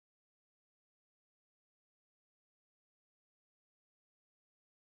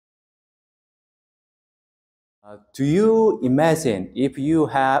Do you imagine if you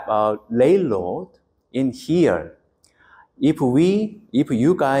have a railroad in here? If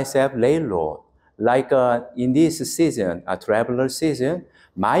you guys have railroad, like in this season, a traveler season,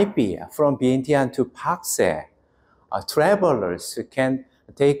 might be from Vientiane to Pak Se. Travelers can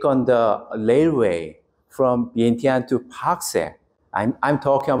take on the railway from Vientiane to Pak Se. I'm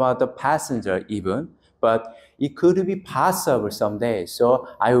talking about the passenger even, but it could be possible someday. So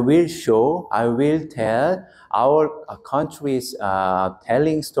I will tell our country's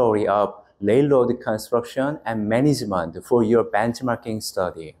telling story of railroad construction and management for your benchmarking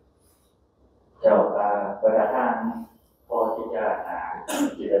study. ประธานพอที่จะ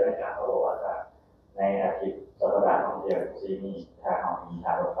จินตนาการเขาบอกว่าในอาทิตย์สัปดาห์ท่องเที่ยวที่นี่ทางของมีท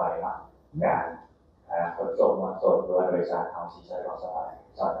างรถไฟมาการขนส่งมวลชนหรือว่าโดยสารของสีใช้ของสบาย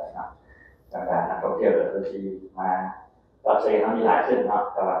สบายนะการนักท่องเที่ยวโดยที่มาปัจจัยนั้นมีหลายขึ้นเนาะ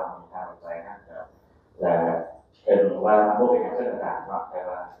แต่ว่ามีทางรถไฟนะและเป็นว่าพวกเป็นอย่างเช่นต่างๆเนาะแต่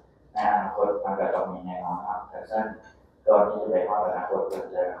ว่าในอนาคตมันก็ต้องมีแน่นอนนะแต่เช่นก่อนที่จะไปว่าอนาคตเรา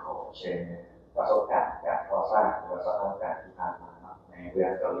จะขอเชิญประสบการณ์การก่อสร้างหรือว่าสภาพการที่ผ่านมาเนาะในเรื่อ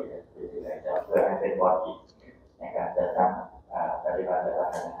งเกาหลีที่ไหนจะเพื่อให้เป็นบอลอีกในการจัดตั้งปฏิบัติและพั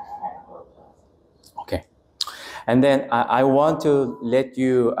ฒนาในอนาคต Okay. And then I want to let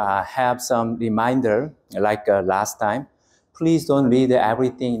you have some reminder like last time. Please don't read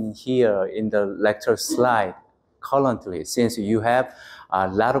everything here in the lecture slide currently since you have a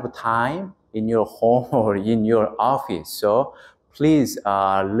lot of time in your home or in your office. So please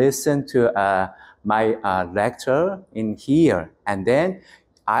listen to my lecture in here, and then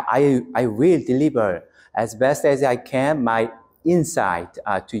I will deliver as best as I can my insight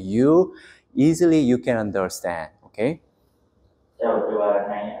to you. Easily you can understand. Okay? เจ้าคือว่า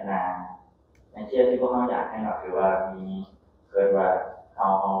ในเที่ยวที่พวกเขาอยากให้เราคือว่ามีเกิดว่าเอา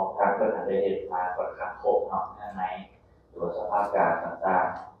ทางเพื่อนได้เห็นมาค่อนข้างครบเนาะในตัวสภาพการต่าง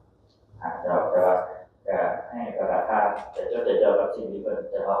ๆจะให้กระดาษจะเจอกับสิ่งที่เป็น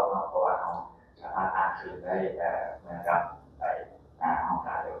จะเล่ามาเพราะว่าเขาสามารถอ่านคืนได้เหมือนกับไปห้องก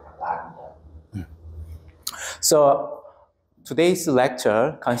ารเรียนต่างๆ So today's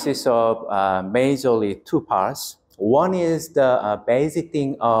lecture consists of majorly two parts. One is the basic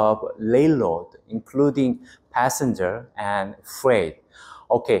thing of railroad, including passenger and freight.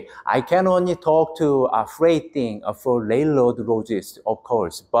 Okay, I can only talk to a freight thing for railroad logistics, of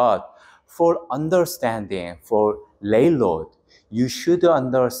course, but for understanding for railroad, you should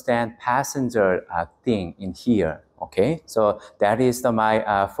understand passenger thing in here. Okay, so that is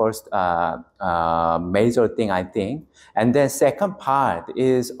my first major thing, I think. And then second part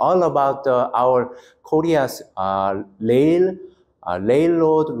is all about our Korea's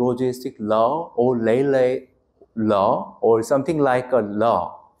railroad logistic law or railway law or something like a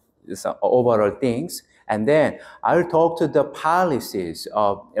law, overall things. And then I'll talk to the policies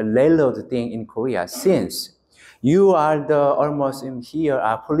of a railroad thing in Korea since you are almost in here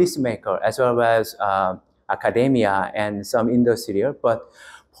a policymaker as well as academia and some industry, but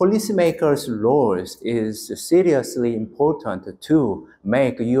policymakers' roles is seriously important to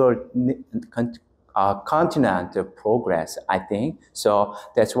make your continent progress, I think. So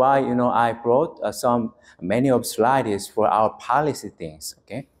that's why, I brought many of slides for our policy things,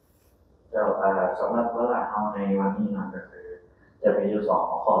 okay? สำหรับเวลาเอาในวันนี้นะก็คือจะมีอยู่2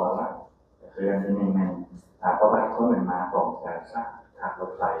หัวข้อแล้วนะก็คืออันที่1เพราะว่าข้อหนึ่งมาของการสร้างทางร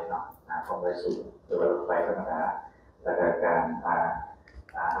ถไฟเนาะของรถสูงหรือรถไฟธรรมดาและการ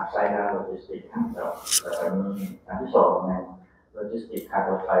ใช้งานโลจิสติกส์ทั้งหมดแล้วก็มีอันที่2ในโลจิสติกส์ทาง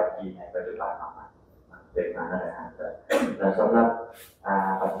รถไฟที่ในปัจจุบันเป็นมาได้นะแต่สำหรับ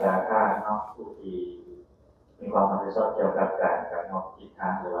ปัญญาค่าเนาะผู้ที่มีความรับผิดชอบเกี่ยวกับการกำหนดทิศทา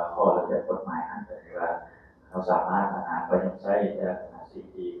งหรือว่าข้อระเบียบกฎหมายนั่นก็คือว่าเราสามารถไปยังใช้สิ่ง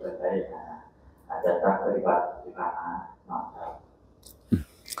ที่เป็นได้อาจจะตั้งปฏิบัติที่ผ่านมาเนาะ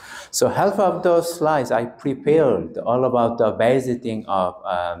So half of those slides I prepared all about the basic thing of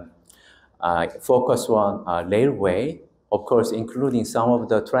focus on railway, of course, including some of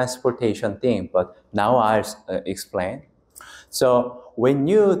the transportation thing, but now I'll explain. So when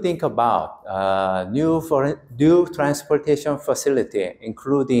you think about new transportation facility,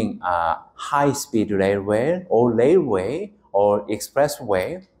 including high-speed railway or expressway,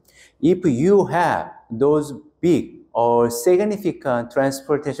 if you have those big or significant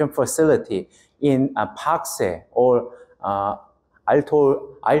transportation facility in Pak Se or I'll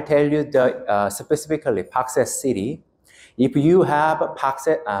tell you specifically Pak Se city. If you have Pak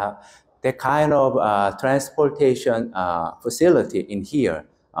Se, the kind of transportation facility in here,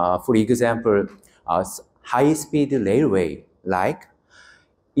 for example, high-speed railway, like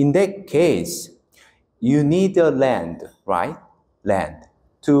in that case, you need the land, right? Land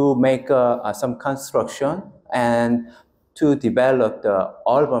to make some construction and to develop the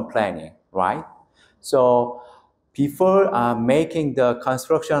urban planning, right? So before making the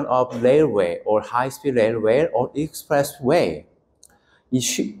construction of railway or high-speed railway or expressway,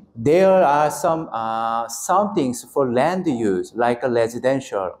 there are some things for land use, like a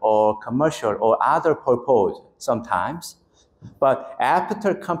residential or commercial or other purpose sometimes. But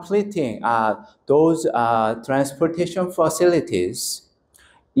after completing those transportation facilities,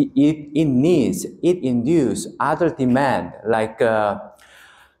 it induces other demand like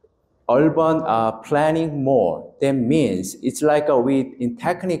urban planning more. That means it's like in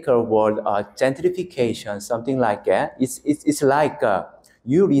technical word gentrification, something like that. It's like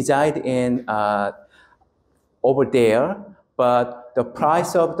you reside in over there, but the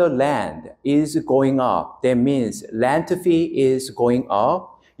price of the land is going up. That means land fee is going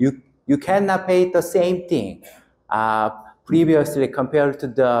up. You cannot pay the same thing previously compared to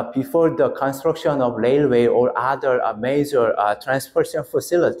the before the construction of railway or other major transportation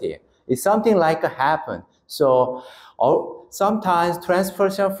facility. It's something like happen. So sometimes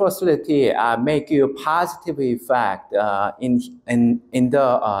transportation facility make you positive effect in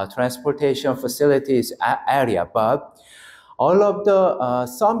the transportation facilities area, but all of the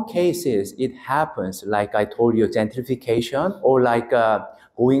some cases it happens like I told you, gentrification or like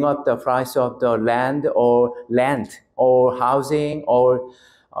going up the price of the land or rent or housing or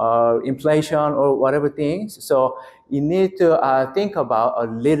inflation or whatever things. So you need to think about a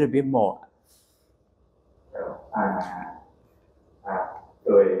little bit more. โด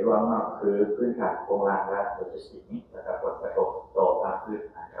ยรวมคือพื้นฐานโครงสร้างและโลจิสติกส์นะครับผลกระทบต่อภาคพื้น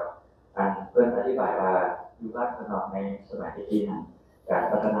นะครับเพื่อนอธิบายว่าอยู่บ้านขนมในสมัยที่นั้นการ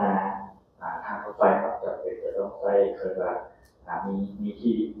พัฒนาทางรถไฟจะเป็นจะต้องใช้เคยว่ามี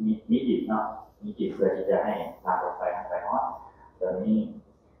ที่มีดิบเนาะมีดิบเพื่อที่จะให้ทางรถไฟทางไปฮอดตอนนี้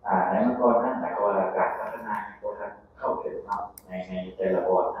ในเมื่อก่อนนั้นหมายความว่าการพัฒนาโครงสร้างเข้าถึงเนาะในแต่ละบ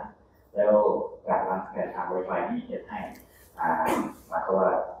อร์ดนั้นแล้วการวางแผนทางรถไฟนี่จะให้หมายความว่า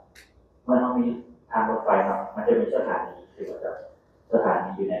เมื่อเรามีทางรถไฟเนาะมันจะมีสถานีที่ว่าสถานี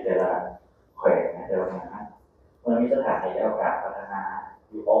อยู่ในแต่ละแขวงในแต่ละเมืองนั้นเมื่อมีสถานีแล้วการพัฒนา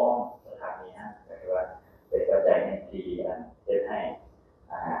อยู่อ้อมสถานีนั้นหมายถึงว่าเป็นปัจจัยในที่จะให้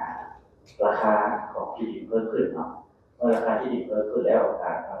ราคาของที่ดินเพิ่มขึ้นเนาะเมื่อราคาที่ดินเพิ่มขึ้นแล้วก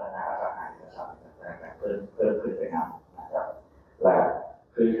ารพัฒนาอสังหาริมทรัพย์เพิ่มขึ้นไปนะครับและ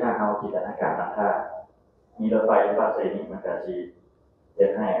คือถ้าเราจินตนาการถ้ามีรถไฟฟ้าสายนี้มันจะจะ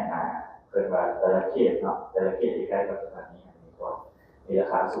ให้เกิดว่าแต่ละเขตเนาะแต่ละเขตที่ใกล้กับสถานีมีก็มีรา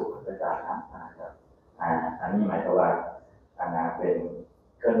คาสูงขึ้นไปตามนั้นนะครับอันนี้หมายถึงว่าเป็น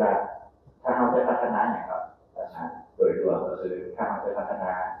เกิดว่าถ้าเราจะพัฒนาเนี่ยครับโดยรวมก็คือถ้าเราจะพัฒน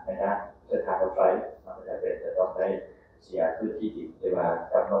าในด้านเส้นทางรถไฟมันจะเป็นจะต้องได้เสียพื้นที่ดินหรือว่า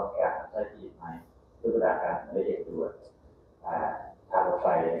กำหนดการใช้ที่ใหม่เพื่อประการละเอียดด่วนทางรถไฟ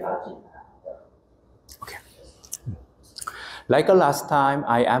เอาจริงOkay. Like last time,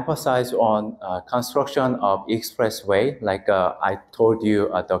 I emphasized on construction of expressway. Like I told you,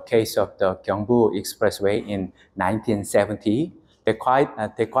 the case of the Gyeongbu Expressway in 1970. They quite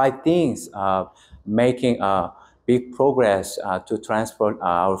things making a big progress to transport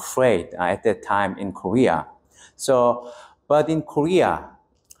our freight at that time in Korea. So, but in Korea,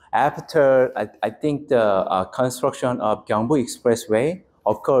 after I think the construction of Gyeongbu Expressway.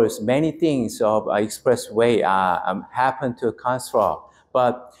 Of course, many things of expressway happen to construct,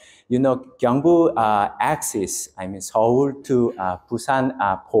 but you know, Gyeongbu axis, I mean Seoul to Busan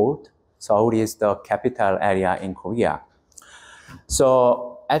port. Seoul is the capital area in Korea.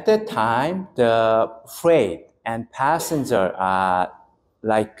 So at that time, the freight and passenger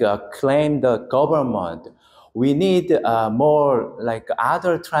claim the government. We need more like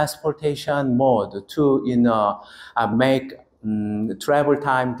other transportation mode to make travel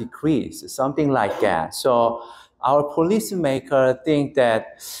time decrease, something like that. So our policymaker think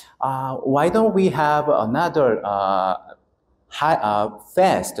that why don't we have another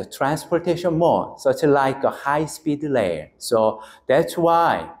fast transportation mode, such like a high-speed rail. So that's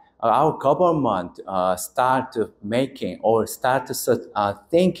why our government start making or start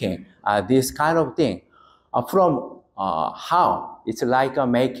thinking this kind of thing from how it's like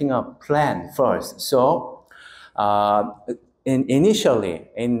making a plan first. So initially,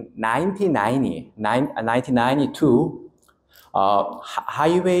 in 1992,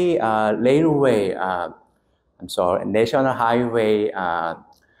 National Highway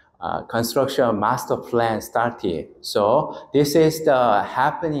Construction Master Plan started. So this is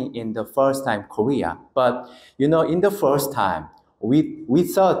happening in the first time Korea. But you know, in the first time, we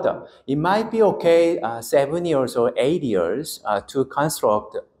thought it might be okay 7 years or 8 years to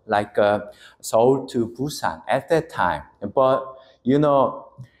construct like Seoul to Busan at that time. But you know,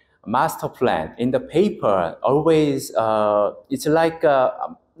 master plan in the paper always it's like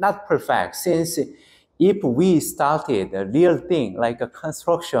not perfect, since if we started a real thing like a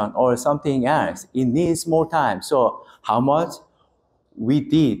construction or something else, it needs more time. So how much? We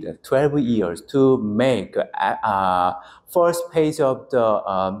did 12 years to make first page of the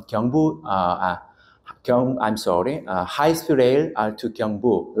Gyeongbu, high-speed rail to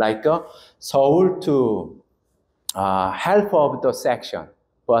Gyeongbu, like Seoul to half of the section.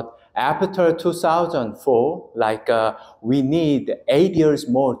 But after 2004, like we need 8 years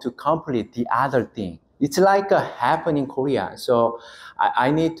more to complete the other thing. It's like happen in Korea. So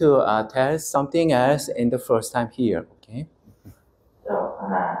I need to tell something else in the first time here. Okay.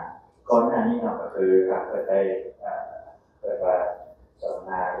 ก่อนหน้านี้เนาะก็คือครับเปิดได้เปิดว่าสนท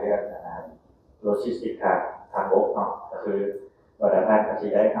นาเรื่องโลจิสติกส์ทางบกเนาะก็คือวัฒนธรรมก็สิ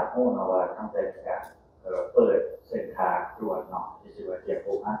ได้รับรู้เนาะว่าตั้งแต่การเปิดเส้นทางด่วนเนาะที่ชื่อว่าเจียง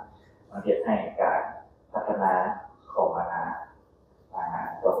ปุ๊นะมันเฮ็ดให้การพัฒนาของ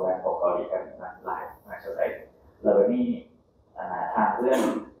ตัวแทนของเกาหลีกันหลายมากเท่าไหร่แล้วนี่ทางเรื่อง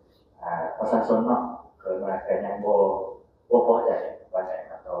ประชาชนเนาะเกิดมาแต่ยังบ่พอใจว่าใจ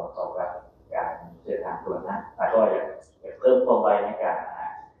กับต่อการเดินทางด่วนนะแล้วก็อยากเพิ่มความไวในการ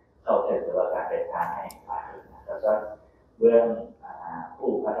เข้าถึงหรือว่าการเดินทางให้มากขึ้นแล้วก็เรื่อง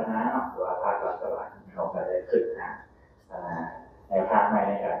ผู้พัฒนาหรือว่าภาครัฐก็เขาก็ได้ขึ้นในทางใหม่ใ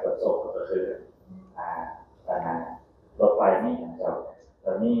นการตรวจสอบก็คือรถไฟนี่นะครับต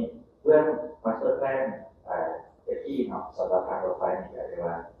อนนี้เรื่องมาสเตอร์แพลนที่เนาะสำหรับทางรถไฟนี่ก็เรียก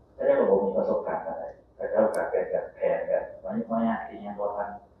ว่าถ้าได้บอกมีประสบการณ์อะไรก็เท่ากับเป็นแบบแผนแบบวันนี้ว่าที่ยังบ่ทัน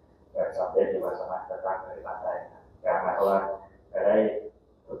แบบสำเร็จหรือว่าสามารถจะตั้งปฏิบัติได้การหมายความว่าจะได้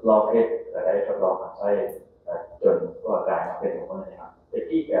ทดลองเทสจะได้ทดลองใช้จนตัวการมาเป็นของมันเลยครับแต่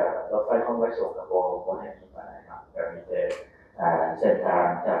ที่กับรถไฟความไวสูงกับโบให้มีมานะครับแบบมีแต่เส้นทาง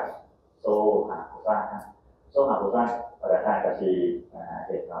จากโซหาบุซันโซหาบุซันประธานกษีเ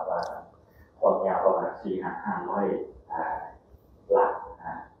ห็นว่าความยาวประมาณ4,500 ลัก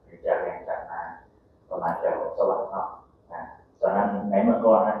จากแรงจากมาประมาณแถวสวรรค์เนาะตอนนั้นในเมื่อ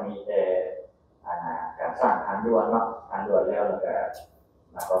ก่อนนั้นมีแต่การสร้างทางด่วนเนาะทางด่วนแล้วก็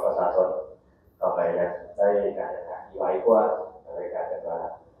นักประชาชนต่อไปได้การเดินทางที่ไวกว่าได้การเป็นว่า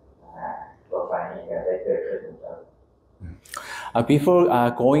รถไฟนี้ได้เกิดขึ้น Before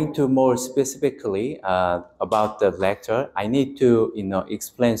going to more specifically about the lecture, I need to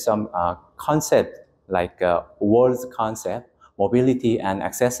explain some concept like words concept, mobility and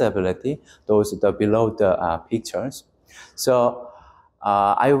accessibility. Those are below the pictures. So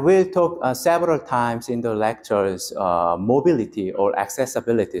I will talk several times in the lectures mobility or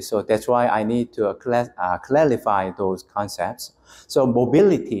accessibility. So that's why I need to clarify those concepts. So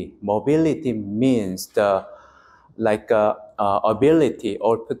mobility means the ability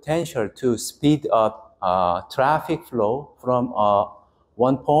or potential to speed up traffic flow from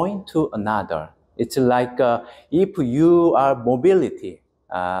one point to another. It's like if you are mobility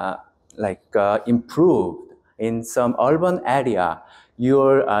improved in some urban area,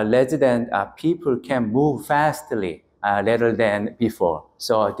 your resident people can move fastly rather than before.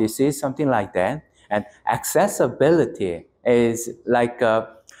 So this is something like that. And accessibility is like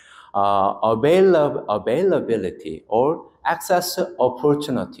availability or access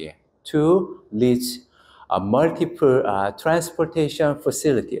opportunity to reach a multiple transportation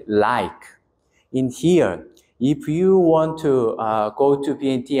facility. Like in here, if you want to go to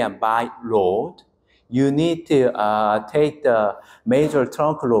Vientiane by road, you need to take the major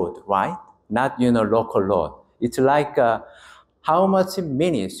trunk road, right? Not local road. It's like how much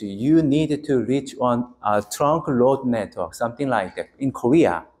minutes you need to reach on a trunk road network, something like that. In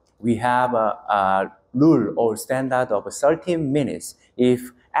Korea, we have a rule or standard of 13 minutes.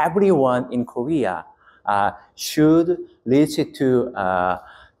 If everyone in Korea should reach to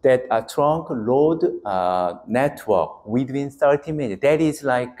that trunk road network within 30 minutes, that is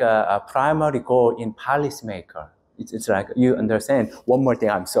like a primary goal in policymaker. It's like, you understand. One more thing,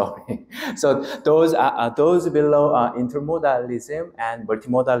 I'm sorry. So those below intermodalism and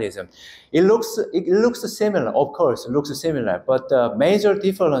multimodalism. It looks similar, of course, but the major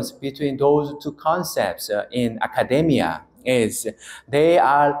difference between those two concepts in academia is there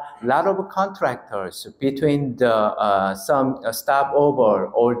are a lot of contractors between the some stopover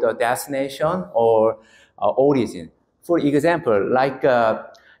or the destination or origin. For example, like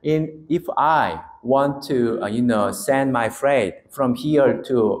if I want to send my freight from here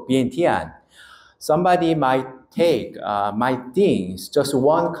to Vientiane, somebody might take my things, just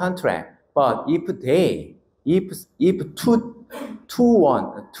one contract. But if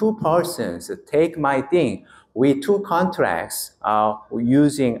two persons take my thing with two contracts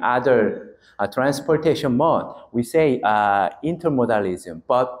using other transportation mode, we say intermodalism.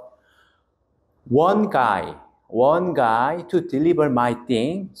 But one guy to deliver my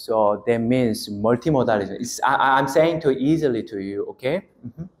thing, so that means multimodalism. I'm saying too easily to you, okay?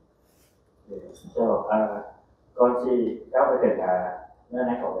 Mm-hmm. So, ก่อนที่ก้าวไปถึงเนื้อใ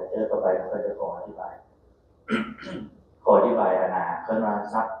นของเลคเชอร์ต่อไปเราก็จะขออธิบายเพิ่นว่า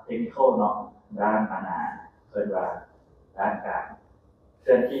ซับเทคนิคเนาะด้านเพิ่นว่าด้านการเค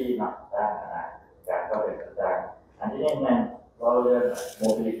ลื่อนที่เนาะด้านการเข้าถึงต่างๆอันที่นี่เราเรียก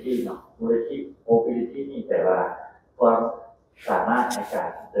mobility เนาะ mobility นี่แปลว่าความสามารถในการ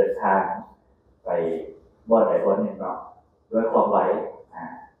เดินทางไปบ่อนใดบ่อนหนึ่งเนาะด้วยความไว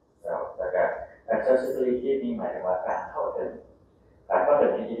แล้วก็ accessibility นี่หมายถึงว่าการเข้าถึงใ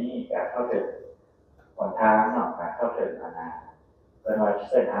นที่นี้การเข้าถึงหนทางเนาะการเข้าถึงเป็นว่า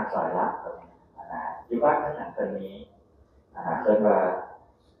เส้นทางสายลัดอยู่บ้านขนาดนี้เกิดว่า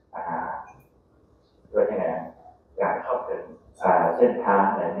ด้วยยังไงการเข้าถึงเส้นทาง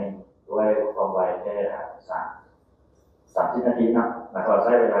อะไรนี่ด้วยความไวแค่30 นาทีเนาะหมายความว่าใ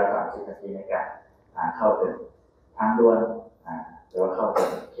ช้เวลา30 นาทีในการเข้าถึงทางด่วนหรือว่าเข้าถึง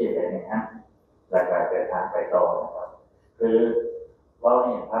เขตใดนี่ฮะแล้วก็เดินทางไปต่อนะครับคือว่าเ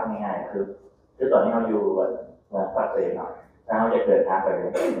ห็นภาพง่ายๆคือตอนนี้เราอยู่เหมือนปักเสเนาะถ้าเราจะเดินทางไปเรื่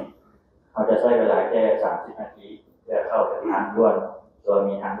อยๆเราจะใช้เวลาแค่30 นาทีเพื่อเข้าถึงทางด่วนตัว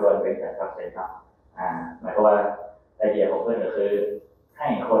มีทางด่วนเป็นแบบปักเสเนาะหมายความว่าไอเดียของเพื่อนก็คือให้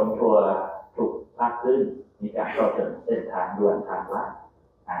คนทั่วทุกภาคพื้นมีการเข้าถึงเส้นทางด่วนทางลัด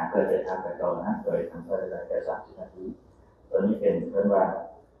เพื่อเดินทางไปต่อนะโดยทางเวลาแค่30 นาทีตัวนี้เป็นเพื่อนว่า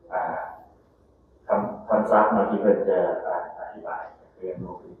คำซักมาที่เพื่อนจะอธิบายเรื่อง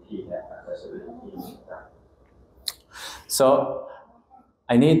mobility และ accessibility นะครับ So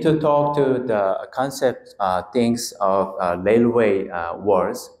I need to talk to the concept things of railway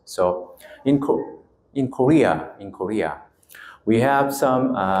words. So in Korea, we have some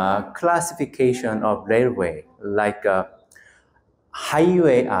classification of railway, like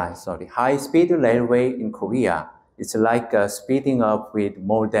high-speed railway in Korea. It's like speeding up with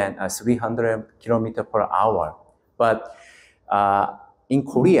more than 300 kilometers per hour. But in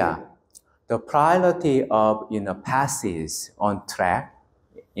Korea, the priority of passes on track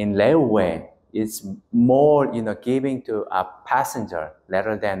in railway is more giving to a passenger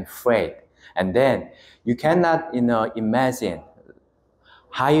rather than freight. And then you cannot imagine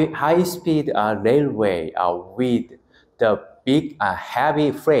high-speed railway with the big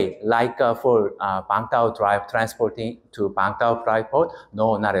heavy freight like for Bangtao Drive transporting to Bangtao Drive port.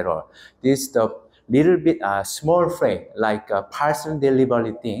 No, not at all. This the little bit small freight like parcel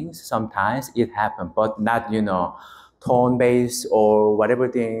delivery things. Sometimes it happen, but not tone base or whatever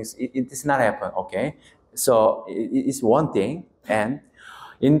things. It does not happen. Okay, so it's one thing. And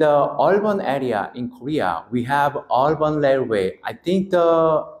in the urban area in Korea, we have urban railway. I think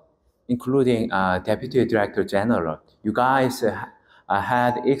including Deputy Director General, you guys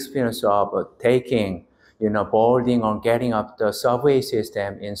had experience of taking, boarding or getting up the subway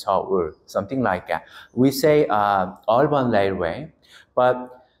system in Seoul, something like that. We say urban railway,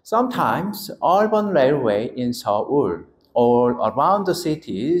 but sometimes urban railway in Seoul or around the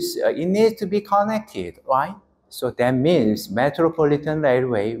cities, it needs to be connected, right? So that means metropolitan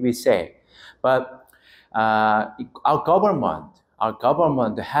railway, we say. But our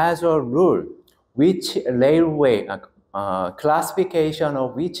government has a rule which railway, classification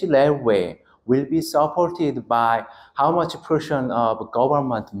of which railway will be supported by how much portion of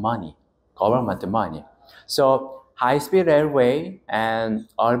government money. So high-speed railway and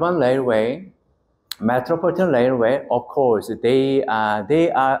urban railway, metropolitan railway, of course, they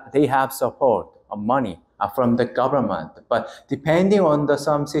have support of money from the government, but depending on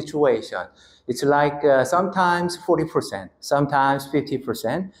some situation, it's like sometimes 40%, sometimes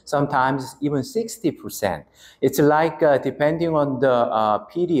 50%, sometimes even 60%. It's like depending on the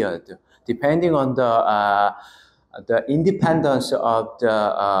period, depending on the independence of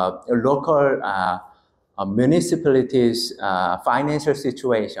the local municipalities' financial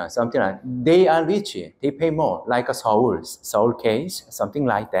situation, something like that. They are rich, they pay more, like a Seoul case, something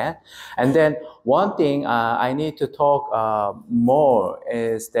like that. And then one thing I need to talk more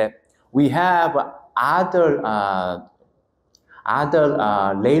is that we have other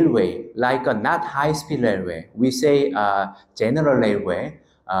railway, like not high-speed railway. We say general railway,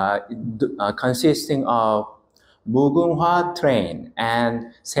 consisting of Mugunghwa train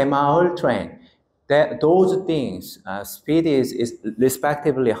and Semaul train. those things, speed is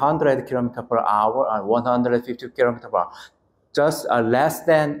respectively 100 km per hour and 150 km per hour, just less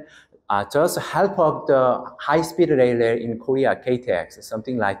than just half of the high-speed railway in Korea, KTX,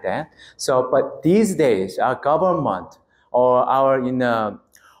 something like that. So, but these days, our government or our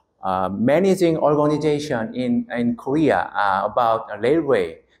managing organization in Korea about railway,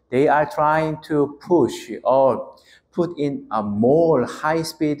 they are trying to push or put in a more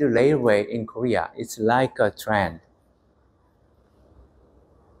high-speed railway in Korea. It's like a trend.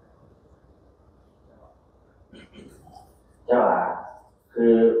 เจ้าคื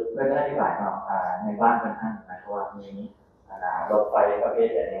อเพื่อนได้อธิบายเนาะในบ้านเพื่อนท่านนะครับว่ามีรถไฟประเภท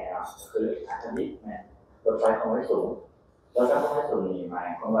แบบนี้เนาะคืออาจจะนิดเนี่ยรถไฟความไว้สูงรถไฟความไว้สูงนี่หมาย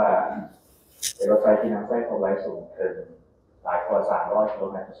ความว่าเป็นรถไฟที่นำไฟความไว้สูงเกินหลายกว่า300 กิโล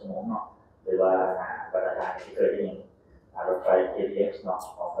เมตรต่อชั่วโมงเนาะหรือว่าบรรดาที่เคยได้ยินรถไฟ KTX เนาะ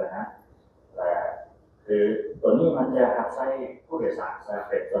ของเพื่อนนะแต่คือตัวนี้มันจะขับไส้ผู้โดยสารจะ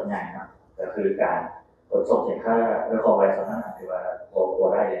เป็นส่วนใหญ่เนาะก็คือการขนส่งสินค้าด้วยความไวสำนักถือว่าโบ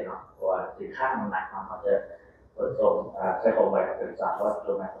ได้เลยเนาะเพราะว่าสินค้ามันหนักมันจะขนส่งใช้ความไวเป็น300 กิโ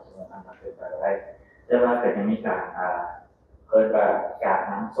ลเมตรต่อชั่วโมงมันเป็นไปได้แต่ว่าเป็นยังมีการเพิ่มการ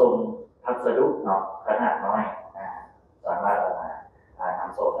นำส่งพัสดุเนาะขนาดน้อยสามารถน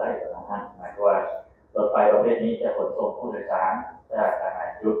ำส่งได้ต่างๆหมายความว่ารถไฟประเภทนี้จะขนส่งผู้โดยสารจาก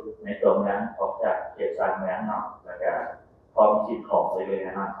จุดในตัวเมืองออกจากเขตชานเมืองเนาะแล้วก็พร้อมสิ่งของไปเลยน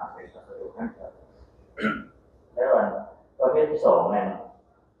ะทำเป็นพัสดุนั่นเองแล้วประเภทที่2เนี่ย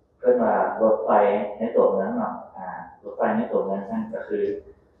เรียกว่ารถไฟในตัวเมืองเนาะรถไฟในตัวเมืองนั่นก็คือ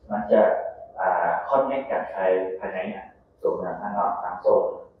มันจะค่อนข้างการใช้ภายในตัวเมืองนั่นเนาะนำส่ง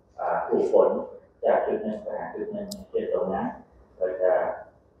ผู้คนจากจุดหนึ่งไปหาจุดหนึ่งในตัวนั้นเราจะ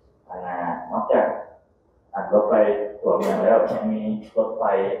นอกจากรถไฟตัวเมืองแล้วยังมีรถไฟ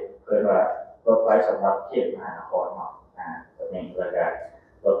เรียกว่ารถไฟสำหรับเขตมหานครเนาะตัวนี้แล้วก็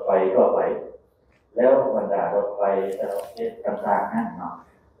รถไฟทั่วไปแล้วบรรดารถไฟประเภทต่างๆนั่นเนาะ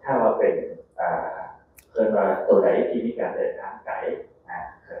ถ้าเราเป็นเรียกว่าตัวไหนที่มีการเดินทางไกล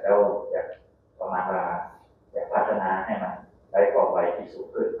เราอยากประมาณว่าอยากพัฒนาให้มันได้ความไวที่สูง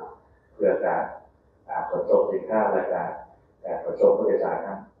ขึ้นเนาะเพื่อการขนส่งสินค้าและการขนส่งผู้โดยสาร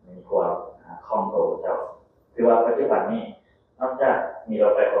นั้นมีความคล่องตัวเจ้าคือว่าปัจจุบันนี้นอกจากมีร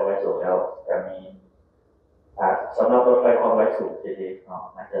ถไฟความไวสูงแล้วจะมีสำหรับรถไฟความไวสูงจริงๆเนาะ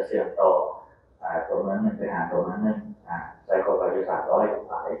มันจะเชื่อมต่อตรงนั้นหนึ่งไปหาตรงนั้นหนึ่งใช้ความไวอยู่300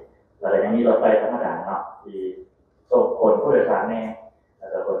 สายแล้วยังมีรถไฟธรรมดาเนาะที่ส่งคนผู้โดยสารแน่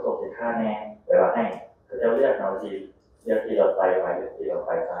แล้วขนส่งสินค้าแน่แต่ว่าให้เขาจะเลือกเราที่รถไฟไว้ที่รถไฟ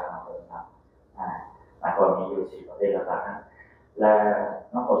สาธารณะครับคนมีอยู่4 ประเภทหลักๆและ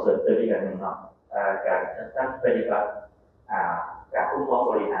น้องขอเสริมเติมอีกอย่างหนึ่งเนาะการตั้งปฏิบัติการคุ้มครอง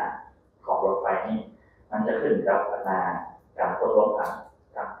บริหารของรถไฟนี่มันจะขึ้นกับการทดลอง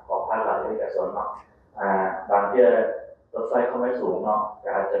ของภาครัฐและเอกชนเนาะบางที่รถไฟเข้าไม่สูงเนาะก็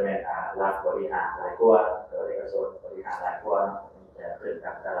อาจจะเป็นรัฐบริหารหลายกว่าหรือเอกชนบริหารหลายกว่าจะขึ้น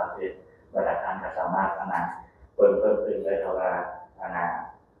กับแต่ละประเภทมาตรฐานก็สามารถเพิ่มขึ้นได้เท่าไหร่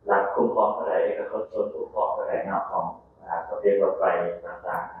รัฐคุ้มครองเท่าไหร่เอกชนคุ้มครองเท่าไหร่เนาะของประเภทรถไฟ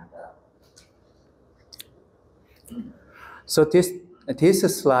ต่างๆนะครับ So this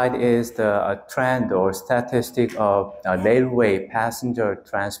slide is the trend or statistic of railway passenger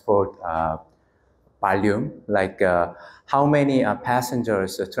transport volume, like how many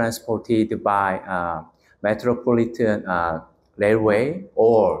passengers transported by metropolitan railway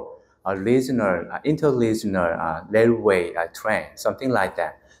or a regional, interregional railway train, something like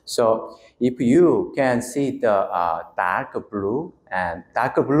that. So if you can see the dark blue, and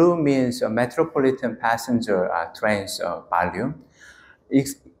dark blue means metropolitan passenger trains volume.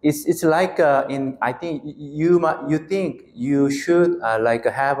 It's like I think you think you should like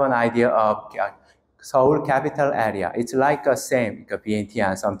have an idea of Seoul capital area. It's like same BNT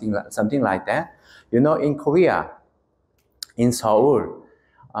and something like that. You know, in Korea, in Seoul,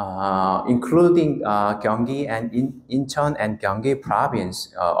 including Gyeonggi and Incheon and Gyeonggi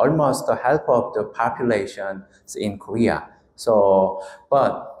province, almost the half of the population is in Korea. So,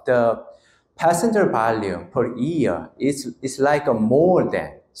 but the passenger volume per year is like more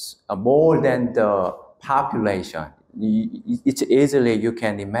than the population. It's easily you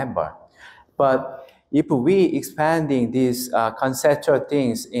can remember. But if we expanding these conceptual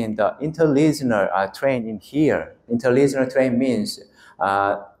things in the interregional train in here, interregional train means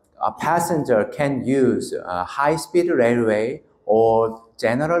a passenger can use high-speed railway or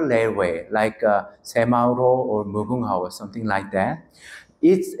general railway like Semauro or Mugunghwa or something like that.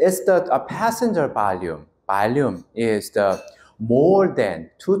 It's the passenger volume is the more than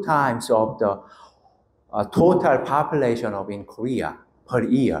 2 times of the total population of in Korea per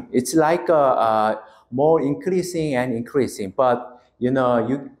year. It's like more increasing and increasing, but you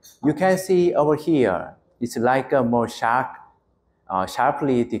can see over here, it's like a more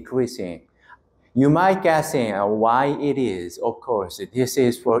sharply decreasing. You might guessing why it is. Of course, this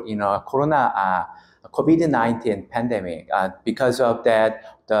is for COVID-19 pandemic. Because of that,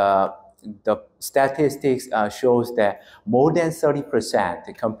 the statistics shows that more than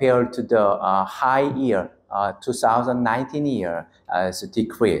 30% compared to the high year 2019 year as a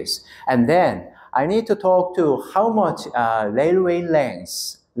decrease. And then I need to talk to how much railway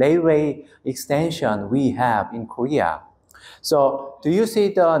extension we have in Korea. So do you see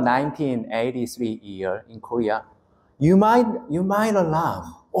the 1983 year in Korea? You might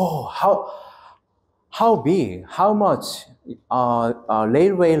alarm. Oh, how big? How much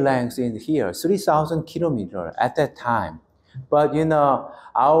railway length in here? 3,000 kilometers at that time. But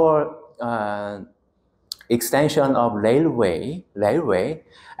our extension of railway.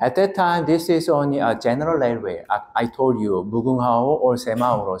 At that time, this is only a general railway. I told you, Mugunghao or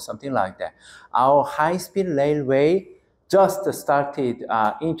Semaul or something like that. Our high-speed railway just started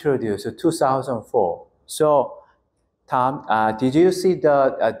introduced 2004. So, Tom, did you see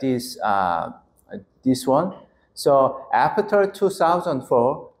this one? So after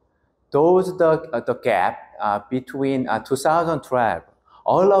 2004, the gap between 2012.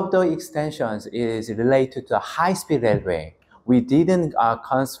 All of the extensions is related to high-speed railway. We didn't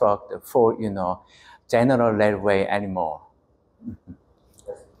construct for general railway anymore.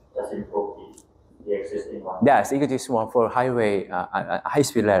 Just improve the existing one. Yes, existing one for highway,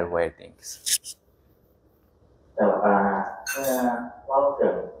 high-speed railway things. แต่ว่าเมื่อเล่าถึ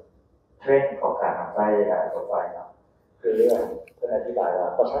งเทรนด์ของการนำไส้รถไฟเนาะคือเพื่อนอธิบายว่า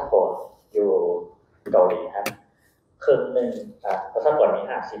ประชากรอยู่เกาหลีครับครึ่งหนึ่งประชากรมี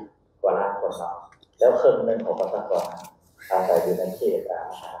50 กว่าล้านคนเนาะแล้วครึ่งหนึ่งของประชากรอาศัยอยู่ในเขต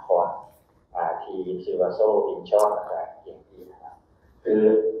มหานครที่ชื่อว่าโซลอินชอนนะครับเกียงตีนะครับคือ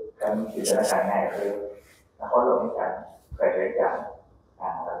การจินตนาการง่ายคือนครหลวงนี่การแขวงเรียกอย่าง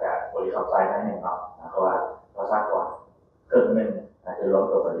แล้วก็บริษัทไฟนั่นเองเนาะเพราะว่าประชากรครึ่งหนึ่งอาจจะรวม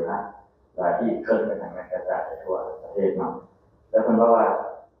ตัวกันอยู่นะแต่ที่ครึ่งหนึ่งมันกระจายไปทั่วประเทศเนาะแล้วคุณว่า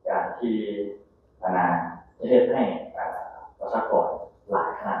การที่ประเทศให้ประชากรหลาย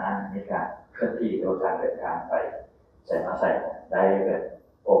ขนาดนั้นในการเคลื่อนที่โดยการเดินทางไปใส่มาใส่ได้แบบ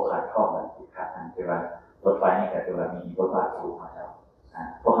โอกาสข้อมันอีกครั้งนึงคือว่ารถไฟนี่ก็คือว่ามีบทบาทสูงนะครับ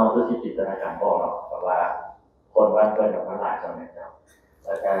พวกเขาคือจิตนาการบอกเราแต่ว่าคนบ้านเพื่อนของมันหลายคนเนี่ยแ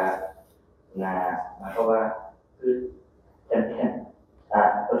ล้วก็เพราะว่าคือ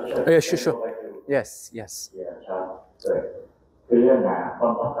sure. Yes. Yeah, คือเรื่องควา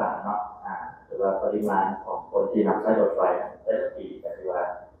มต้องการเนาะหรือว่าปริมาณของคนที่นั่งใช้รถไฟแต่ละปีก็ถือว่า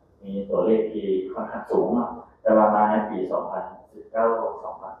มีตัวเลขที่ค่อนข้างสูงเนาะแต่ว่ามาในปี 2019 2020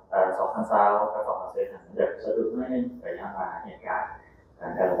 กับ 2020จะสะดุดไม่ไปยังมาเหตุการณ์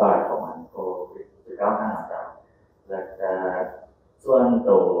การระบาดของมันโควิด -19 นั่นนะครับและส่วน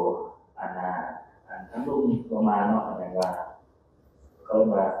ตัวทั้งรุ่งประมาณเนาะอย่างว่าก็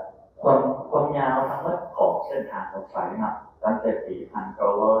ว่าความยาวทั้งหมดของเส้นทางรถไฟเนาะตั้งแต่ปี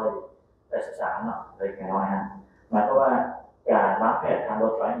 1983 เนาะเลยแค่น้อยนะหมายความว่าการวางแผนทางร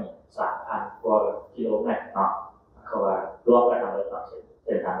ถไฟนี่ 3,000 กว่ากิโลเมตรเนาะเขาว่ารวมกันทั้งหมดเ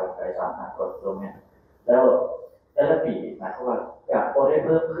ส้นทางรถไฟ 3,000 กว่ากิโลเมตรแล้วแต่ละปีหมายความว่าการโปรได้เ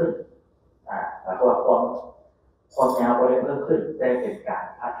พิ่มขึ้นหมายความว่าความยาวโปรได้เพิ่มขึ้นได้เป็นการ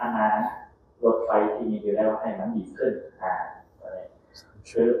พัฒนารถไฟที่มีอยู่แล้วให้มันดีขึ้น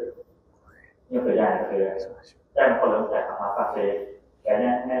คือนี่ตัวอย่างก็คือได้คนเริ่มจากมาปาเซแค่นี้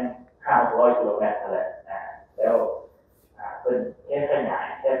500 กิโลเมตรอะไรแล้วเพิ่มแค่ขยาย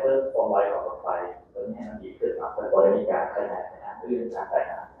แค่เพิ่มความไวของรถไฟเพิ่มให้มันดีขึ้นเพิ่มบริการขยายลื่นต่าง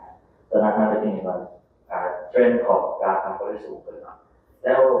ๆตอนนั้นเราจะเห็นว่าเทรนด์ของการทำบริสูงขึ้นแ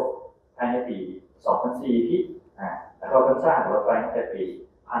ล้วภายในปี 2004 ที่แล้วก็เพิ่มสร้างรถไฟตั้งแต่ปี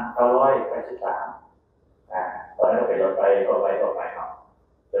 1983 ตอนนั้นก็เป็นรถไฟก็ไวเนาะ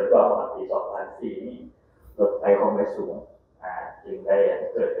จนกว่าปี 2004 นี่รถไฟความเร็วสูงจึงได้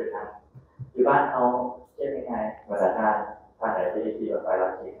เกิดขึ้นทั้งที่บ้านเอาเช่นยังไงมาตรฐานภายในที่รถไฟเรา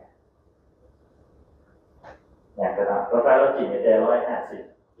จริงเนี่ยก็ต้องรถไฟเราจริงเนี่ยได้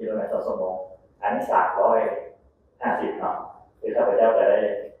150 กิโลเมตรต่อชั่วโมงอันนี้350 เนาะคือถ้าพระเจ้าจะได้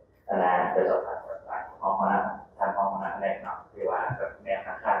จะสอบถามห้องนั้นทางห้องนั้นแรกเนาะที่ว่าแนว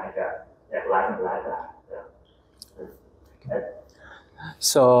ข้างๆนี่ก็จาก1,000,000 บาท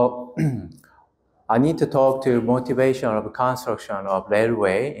So I need to talk to motivation of construction of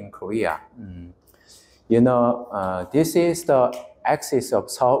railway in Korea. This is the axis of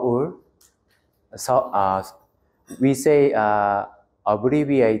Seoul. so we say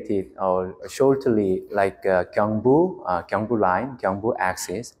abbreviated or shortly like Gyeongbu line, Gyeongbu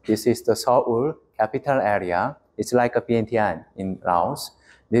axis. This is the Seoul capital area. It's like a Vientiane in Laos.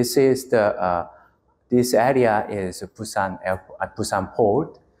 This is the this area is Busan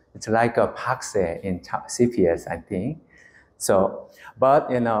port. It's like a Pakse in CPS, I think. So, but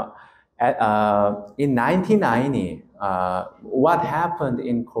in 1990, what happened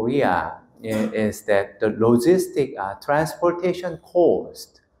in Korea is that the logistic transportation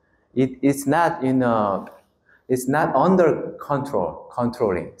cost, it's not it's not under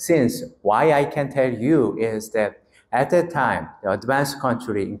controlling. Since why I can tell you is that at that time, the advanced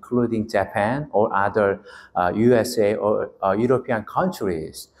country, including Japan or other USA or European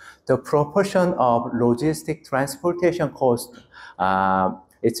countries, the proportion of logistic transportation cost,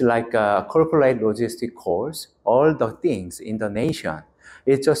 it's like a corporate logistic cost, all the things in the nation.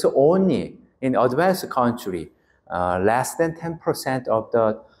 It's just only in advanced country, less than 10% of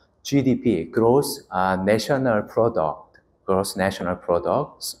the GDP, gross national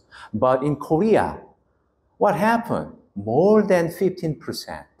products. But in Korea, what happened? More than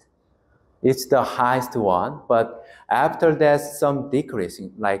 15%. It's the highest one, but after that, some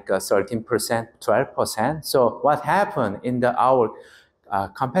decreasing, like 13%, 12%. So what happened in our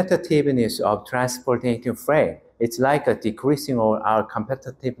competitiveness of transportation freight? It's like a decreasing of our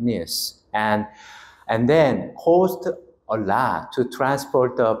competitiveness, and then cost a lot to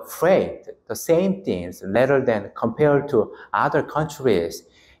transport the freight, the same things, rather than compared to other countries.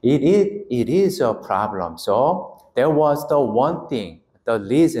 It is a problem. So there was the one thing, the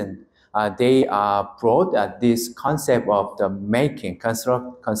reason they brought this concept of the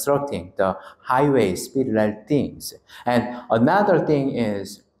constructing the highway speed rail things. And another thing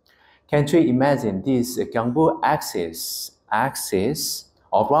is, can't you imagine this Gyeongbu axis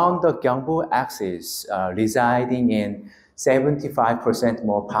around the Gyeongbu axis residing in 75%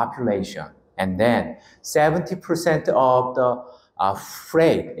 more population, and then 70% of the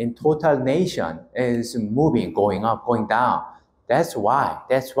freight in total nation is moving, going up, going down. That's why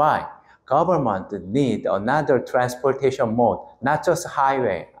government need another transportation mode, not just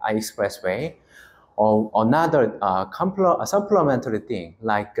highway, expressway, or another supplementary thing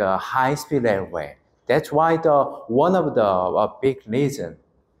like high-speed railway. That's why one of the big reason.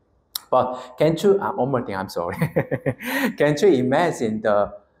 But can't you, one more thing, I'm sorry. Can't you imagine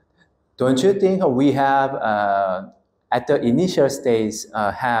don't you think we have, at the initial stage,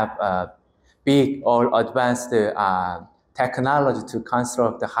 have big or advanced technology to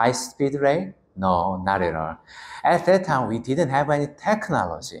construct the high-speed rail? No, not at all. At that time, we didn't have any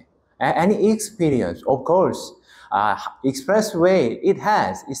technology, any experience. Of course, expressway, it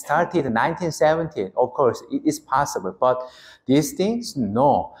started in 1970. Of course, it is possible, but these things,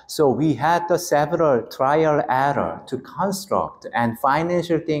 no. So we had the several trial error to construct and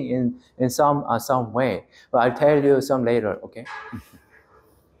financial thing in some way. But I'll tell you some later, okay?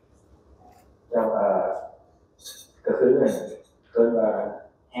 ก็คือเกินว่า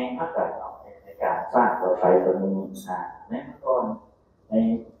แห้งพักกันในการสร้างรถไฟตัวนี้ในเมื่อก่อนใน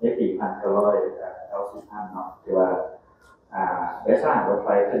ปี1990เนาะที่ว่าได้สร้างรถไฟ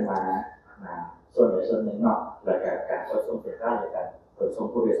ขึ้นมาส่วนใดส่วนหนึ่งเนาะแล้วก็การขนส่งสินค้าในการขนส่ง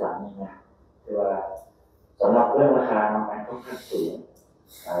ผู้โดยสารนี่นะที่ว่าสำหรับเรื่องราคามันค่อนข้างสูง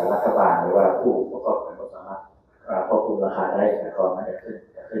รัฐบาลหรือว่าผู้ประกอบการก็สามารถควบคุมราคาได้แต่ก่อนมันจะขึ้น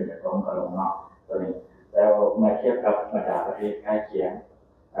จะลงก็ลงเนาะตัวนี้แล้วเมื่อเทียบกับบรรดาประเทศใกล้เคียง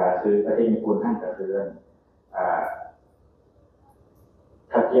คือประเทศญี่ปุ่นท่านก็คือ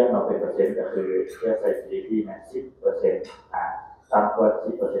ถ้าเทียบมาเป็นเปอร์เซ็นต์ก็คือเทียบใส่ GDP เนี่ย 10% ต่ำกว่า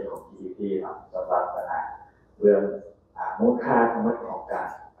 10% ของ GDP เนาะสำหรับเรื่องมูลค่าทั้งหมดของการ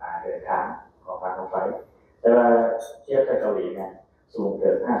เดินทางของการรถไฟแต่ว่าเทียบกับเกาหลีเนี่ยสูงเกิ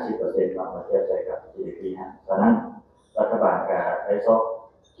น 50% เนาะเมื่อเทียบใส่กับ GDP ฮะฉะนั้นรัฐบาลก็ได้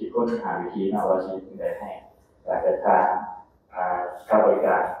คิดค้นหาวิธีเนาะว่าชีวิตได้ให้การเดินทางค่าบริก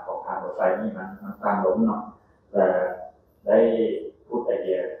ารของทางรถไฟนี่มันต่ำลงเนาะและได้พูดไอเ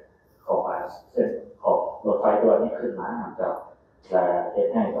ดียของเส้นของรถไฟตัวนี้ขึ้นมาจากและเฮ็ด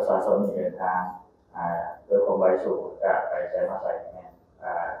ให้ประชาชนเดินทางโดยความไวสูงกับไปใช้มาใส่เนี่ย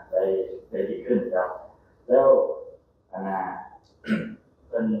ได้ดีขึ้นจากแล้ว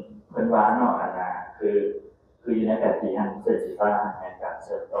เป็นว่าเนาะคืออยู่ในแบบที่เส้นสีฟ้าในการเ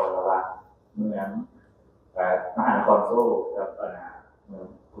ชื่อมต่อระหว่างเมืองมหานครโซลกับเมือง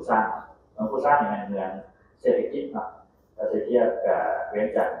ปูซานเนี่ยเมืองเศรษฐกิจเนาะเราจะเทียบกับเวียง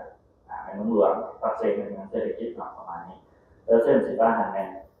จันทร์เป็นเมืองหลวงปักเซงเป็นเมืองเศรษฐกิจเนาะประมาณนี้แล้วเส้นสีฟ้าเนี่ย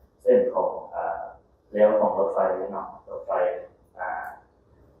เส้นของเลี้ยวของรถไฟเนาะรถไฟ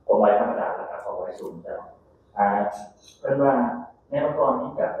ความไวธรรมดาแล้วก็ความไว สูงจังเพื่อนว่าในองค์กร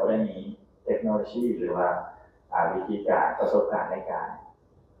นี้กับกรณีเทคโนโลยีหรือว่าวิธีการประสบการณ์ในการ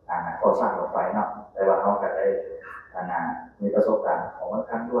ก่อสร้างรถไฟเนาะแต่ว่าเขาก็ได้มีประสบการณ์ของค่อน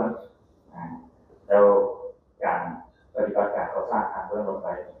ข้างด่วนแล้วการปฏิบัติการก่อสร้างทางเรื่องรถไฟ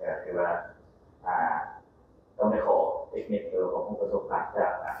ก็คือว่าต้องได้ขอเทคนิคของผู้ประสบการณ์จา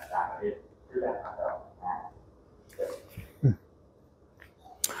กต่างประเทศที่แบบเรา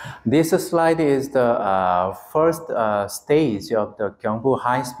This slide is the first stage of the Gyeongbu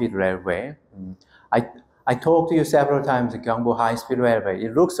High-Speed Railway. I talked to you several times the Gyeongbu High-Speed Railway.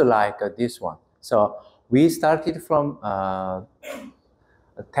 It looks like this one. So we started from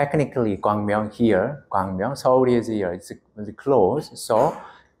technically Gwangmyeong here. Gwangmyeong, Seoul is here. It's really close. So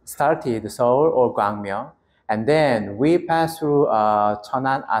started Seoul or Gwangmyeong, and then we passed through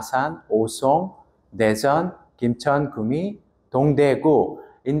Cheonan, Asan, Osong, Daejeon, Gimcheon, Gumi, Dongdaegu.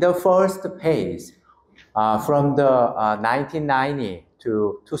 In the first phase, from the 1990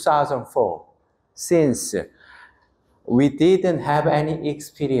 to 2004, since we didn't have any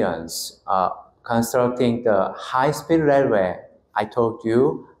experience constructing the high-speed railway, I told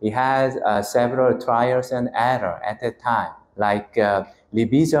you it has several trials and errors at that time, like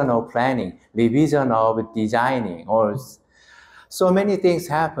revision of planning, revision of designing, or so many things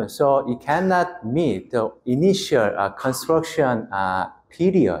happen. So it cannot meet the initial construction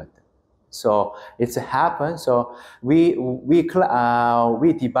period. So it's happened. So we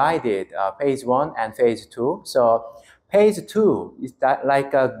divided phase 1 and phase 2. So phase 2 is that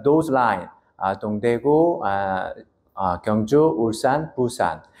like those lines, Dongdaegu, Gyeongju, Ulsan,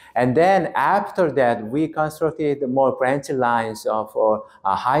 Busan. And then after that, we constructed more branch lines of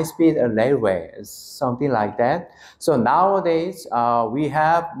a high-speed railway, something like that. So nowadays, we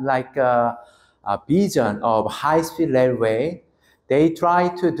have like a vision of high-speed railway. They try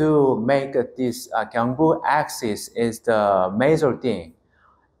to make this Gyeongbu axis is the major thing.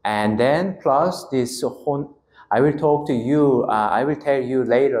 And then plus this, I will talk to you, I will tell you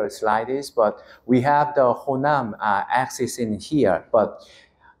later slides, but we have the Honam axis in here. But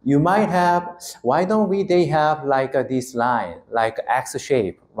you might have, why don't they have like this line, like X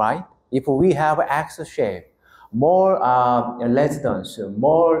shape, right? If we have X shape, more residents,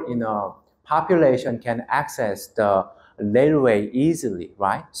 more population can access the railway easily,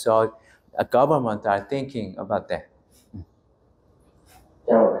 right? So a government are thinking about that. เ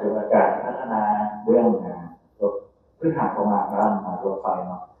จ้าคือการพัฒนาเรื่องรถพื้นฐานของด้านรถไฟเ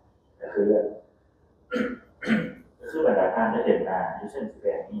นาะก็คือบรรดาท่านจะเห็นที่เส้นสีแด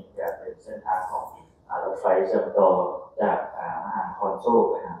งนี่จะเป็นเส้นทางของรถไฟเชื่อมต่อจากมหานครโซล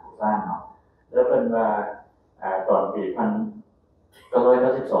ไปหาปูซานเนาะแล้วเป็นว่าตอนปี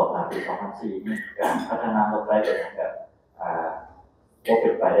1992ปี2004นี่การพัฒนารถไฟเป็นแบบโอเป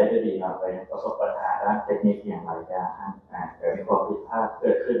ไปได้ด้วยดีเนาะไปประสบปัญหาด้านเทคนิคอย่างไรบ้างเกิดมีความผิดพลาดเกิ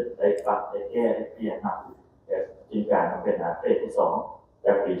ดขึ้นได้ปรับได้แก้ได้เปลี่ยนเนาะจึงการเป็นเฟสที่2จ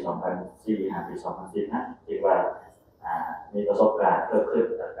ากปี2004หาปี2010นะที่ว่ามีประสบการณ์เพิ่มขึ้น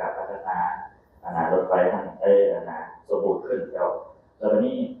จากการพัฒนารถไฟทางได้สมบูรณ์ขึ้นแล้ว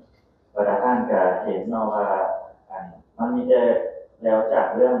นี้ประธานก็เห็นเนาะว่ามันมีแต่แล้วจาก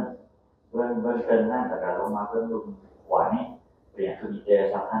เรื่องเพิ่มนั่นแต่การลงมาเพิ่มรุ่นหัวนี่เปลี่ยนคือมีเจ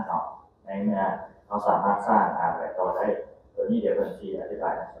สำคัญเนาะในเมื่อเราสามารถสร้างแบบต่อได้ตัวนี้เดี๋ยวบัญชีอธิบา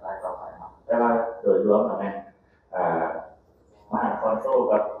ยในสไลด์ต่อไปเนาะแต่ว่าโดยรวมแล้วเนี่ยมหานครโซล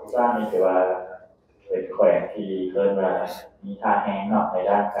กับสร้างนี่ถือว่าเป็นแขวงที่เกินมามีท่าแห้งเนาะใน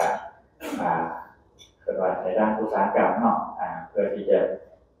ด้านการเกิดว่าในด้านอุตสาหกรรมเนาะเพื่อที่จะ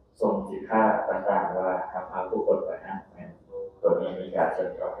ส่งสินค้าต่างๆว่าทำพาผู้คนไปนะตัวนี้มีการเชื่อ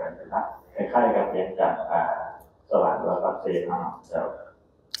มต่อกันนะคล้ายๆกับเรียนจากสวรรค์หรือปักเซนเนาะเจ้า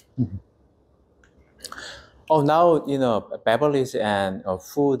Oh, now, beverages and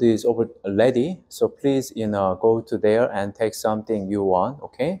food is ready. So please, go to there and take something you want,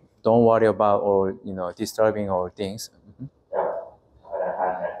 okay? Don't worry about or, disturbing or things.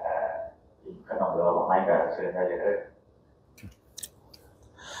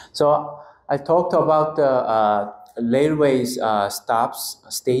 So I talked about the railways stops,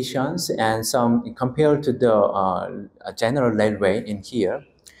 stations, and some compared to the general railway in here.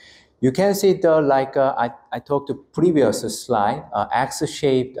 You can see the I talked to previous slide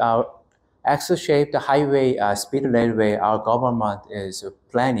X-shaped highway speed railway our government is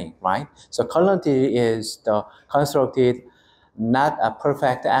planning, right? So currently is the constructed not a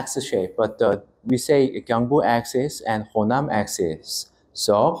perfect X shape, but we say Gyeongbu axis and Honam axis.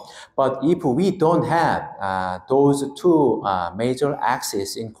 So, but if we don't have those two major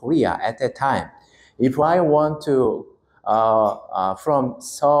axes in Korea at that time, if I want to from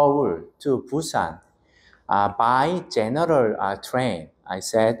Seoul to Busan by general train. I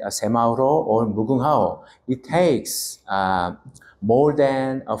said Semauro or Mugunghao. It takes more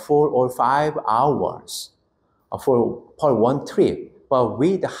than 4 or 5 hours for one trip. But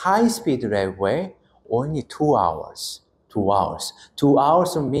with high-speed railway, only 2 hours. 2 hours. 2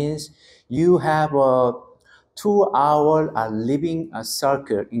 hours means you have a 2-hour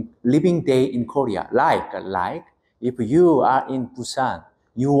living day in Korea. Like if you are in Busan,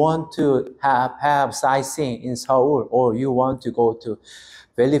 you want to have sightseeing in Seoul, or you want to go to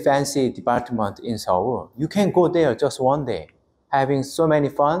very fancy department in Seoul, you can go there just one day, having so many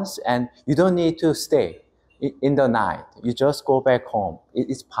funds, and you don't need to stay in the night. You just go back home. It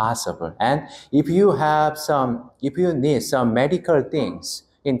is possible. And if you need some medical things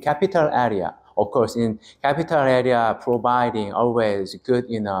in capital area, of course, in capital area, providing always good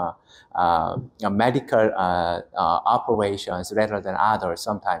medical operations rather than others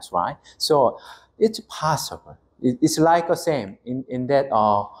sometimes, right? So it's possible. It's like the same in that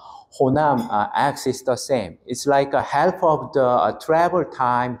Honam X is the same. It's like half of the travel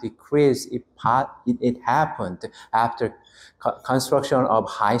time decrease. It happened after construction of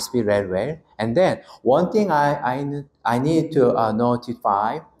high-speed railway. And then one thing I need to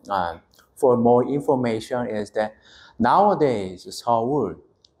notify for more information is that nowadays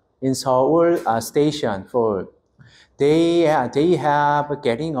in Seoul station they have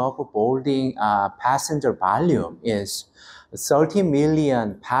getting off boarding passenger volume is 30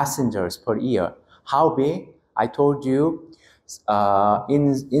 million passengers per year. How big? I told you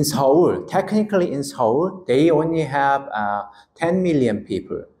in Seoul, technically in Seoul, they only have 10 million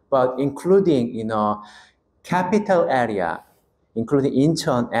people, but including capital area, including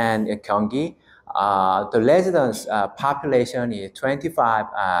Incheon and Gyeonggi, the residents population is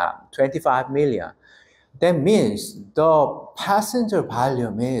 25 million. That means the passenger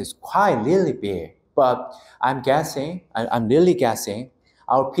volume is quite really big. But I'm really guessing,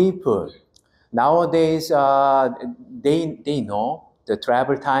 our people nowadays they know the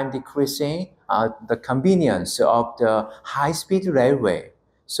travel time decreasing, the convenience of the high-speed railway.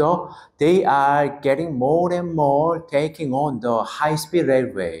 So they are getting more and more taking on the high-speed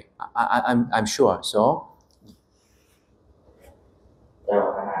railway. I'm sure. So แต่ว่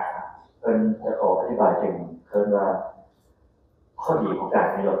าขณะเพิ่นจะขออธิบายถึงเพิ่นว่าข้อดีของการ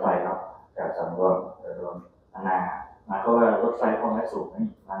มีรถไฟเนาะจากสำรวมหมายความว่ารถไฟความเร็วสูงนี่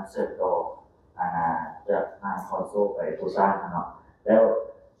มันเสริมต่อจากทางคอนโซลไปปูซานเนาะแล้ว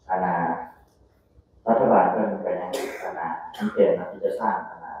รัฐบาลเพิ่นก็ยังมีเกณฑ์ที่จะสร้าง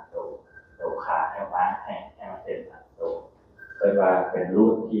ตัวขาให้มันเป็นตัวเพิ่นว่าเป็นรู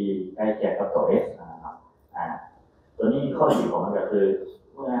ทที่ใกล้เคียงกับตัว S เนาะตัวนี้ข้อดีของมันก็คือ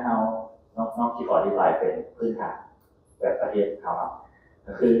เมื่อเราน้องที่ขออธิบายเป็นพื้นฐานแบบประเทศเขา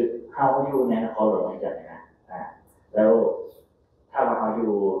ก็คือเขาอยู่ในนครหลวงเวียงจันทร์นะแล้วถ้าว่าเขาอ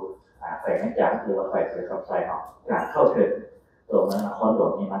ยู่แขวงเวียงจันทร์หรือว่าแขวงสุรินทร์ไซน์เนาะการเข้าถึงตัวเมืองนครหลว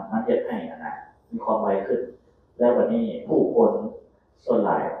งนี่มันเฮ็ดให้มีความไวขึ้นแล้ววันนี้ผู้คนส่วนห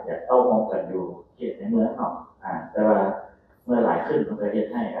ลายอยากเข้ามองกันอยู่เขตในเมืองเนาะแต่ว่าเมื่อหลายขึ้นมันก็เฮ็ด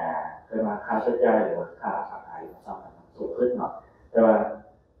ให้เคยมาค่าใช้จ่ายหรือว่าค่าสังหารสูงขึ้นเนาะแต่ว่า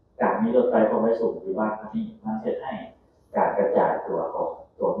การมีรถไฟความเร็วสูงอยู่บ้านนี่มันเฮ็ดให้การกระจายตัวของ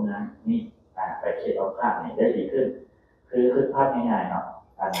ตัวเมืองนี่ไปเขตรอบข้างนี่ได้ดีขึ้นคือภาพง่ายๆเนาะ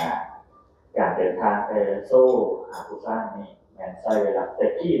การเดินทางไปโซ่หาปูซ่านนี่แม่นใช้เวลาแต่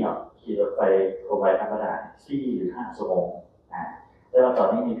กี้เนาะขี่รถไฟความไวธรรมดา4 หรือ 5 ชั่วโมงแต่ว่าตอน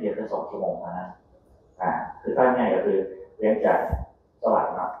นี้มีเพียงแค่2 ชั่วโมงเท่านั้นคือภาพง่ายก็คือเรียนจากสวรร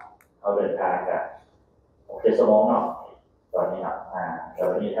ค์เนาะเขาเดินทางกับ7 ชั่วโมงเนาะตอนนี้เนาะแต่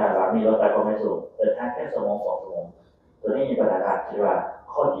วันนี้ถ้าเรามีรถไฟความเร็วสูงเดินทางแค่2 ชั่วโมง 2 ชั่วโมงตัวนี้มีปัญหาที่ว่า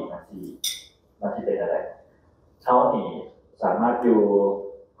ข้อดีมันเป็นอะไรเขานี่สามารถอยู่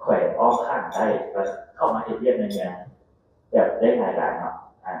แขวงอ้อมข้างได้เข้ามาเรียบในเมืองแบบได้ง่ายดายเนาะ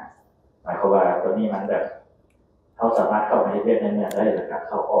หมายความว่าตัวนี้มันแบบเขาสามารถเข้ามาเรียบในเมืองได้หรือการ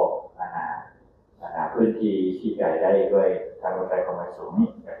เข้าออกพื้นที่ที่ไกลได้ด้วยทางรถไฟความเร็วสูงนี่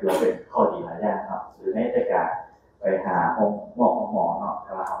ก็คือเป็นข้อดีหลายอย่างเนาะหรือในการไปหาห้องหมอเนาะถ้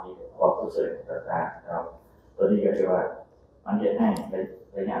าเรามีความรู้สึกต่างๆครับตัวนี้ก็คือว่ามันเย็นให้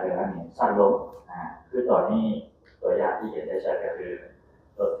ระยะเวลานี้สั้นลงคือตอนนี้ตัวอย่างที่เห็นได้ชัดก็คือ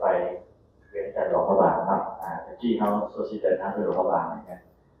รถไฟเวียงจันทร์หลวงพระบางเนาะที่เขาโซซิเดินทางไปหลวงพระบางเนี่ย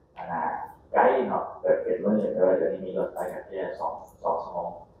ไกด์เนาะแบบเป็นเมื่อแต่ว่าเดี๋ยวนี้มีรถไฟแค่2 ชั่วโมง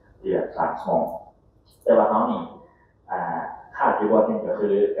เดือน3 ชั่วโมงแต่ว่าเขานี่ค่าที่ว่านี่ก็คื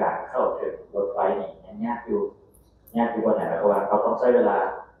อการเข้าถึงรถไฟนี่ยากอยู่ว่าไหนเพราะว่าเขาต้องใช้เวลา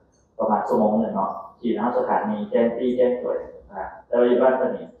ประมาณ1 ชั่วโมงเนาะ ขี่น้ำสถานีแจ้งตี้แจ้งสวยแต่ว่าบ้านตอ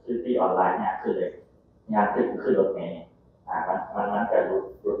นนี้ซื้อที่ออนไลน์เนี่ยคือเลยงานคือรถเมล์มันจะรุ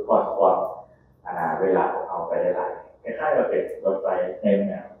ดพอดเวลาของเขาไปได้หลายคล้ายๆกับเป็นรถไฟในเ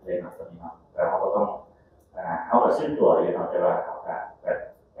มืองเลยนะตอนนี้เนาะแต่เขาก็ต้องเขาก็ซื้อตั๋วอยู่เนาะแต่ว่าเขาแบบ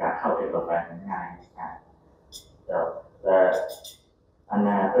การเข้าถึงรถไฟง่ายแต่อันน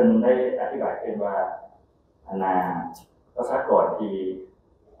าเพิ่นได้อธิบายขึ้นว่าอันนาประชากรที่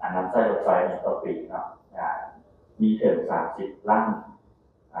อันนั้นใช้รถไฟต่อปีเนาะมีถึง30 ล้าน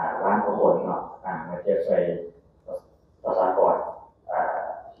กว่าคนเนาะเมื่อเทียบใช้ประชากร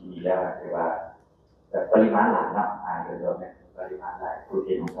ที่มีแล้วถือว่าแต่ปริมาณหลายเนาะโดยรวมเนี่ยปริมาณหลายผู้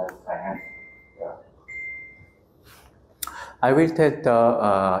ที่ของใช้รถไฟนั่นI will take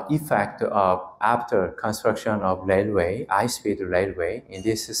the effect of after construction of railway, high-speed railway in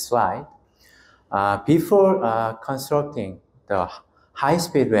this slide. Before constructing the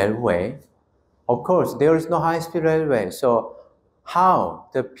high-speed railway, of course, there is no high-speed railway. So how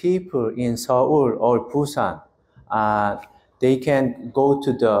the people in Seoul or Busan, they can go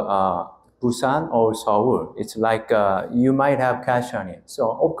to the Busan or Seoul? It's like you might have cash on it.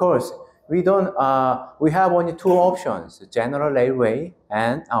 So of course, we have only 2 options: general railway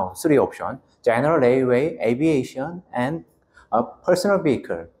and 3 options: general railway, aviation, and personal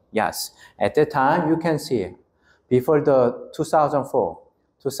vehicle. Yes, at the time you can see before the 2004,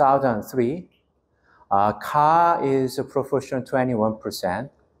 2003, car is a proportion 21%,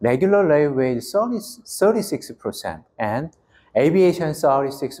 regular railway is 36%, and aviation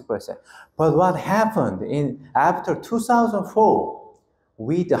 36%. But what happened after 2004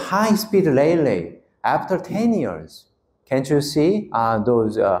 with the high-speed railway after 10 years? Can't you see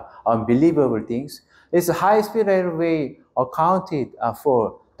those unbelievable things? This high-speed railway accounted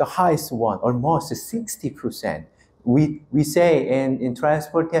for the highest one, almost 60%. We say in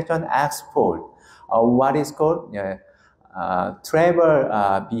transportation export, what is called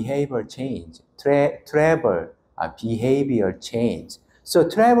travel behavior change. Travel behavior change. So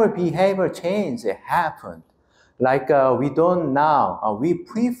travel behavior change happened. Like we don't now, we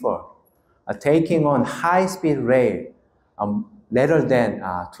prefer taking on high-speed rail rather than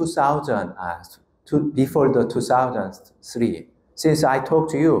 2000 before the 2003. Since I talked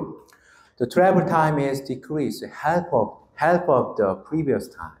to you, the travel time is decreased, half of the previous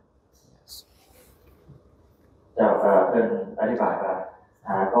time. จากเป็นอธิบายว่า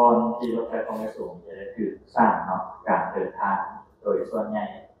ก่อนที่รถไฟความเร็วสูงจะคือสร้างเนาะการเดินทางโดยส่วนใหญ่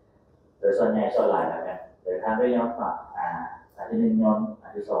ส่วนหลายแล้วเนี่ยเดินทางด้วยยนต์เนาะอันที่1ยนต์อั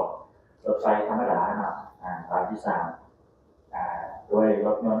นที่2รถไฟธรรมดาเนาะอันที่3ด้วยร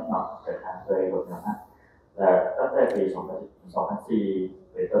ถยนต์เนาะเดินทางด้วยรถยนต์นะแต่ตั้งแต่ปี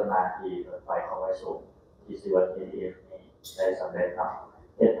2004เป็นต้นมาที่รถไฟความเร็วสูงที่ชื่อว่า PDR นี้ได้สำเร็จเนาะ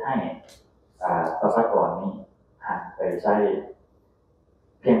เฮ็ดให้ประชากรนี้หันไปใช้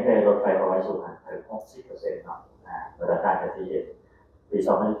เพียงแต่รถไฟความเร็วสูงหันถึง 60% เนาะระดับการที่ปี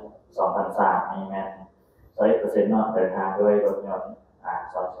2003นี่แม่น20%เนาะเดินทางด้วยรถยนต์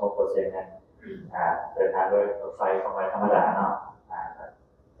26%นั้นเดินทางด้วยรถไฟความเร็วธรรมดาเนาะ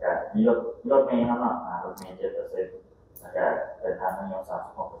มีรถเมล์เนาะรถเมล์ 7% แล้วก็เดินทางด้วยยนต์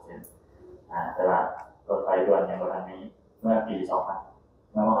 36%แต่ว่ารถไฟด่วนในบริเวณนี้เมื่อปี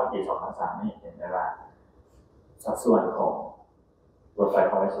2003นี่เห็นได้ว่าสัดส่วนของรถไฟ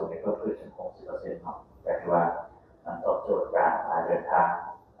ความเร็วสูงเพิ่มขึ้นถึง 60% เนาะแต่คือว่ามันตอบโจทย์การเดินทาง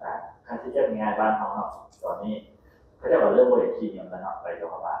ค่าที่จะมีงานบ้านเขาเนาะตอนนี้เขาจะบอกเรื่องบริษัทเนี่ยมันเนาะไปยก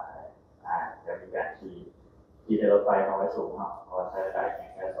เข้ามาจะมีการขี่ในรถไฟความเร็วสูงเนาะเพราะใช้ได้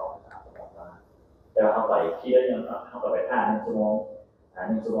แค่2-3 ชั่วโมงเท่านั้นแต่ว่าเข้าไปขี่ได้ยังเข้าไป1 ชั่วโมง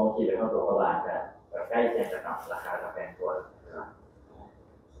1 ชั่วโมงขี่ไปเข้าตัวเข้าบ้านกันใกล้เคียงกันเนาะราคาจะแพงกว่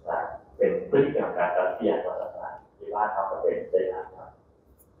าเป็นพฤติกรรมการตัดเปลี่ยนต่อสถานที่บ้านเขาก็เป็นได้ครับ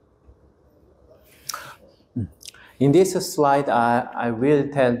In this slide, I will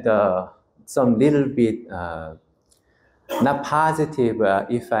tell some little bit not positive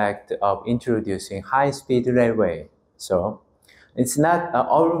effect of introducing high-speed railway. So it's not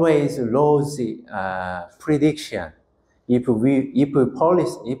always rosy prediction. If you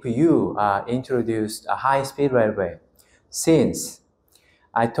introduced a high-speed railway, since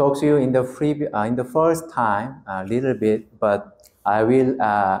I talked to you in the first time a little bit, but I will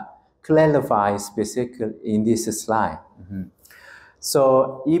clarify specifically in this slide.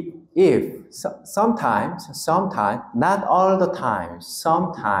 So if sometimes, not all the time,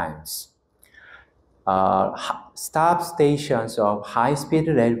 sometimes stop stations of high-speed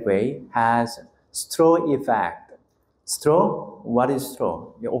railway has straw effect. Straw? What is straw?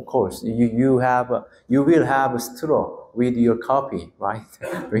 Of course, you will have a straw with your coffee, right?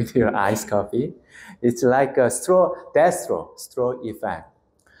 With your iced coffee. It's like a straw effect.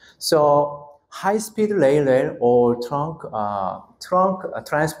 So high-speed railway or trunk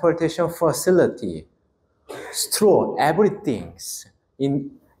transportation facility store everything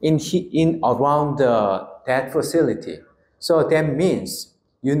in around that facility. So that means,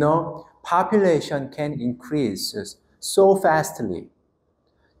 you know, population can increase so fastly.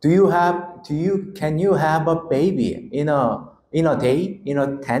 Can you have a baby in a day,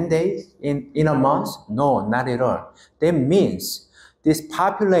 10 days, in a month? No, not at all. That means this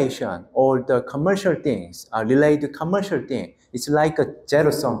population or the commercial things are related to commercial thing. It's like a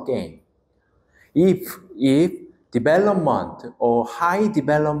zero-sum game. If development or high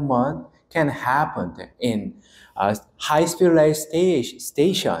development can happen in high-speed rail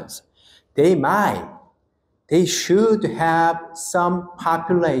stations, they should have some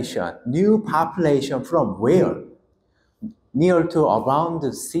population, new population from where? Near to around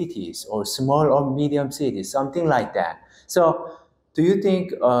the cities or small or medium cities, something like that. So do you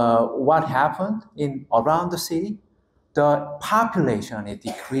think what happened in around the city? The population is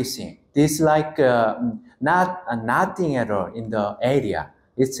decreasing. This like nothing at all in the area.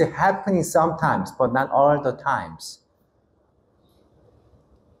 It's happening sometimes, but not all the times.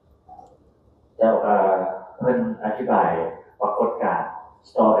 เจ้าเพิ่นอธิบายปรากฏการณ์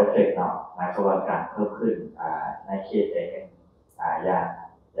store effect เนาะหมายความว่าการเพิ่มขึ้นในเขตเองอ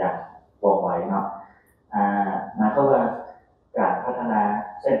ย่างวงไว้เนาะหมายความว่าการพัฒนา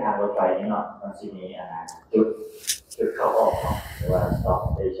เส้นทางรถไฟนี้เนาะมันสิมีจุดเข้าออกเนาะหรือว่า stop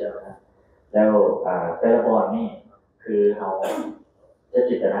station นะแล้วแต่ละบอนนี่คือเราจะ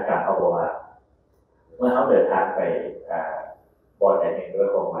จินตนาการเอาว่าเมื่อเราเดินทางไปบอนใดหนึ่งด้วย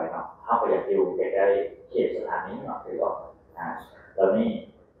วงไว้เนาะเราก็อยากอยู่ใกล้ๆเขตสถานีเนาะคือว่าแล้วนี่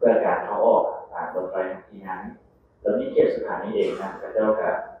เพื่อการเข้าออกรถไฟที่นั้นแล้วนี่เขตสถานีเองนะก็จะ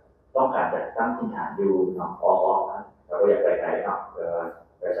ต้องการจะตั้งถิ่นฐานอยู่เนาะออกนะเราก็อยากไปไกลเนาะเพื่อ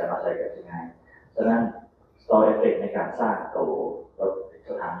ไปใช้มาใช้กับยังไงฉะนั้น store effect ในการสร้างตัวรถส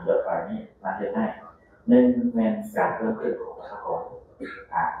ถานีรถไฟนี่มาเห็นให้หนึ่งเป็นการเพิ่มขึ้นของประชากร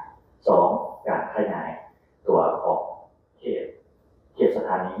สองการขยายตัวของเขตสถ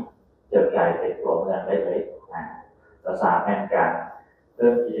านีจนกลายเป็นตัวเมืองได้เลยและสามเป็นการเพิ่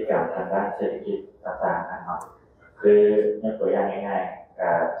มกิจกรรมทางด้านเศรษฐกิจต่างๆนะครับคือยกตัวอย่างง่าย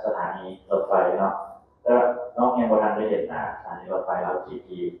ๆสถานีรถไฟเนาะแล้วน้องยังโบราณได้เห็นสถานีรถไฟเรา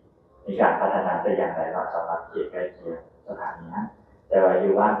กี่มีการพัฒนาได้อย่างไรสำหรับเขตใกล้เคียงสถานีนั้นแต่ว่าอ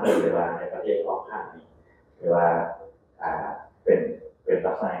ยู่บ้านเกิดหรือว่าในประเทศรอบข้างนี้หรือว่าเป็น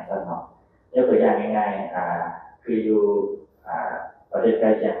ลักษณะสั้นเนาะยกตัวอย่างง่ายๆคืออยู่ประเทศใกล้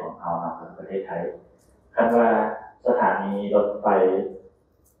เคียงของเราเนาะประเทศไทยคาดว่าสถานีรถไฟ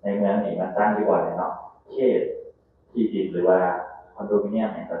ในเมืองนี้มันตั้งดีกว่าเนาะเขตที่ดินหรือว่าคอนโดมิเนียม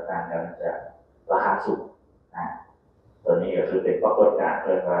เนี่ยต่างๆแล้วมันจะราคาสูงตัวนี้ก็คือเป็นปรากฏการณ์เ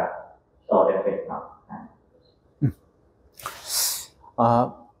กิดว่า store effect เนาะ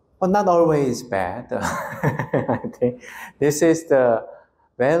but not always bad. I think this is the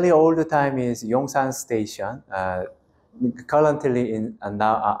very old time is Yongsan Station. Currently,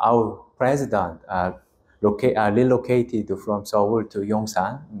 now our president relocated from Seoul to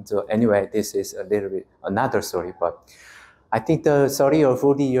Yongsan. So anyway, this is a little bit another story. But I think the 30 or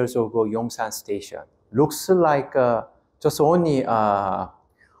 40 years ago, Yongsan Station looks like just only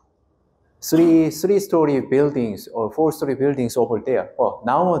three-story buildings or four-story buildings over there. But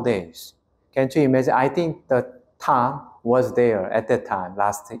nowadays, can't you imagine? I think the town was there at that time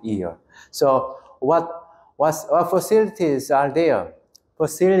last year. So what facilities are there?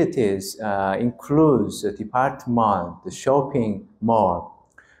 Facilities includes a department, the shopping mall,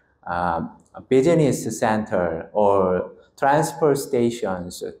 a business center, or transport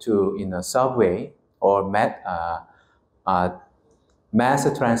stations to subway or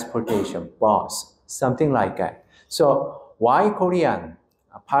mass transportation, bus, something like that. So why Korean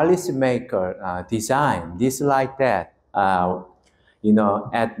policymaker design this like that?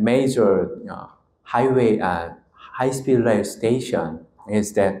 At major highway high-speed rail station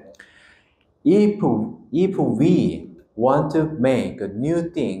is that if we want to make new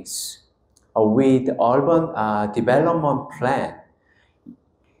things with urban development plan,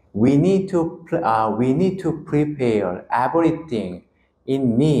 we need to prepare everything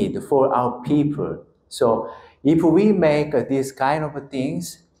in need for our people. So if we make these kind of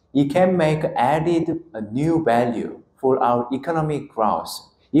things, it can make added new value for our economic growth.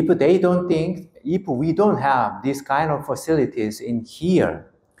 If we don't have this kind of facilities in here,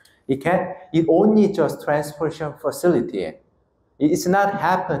 it only just transportation facility. It's not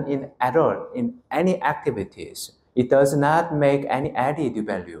happen at all in any activities. It does not make any added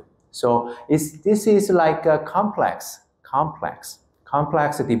value. So this is like a complex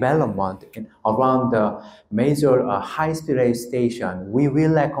development around the major high-speed station. We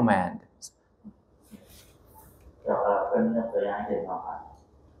will recommend. เราเป็นตัวอย่างเห็นเนาะ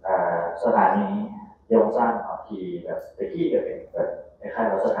สถานียงสร้างที่แบบตะกี้ก็เป็นแบบคล้าย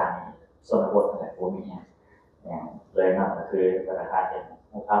ๆว่าสถานีชนบทแบบภูมิเนี่ยเลยเนาะก็คือธนาคารเห็น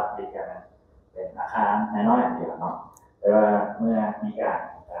มุขภาพดีกันเป็นอาคารน้อยๆอย่างเดียวเนาะแต่ว่าเมื่อมีการ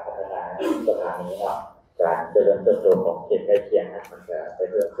พัฒนาสถานีเนาะการเจริญเติบโตของเขตใกล้เคียงนะมันจะไป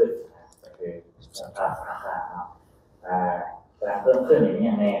เพิ่มขึ้นก็คือสภาพอาคารเนาะการเพิ่มขึ้นอย่างนี้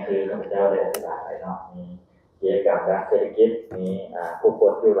ไงคือข้าพเจ้าได้อธิบายไปเนาะมีกิจกรรมด้านเศรษฐกิจมีผู้ค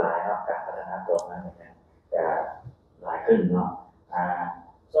นอยู่หลายเนาะการพัฒนาตัวนั้นจะหลายขึ้นเนาะ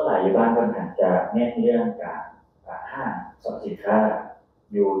ส่วนหลายอยู่บ้านก็จะเน้นเรื่องการห้างสรรพสินค้า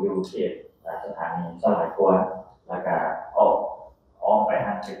อยู่เขตสถานีส่วนหลายคนแล้วก็ออกไปท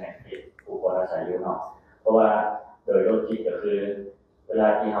างเขตผู้คนอาศัยอยู่เนาะเพราะว่าโดยโลจิกก็คือเวลา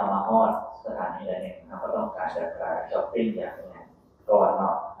ที่เรามาฮอดสถานีใดหนึ่งเราก็ต้องการจะช้อปปิ้งอย่างนี้ก่อนเนา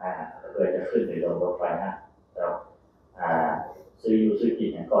ะเพื่อจะขึ้นไปลงรถไฟนะแล้วซื้อกิน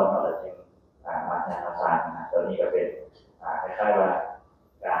อย่างก่อนเนาะแล้วจึงมาทางอาสานะตัวนี้ก็เป็นคล้ายๆว่า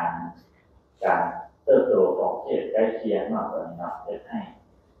การเติบโตของเขตใกล้เคียงเนาะตัวนี้เนาะจะให้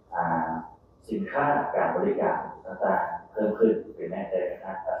สินค้าการบริการต่างๆเพิ่มขึ้นเป็นแน่ใจนะก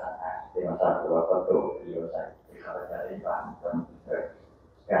ารสั่งอาหารเป็นมาตรฐานหรือว่าประตูที่เราใส่ที่เขาจะได้ฟังจนเกิด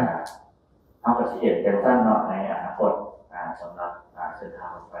การเอาไปเห็นกันสั้นเนาะในอนาคตสำหรับเส้นทาง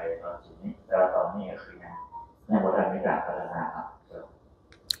รถไฟตอนนี้แต่ตอนนี้ก็คือในบทการมีการพัฒนาครับ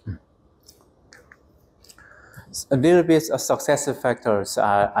A little bit of success factors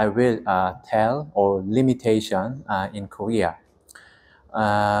I will tell or limitation in Korea.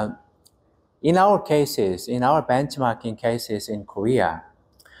 In our cases, in our benchmarking cases in Korea,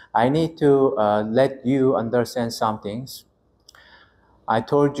 I need to let you understand some things. I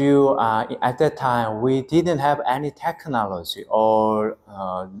told you at that time we didn't have any technology or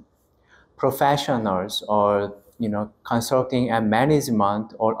professionals or consulting and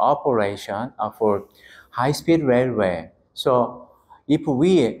management or operation for high-speed railway. So if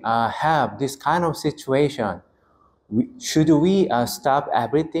we have this kind of situation, should we stop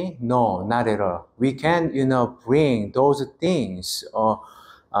everything? No, not at all. We can, bring those things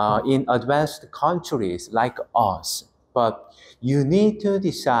in advanced countries like us. But you need to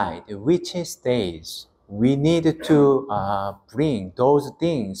decide which stage we need to bring those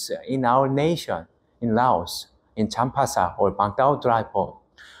things in our nation, in Laos, in Champasack or Bangtao Dry Port.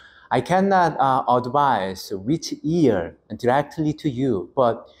 I cannot advise which year directly to you,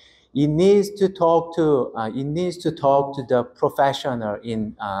 but it needs to talk to the professional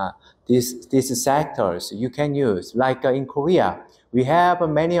in these sectors you can use. Like in Korea, we have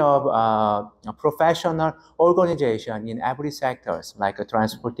many of professional organization in every sectors, like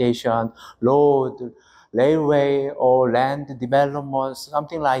transportation, road, railway, or land development,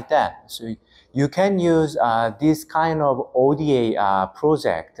 something like that. So you can use this kind of ODA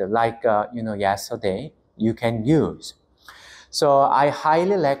project, like yesterday. You can use. So I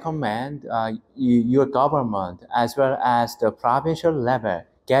highly recommend your government as well as the provincial level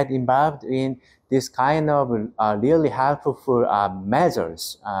get involved in this kind of really helpful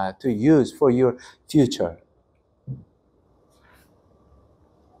measures to use for your future.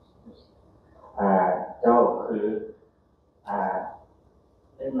 เจ้าคือ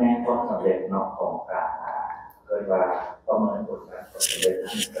เป็นแม่ความสำเร็จเนาะของการเกิดว่าประเมินผลการสำเร็จ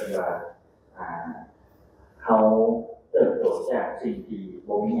เกิดว่าเขาเติบโตจากสิ่งที่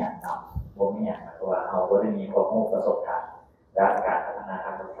บ่มีอย่างนำบ่มีอย่างเพราะว่าเขาบ่ได้มีความรู้ประสบการณ์ด้านการพัฒนาท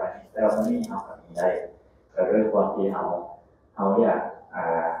างรถไฟแต่วันนี้เขาก็มีได้ก็ด้วยความที่เขาอยาก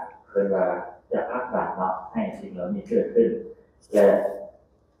เกิดว่าจะพักดันเนาะให้สิ่งเหล่านี้เกิดขึ้นและ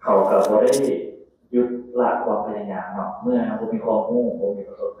เขาก็บ่ได้หยุดละความพยายามเนาะเมื่อบ่มีความรู้บ่มี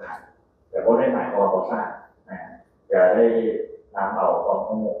ประสบการณ์แต่บ่ได้หมายความว่าบ่สร้างจะได้นำเอาความ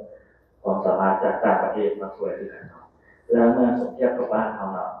รู้ความสามารถจากต่างประเทศมาช่วยด้วยกันเนาะแล้วเมื่อสมเทียบกับบ้านเรา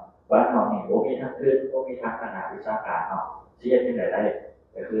เนาะบ้านเรานี่บ่มีทางขึ้นบ่มีทางขนาดวิชาการเนาะที่จะเป็นได้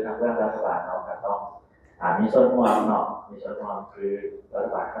ก็คือทางเรื่องรัฐบาลเราก็ต้องมีส่วนร่วมเนาะมีส่วนร่วมคือรัฐ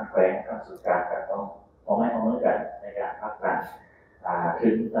บาลขั้นแขวงขั้นสุดกลางก็ต้องพร้อมให้ความร่วมกันในการพัฒนาถึ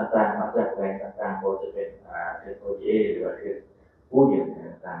งต่างๆมาจากแขวงต่างๆโดยจะเป็นถึง ODA หรือว่าถึงผู้ยืน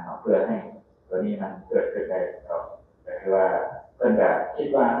ต่างๆเพื่อให้ตัวนี้มันเกิดขึ้นได้ก็คือว่าเพิ่นก็คิด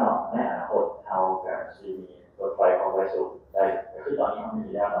ว่าเนาะในอนาคตเราก็สิมีรถไฟความเร็วสูงได้คือตอนนี้มันมี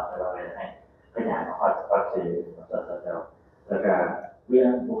แล้วเนาะแต่เราเลยให้ขยายมาฮอดภาค4แล้วก็เรื่อ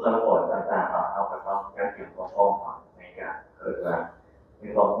งบุคลากรต่างๆเนาะเราก็ต้องการเก็บความพร้อม คือมี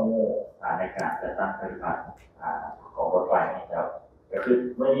ความรู้ในการจัดตั้งปฏิบัติของรถไฟนี่ครับก็คือ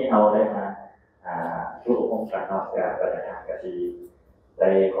ไม่เอาได้มาผู้ควบคุมการนอกจากประธานกษีใน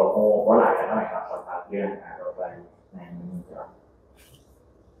ข้อมูลว่าหลายกันหน่อยครับสำหรับเรื่องรถไฟในนี้ครับ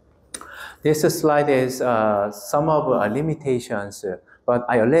This slide is some of limitations, but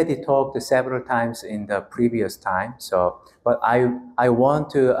I already talked several times in the previous time. So, but I want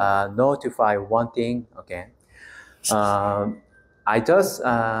to notify one thing again. I just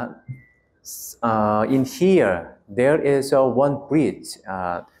in here there is one bridge,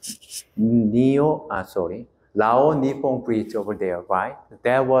 Lao Nippon Bridge over there, right?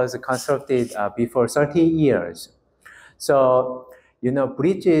 That was constructed before 30 years. So, you know,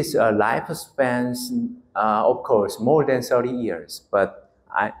 bridges lifespans, of course, more than 30 years, but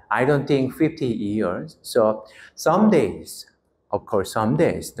I don't think 50 years. So some days, of course, some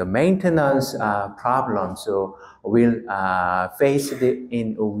days, the maintenance problems will face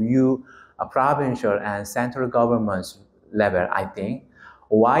in view provincial and central government's level, I think.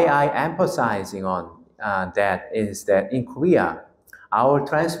 Why I emphasizing on that is that in Korea, our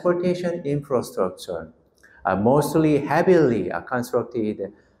transportation infrastructure mostly heavily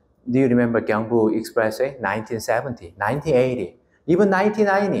constructed. Do you remember Gyeongbu Expressway? 1970, 1980, even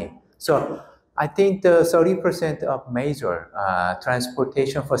 1990. So I think the 30% of major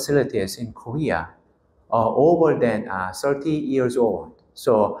transportation facilities in Korea are over than 30 years old.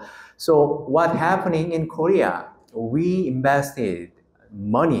 So what happening in Korea? We invested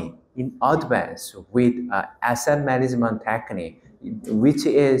money in advance with asset management technique, which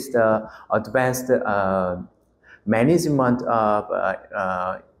is the advanced management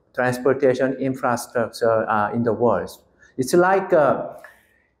of transportation infrastructure in the world. It's like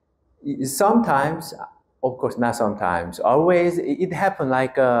sometimes, of course not sometimes, always it happens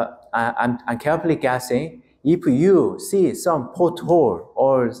like I'm carefully guessing. If you see some pothole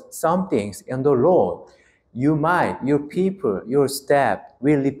or some things in the road, your people, your staff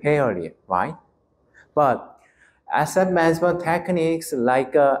will repair it, right? But asset management techniques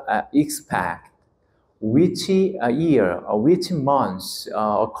like expect which year or which month,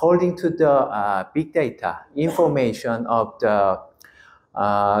 according to the big data information of the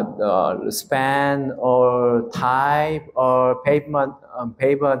span or type or pavement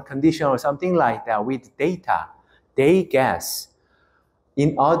condition or something like that with data, they guess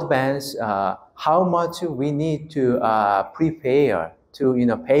in advance how much we need to prepare to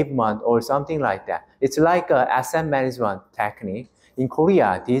pavement or something like that. It's like an asset management technique. In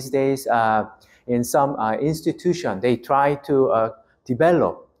Korea these days, in some institution, they try to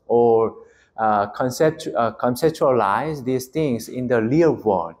develop or conceptualize these things in the real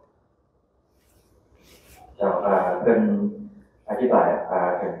world. เป็นอธิบาย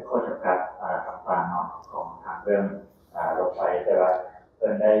ถึงข้อจำกัดต่างๆของทางเรื่องรถไฟแต่ว่าเป็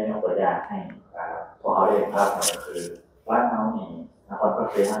นได้ยกตัวอย่างให้พวกเขาได้เห็นภาพก็คือบ้านเขานี่นครปัตต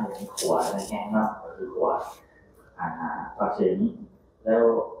านีมีขวดในแห้งเนาะก็คือขวดปัตตานีแล้ว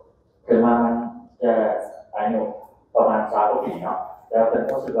ถึงว่ามันจะอายุประมาณ30 ปีเนาะแล้วเป็น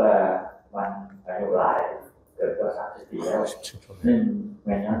รู้สึกว่ามันอายุหลายเกิดกว่า30 ปีแล้วนึ่งแ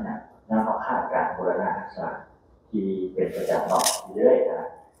ม้นั้นเนี่ยน่าต้องคาดการบูรณะรักษาที่เป็นประจำเนาะเรื่อยๆนะ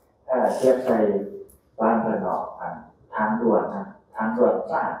ถ้าเทียบใส่บ้านเมืองเนาะทางด่วนสร้าง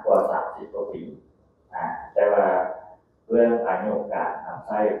กว่า30 กว่าปีแต่ว่าเรื่องอายุการทำไ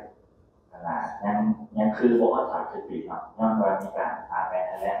ส้ยังคือบอกว่า30 ปีเนาะย้อนว่ามีการแม่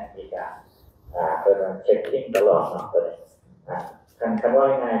แรงมีการเป็นเช็คกิ้งตลอดเนาะตัวนี้คำว่า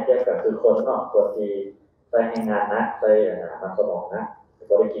ยังไงเทียบกับคือคนเนาะคนที่ใส่งานนะใส่มันสมองนะ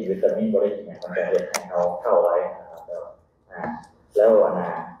บริกินวิตามินบริกินอย่างมันจะเรียนให้เราเข้าไว้นะครับแล้ว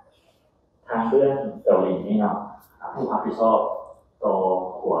ทางเรื่องเกาหลีนี่เนาะผู้รับผิดชอบต่อ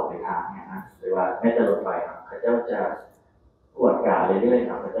ขวดในทางเนี่ยนะหรือว่าแม้แต่รถไฟเขาเจ้าจะตรวจการเรื่อยๆ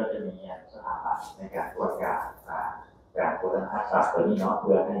ครับเขาเจ้าจะมีสถาบันในการตรวจการบูรณะศาสตร์ตัวนี้เนาะเ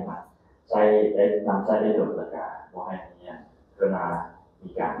พื่อให้มันใช้ได้นำใช้ได้โดยประการว่าให้เพื่อมามี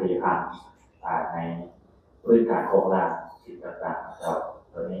การตีพันในพื้นฐานโครงสร้างสิ่งต่างๆครับ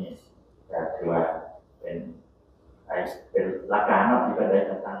ตัวนี้จะถือว่าเป็นหลักการเนาะที่เป็นได้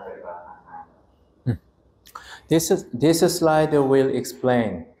จัดตั้งปฏิบัติ This slide will explain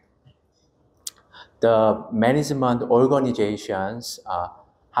the management organizations,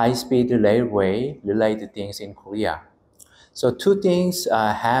 high-speed railway related things in Korea. So two things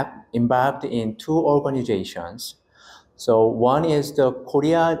have embarked in two organizations. So one is the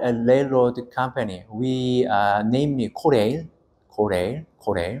Korea Railroad Company. We name it Korail.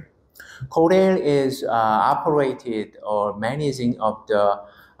 Korail is operated or managing of the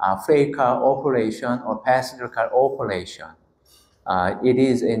freight car operation or passenger car operation. it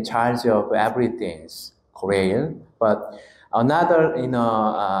is in charge of everything, Korea. But another,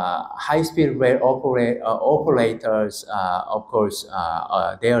 high-speed rail operators, of course,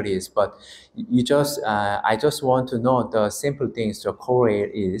 there is. But I just want to know the simple things. The Korea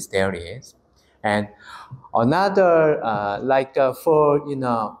is there is, and another for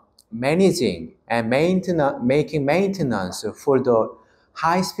managing and making maintenance for the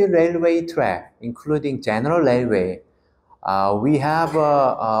high-speed railway track, including general railway. We have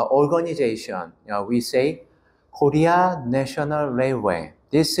an organization, we say Korea National Railway.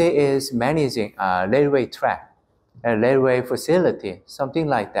 This is managing a railway track, a railway facility, something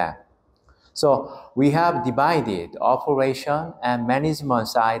like that. So we have divided operation and management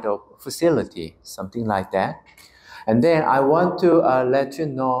side of facility, something like that. And then I want to let you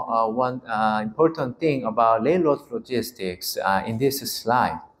know one important thing about railroad logistics in this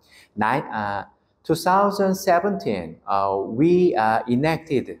slide. 2017, we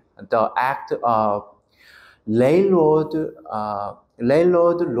enacted the Act of Railroad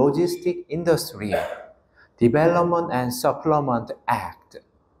Logistic Industry Development and Supplement Act.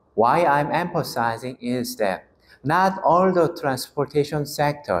 Why I'm emphasizing is that not all the transportation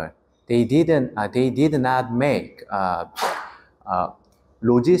sector, they did not make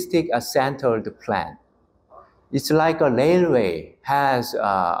logistic centered plan. It's like a railway has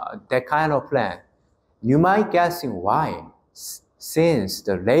that kind of plan. You might guessing why, since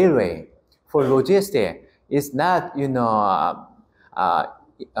the railway for logistics is not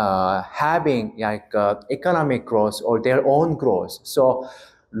having like economic growth or their own growth. So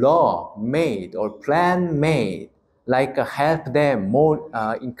law made or plan made like help them more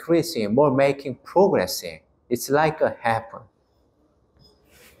increasing, more making progressing. It's like a happen.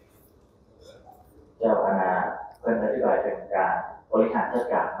 เจ้าคณะเพื่อนอธิบายถึงการบริหารจัด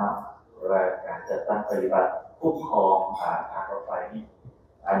การเนาะหรือว่าการจัดตั้งปฏิบัติคุ้มครองทางรถไฟนี่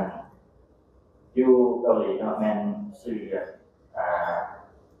อันอยู่เกาหลีเนาะแมนชื่อ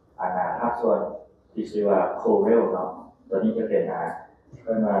ภาคส่วนที่ชื่อว่าโคเรลเนาะตัวนี้จะเป็นเ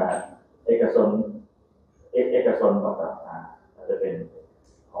พื่อนมาเอกชนต่างๆจะเป็น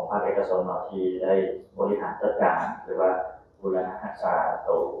ของภาคเอกชนเนาะที่ได้บริหารจัดการหรือว่าบูรณาการ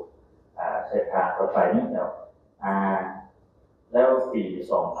ตัวเส้นทางรถไฟนี่แล้วปี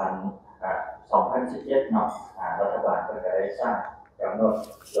 2017 เนาะรัฐบาลก็ได้สร้างกำหนด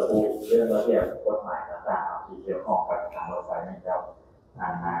ระบุเรื่องระเบียบกฎหมายต่างๆที่เกี่ยวข้องกับทางรถไฟนี่จะ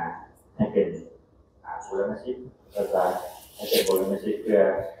ให้เป็นบูรณาการให้เป็นบูรณาการเพื่อ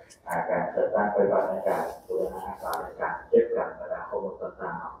การจัดตั้งปฏิบัติในการบูรณาการในการเก็บการกระดาษข้อมูลต่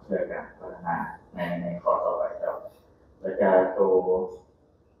างๆเพื่อการพัฒนาในข้อต่อไปครับและการตัว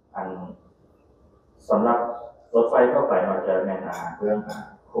สำหรับรถไฟเข้าไปเราจะแนะนำเรื่อง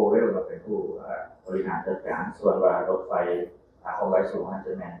โคเรลมาเป็นผู้บริหารจัดการส่วนว่ารถไฟความไวสูงอาจจ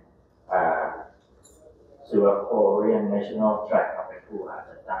ะแนะชื่อว่า Korean National Track มาเป็นผู้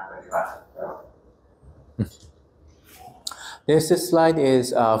จัดตั้งปฏิบัติ This slide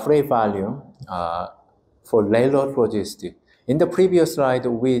is freight volume for railroad logistics. In the previous slide,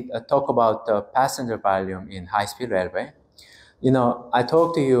 we talked about the passenger volume in high-speed railway. I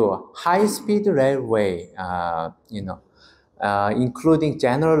talked to you, high-speed railway, including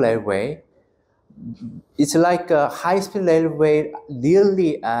general railway. It's like a high-speed railway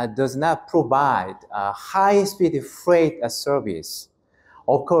really does not provide high-speed freight service.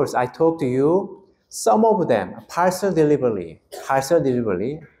 Of course, I talked to you, some of them, parcel delivery,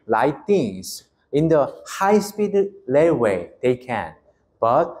 light things. In the high-speed railway, they can,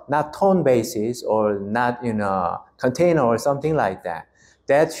 but not ton basis or not container or something like that.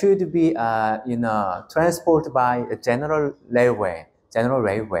 That should be transported by a general railway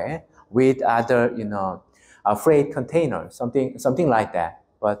with other a freight container, something like that.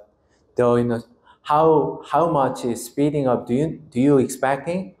 But though how much is speeding up? Do you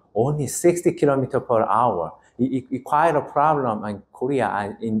expecting? Only 60 kilometers per hour. It's quite a problem in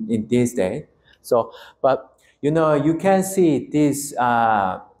Korea in these days. So, but you can see this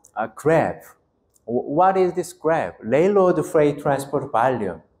graph. What is this graph? Railroad freight transport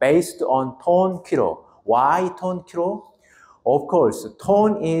volume based on ton kilo. Why ton kilo? Of course,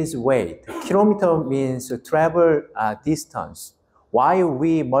 ton is weight. Kilometer means travel distance. Why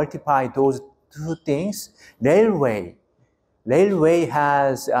we multiply those two things? Railway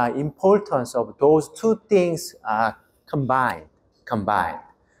has importance of those two things combined.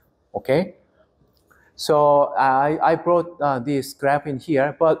 Okay. So I brought this graph in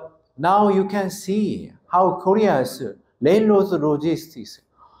here, but now you can see how Korea's railroad logistics,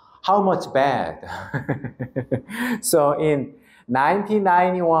 how much bad. So in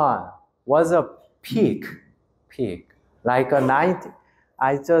 1991 was a peak. like a 90,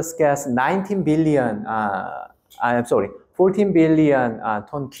 I just guess 19 billion, I'm sorry, 14 billion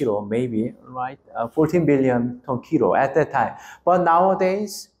ton kilo, maybe, right? 14 billion ton kilo at that time. But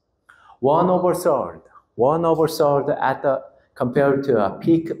nowadays, 1/3 at the compared to a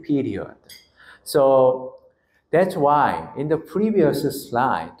peak period. So that's why in the previous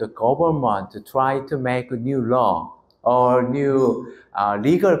slide, the government tried to make a new law or new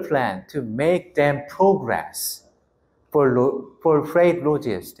legal plan to make them progress for freight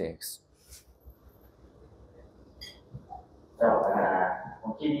logistics. ผ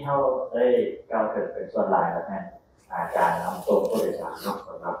มคิดที่เขาได้ก้าวถึงเป็นส่วนหลายแล้วเนี่ยการนำส่งผู้โดยสารส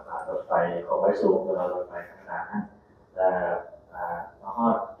ำหรับรถไฟของไว้สูงสำหรับรถไฟธรรมดาแต่มาฮอ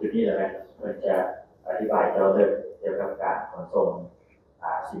ดจุดนี้เลยเพื่อจะอธิบายเกี่ยวกับการขนส่ง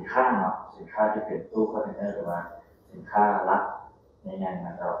สินค้าเนาะสินค้าที่เป็นตู้คอนเทนเนอร์หรือว่าสินค้าลักในงานน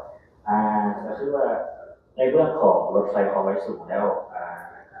ะครับก็คือว่าในเรื่องของรถไฟความไว้สูงแล้ว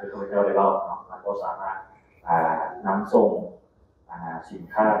คือข้าพเจ้าได้เล่าเนาะมันก็สามารถนำส่งสิน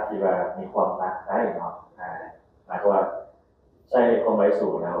ค้าที่ว่ามีความหนักได้เนาะหมายความว่าใช้ความไว้สู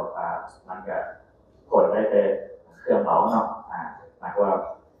งแล้วมันก็ขนได้แต่เครื่องเหมาเนาะหมายความว่า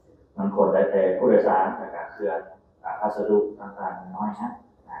มันขนได้แต่ผู้โดยสารกับเครื่องพัสดุต่างๆน้อยนะ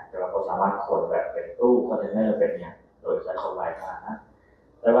แต่ว่าเราสามารถขนแบบเป็นตู้คอนเทนเนอร์เป็นอย่างโดยใช้ความไวขนาดนั้น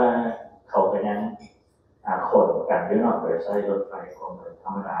แต่ว่าเขาก็ยังขนกันเยอะหน่อยโดยใช้รถไฟความเร็วธร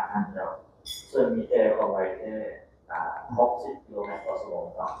รมดาแล้วซึ่งมีแค่ความไวแค่60 กิโลเมตรต่อชั่วโมง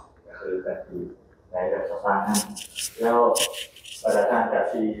เนาะก็คือกันที่ในแบบสร้างนั้นแล้วประธานจาก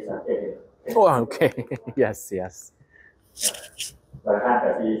ที่สังเกตเห็น Oh, okay. Yes, yes. ประธานจ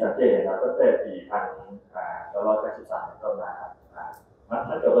ากที่สังเกตเห็นเราตั้งแต่ปี1983เป็นต้นมา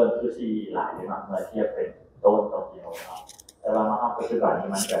มันก็เริ่มคือซีหลายเลยเนาะเมื่อเทียบเป็นต้นต่อปีเนาะแต่ว่ามาปัจจุบันนี้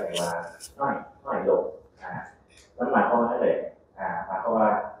มันจะมีว่าน้อยลงมันหมายความว่าอะไรหมายความว่า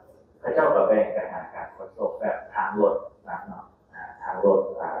พระเจ้ากับแบ่งกันการขนส่งแบบทางรถเนาะทางรถ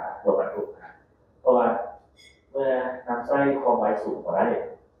รถบรรทุกเพราะว่าเมื่อนำไส้ความไวสูงกว่าได้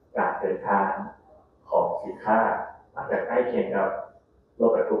การเดินทางของสินค้ามันจะใกล้เคียงกับรถ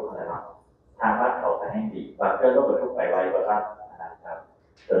บรรทุกอะไรเนาะทางบ้านเขาจะให้ดีบางเรื่องรถบรรทุกไปไวกว่าครับ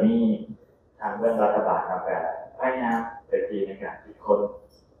ตัวนี้ทางเรื่องรัฐบาลเราแบบพยายามเป็นทีในการคิดค้น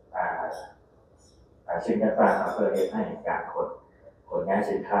สิ่งต่างๆเพื่อให้การขนย้าย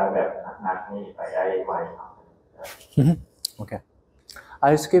สินค้าแบบนักๆนี่ไปได้ไวครับ Okay,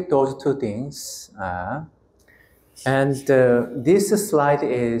 I'll skip those two things. And this slide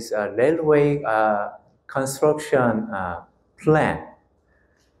is a railway construction plan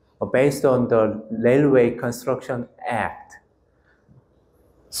based on the Railway Construction Act.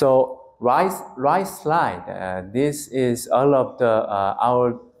 So right slide, this is all of the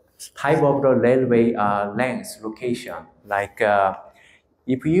our type of the railway length location. Like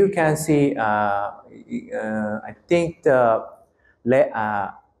if you can see, I think the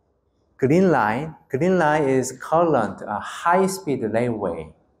green line is current high-speed railway.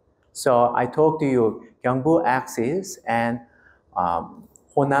 So I talked to you Gyeongbu axis and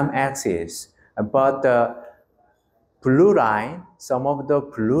Honam axis, but the blue line, some of the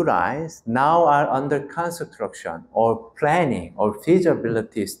blue lines now are under construction or planning or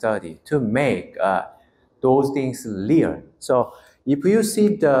feasibility study to make those things real. So if you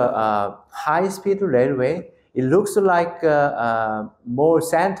see the high-speed railway, it looks like more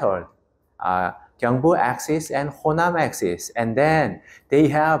centered Gyeongbu axis and Honam axis, and then they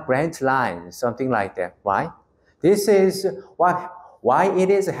have branch lines, something like that, right? This is why it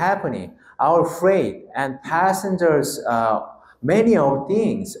is happening. Our freight and passengers, many of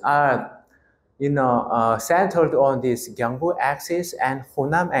things are, centered on this Gyeongbu axis and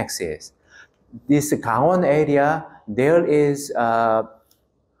Honam axis. This Gangwon area, there is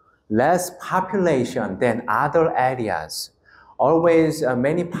less population than other areas. Always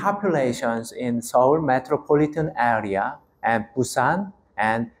many populations in Seoul metropolitan area and Busan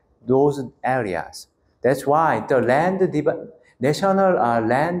and those areas. That's why the national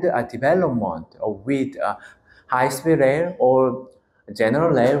land development with high-speed rail or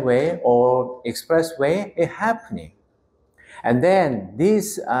general railway or expressway is happening. And then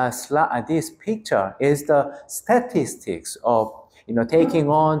this picture is the statistics of taking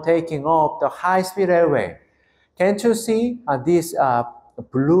off the high-speed railway. Can't you see these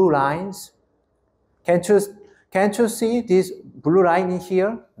blue lines? Can't you see this blue line in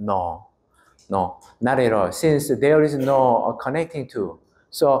here? No, not at all. Since there is no connecting to,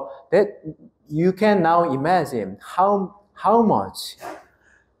 so that you can now imagine how much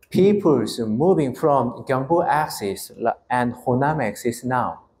people's moving from Gyeongbu axis and Honam axis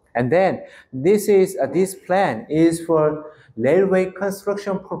now. And then this plan is for railway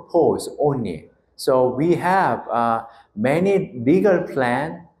construction purpose only. So we have many legal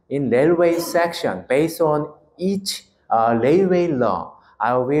plan in railway section based on each railway law.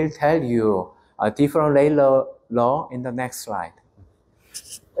 I will tell you a different railway law in the next slide.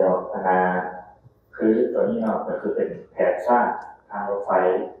 คือตัวนี้เนาะก็คือเป็นแผนสร้างทางรถไฟ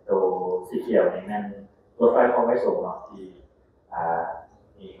ตัวสีเขียวนี่นั่นรถไฟความเร็วสูงเนาะที่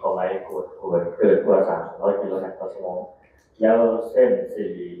มีความเร็วเกินกว่า300 กิโลเมตรต่อชั่วโมงแล้วเส้น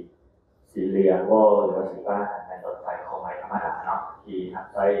สีเหลืองว่าหรือว่าสีฟ้าในรถไฟความเร็วธรรมดาเนาะที่ท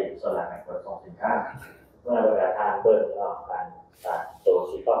ำใช้ส่วนหลักในขนส่งสินค้าเมื่อเวลาทางเบิ้ลเนาะการตัว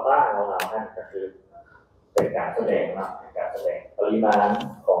สีฟ้าของเรานั่นก็คือเป็นการแสดงเนาะการแสดงปริมาณ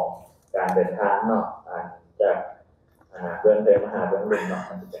ของการเดินทางเนาะจากเบื้องต้นมหาเบื้องลุ่มเนาะ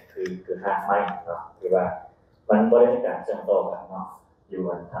มันจะคือทางไม่เนาะคือว่ามันบริการเชื่อมต่อกันเนาะอยู่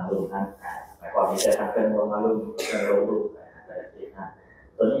ทางลุ่มนั่นหมายความว่าจะทางเป็นลงมาลุ่มเป็นลงลุ่มอะไรที่นั่น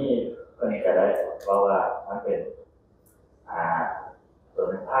ตัวนี้ก็นี่ก็ได้เพราะว่ามันเป็นตัวเ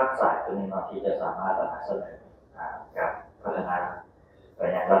ป็นภาพสายตัวนี้เนาะที่จะสามารถเสนอกับพัฒนาไป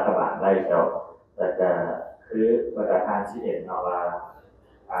ยังรัฐบาลได้แต่จะคือมาตรการที่เห็นเนาะว่า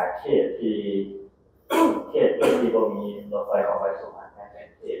เขตที่บ่มีรถไฟความเร็วสูงนั่นเป็น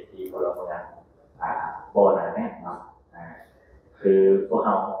เขตที่พลเมืองบ่หนาแน่นเนาะคือพวกเร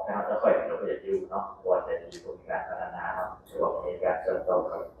าจะค่อยเราก็จะอยู่เนาะว่าจะมีการพัฒนาเนาะหรือว่ามีการเชื่อมต่อ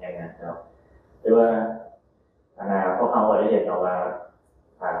กับอย่างนั้นเนาะแต่ว่าพวกเราได้เห็นว่า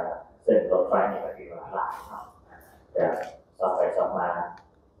เส้นรถไฟนี่ก็คือว่าหลายเนาะแต่ต่อไปต่อมา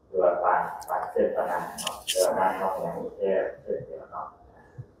หรือว่าผ่านเส้นตะนานเนาะเดินทางเข้าไปในกรุงเทพเส้นเดียวเนาะ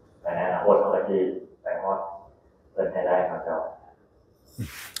แต่ในอนาคตเราจะแต่ว่าเป็นให้ได้ครับเจ้า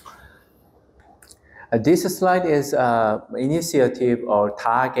This slide is initiative or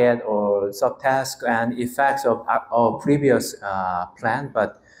target or subtask and effects of our previous plan,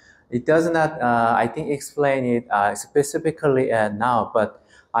 but it does not, I think, explain it specifically now. But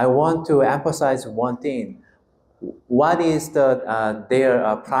I want to emphasize one thing. What is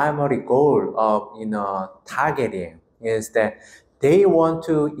their primary goal of targeting is that they want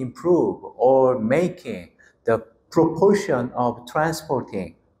to improve or making the proportion of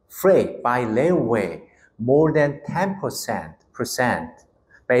transporting freight by railway more than 10%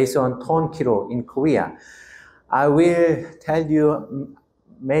 based on ton kilo in Korea. I will tell you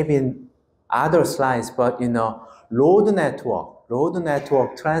maybe in other slides, but road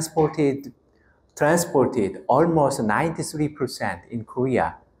network transported almost 93% in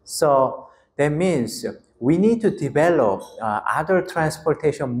Korea. So that means we need to develop other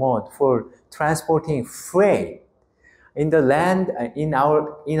transportation mode for transporting freight in the land in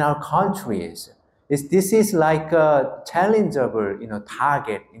our countries. This is like a challengeable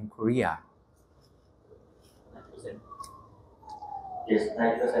target in Korea. Yes,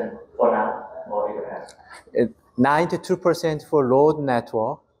 90% for now or in the past. 92% for road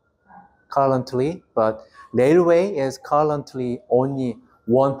network currently, but railway is currently only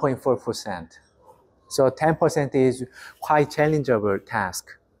 1.4%. So 10% is quite challengeable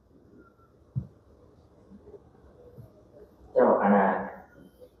task. เจ้าคณะ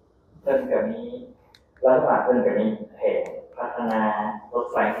เพิ่นก็มีรัฐบาลเพิ่นก็มีแผนพัฒนารถ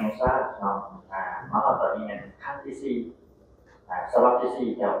ไฟแห่งชาติเนาะมาเอาตอนนี้เป็นขั้นที่4ฉบับที่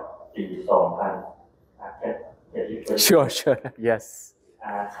4เจ้าปี2000 Sure, yes.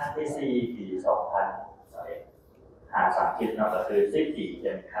 ขั้นที่4ปี200030เนาะก็คือ10ปีจ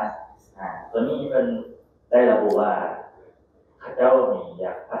ะมีขั้นตัวนี้เป็นได้ระบุว่าข้าเจ้ามีอย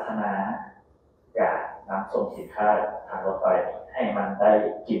ากพัฒนาการนำส่งสินค้าทางรถไฟให้มันได้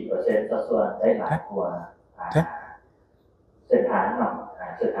กี่เปอร์เซ็นต์สัดส่วนได้หลายกว่าเส้นทางเนาะ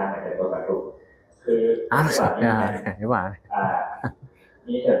เส้นทางในการรถบรรทุกคือ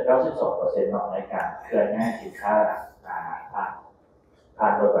มีถึง 92% เนาะในการเคลื่อนย้ายสินค้าผ่า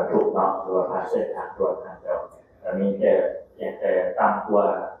นรถบรรทุกเนาะหรือว่าผ่านเส้นทางด่วนทางเดียวแต่มีแต่ต่ำกว่า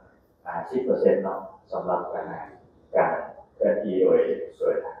 10% เนาะสำหรับการเคลื่อนที่โดย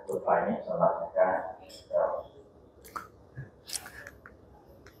รถไฟนี้สำหรับการ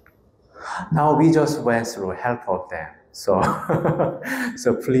Now we just went through half of them, so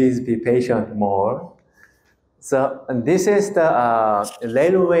please be patient more. So this is the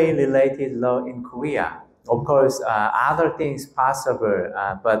railway-related law in Korea. Of course, other things possible,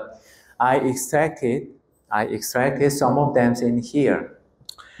 but I extracted some of them in here.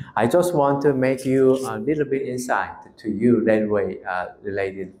 I just want to make you a little bit insight to you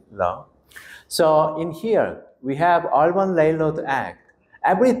railway-related law. So in here we have Urban Railroad Act.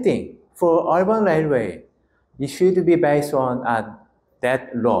 Everything for urban railway, it should be based on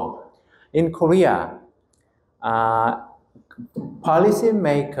that law. In Korea,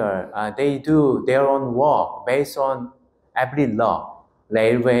 policymakers, they do their own work based on every law,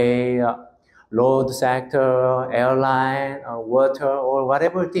 railway, road sector, airline, water, or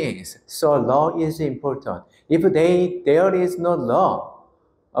whatever things. So law is important. If there is no law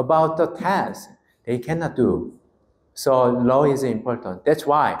about the task, they cannot do. So law is important. That's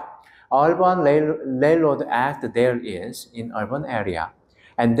why Urban Railroad Act there is in urban area.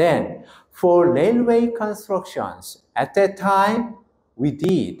 And then for railway constructions, at that time, we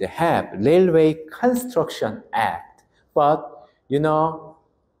did have Railway Construction Act. But,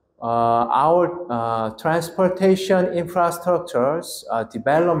 our transportation infrastructures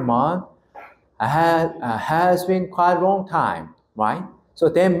development has been quite a long time, right? So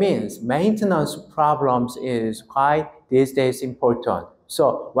that means maintenance problems is quite these days important.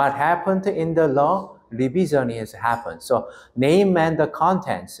 So what happened in the law? Revision has happened. So name and the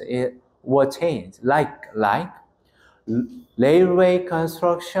contents were changed, like Railway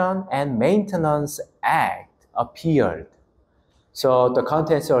Construction and Maintenance Act appeared. So the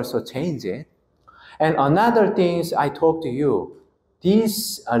contents also changed. And another thing I talked to you,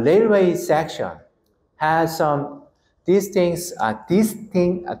 this railway section has some distinct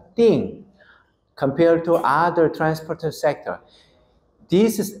thing compared to other transport sector.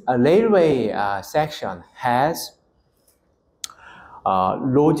 This railway section has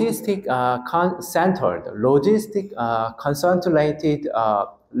centered, concentrated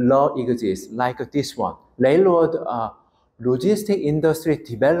law exists like this one. Railroad Logistic Industry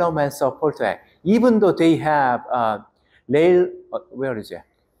Development Support Act. Even though they have Railroad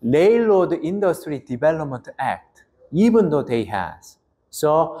Industry Development Act, even though they has.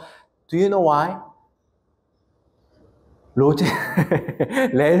 So, do you know why?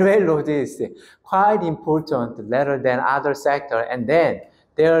 Railway logistics, quite important rather than other sector, and then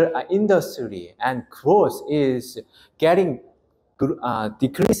their industry and growth is getting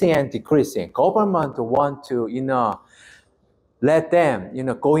decreasing and decreasing. Government want to, let them,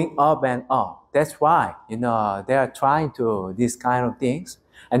 going up and up. That's why, they are trying to these kind of things.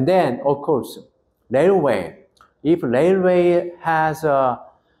 And then, of course, railway. If railway has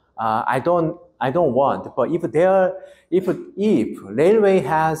I don't want, but if railway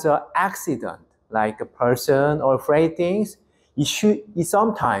has an accident, like a person or freight things, it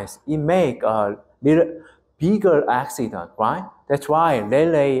sometimes make a little bigger accident, right? That's why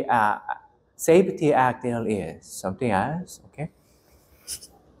Railway Safety Act there is something else, okay?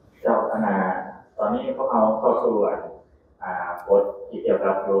 เจ้าคณะตอนนี้พวกเขาเข้าสู่บทที่เกี่ยว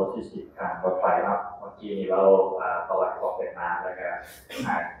กับโลจิสติกส์การรถไฟครับเมื่อกี้นี้เราประวัติของเป็นมาแล้วก็ก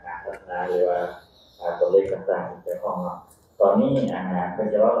ารพัฒนาหรือว่าตัวเลขต่างๆเกี่ยวข้องเนาะตอนนี้เป็น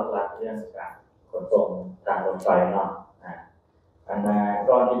จะว่าหลักๆเรื่องการขนส่งทางรถไฟเนาะ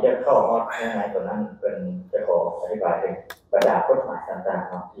ก่อนที่จะเข้าฮอดในตัวนั้นเป็นจะขออธิบายถึงบรรดากฎหมายต่างๆ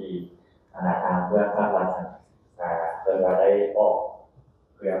เนาะที่ทางเรื่องภาครัฐเพื่อได้ออก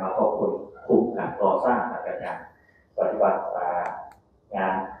เพื่อมาควบคุมการก่อสร้างและการปฏิบัติงา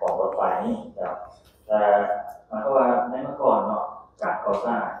นของรถไฟนี้ครับหมายความว่าในเมื่อก่อนเนาะการก่อส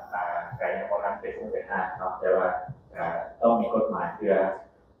ร้างการยังพอนั้นเป็นผู้เป็นห้างเนาะแต่ว่าต้องมีกฎหมายเพื่อ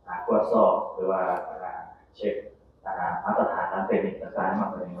ตรวจสอบหรือว่าเช็คมาตรฐานนั้นเป็นเอกสารมาก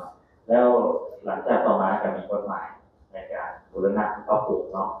เลยเนาะแล้วหลังจากต่อมาจะมีกฎหมายในการบูรณะปรับปรุง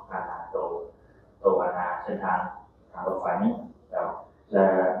เนาะตัวเส้นทางรถไฟนี้แล้ว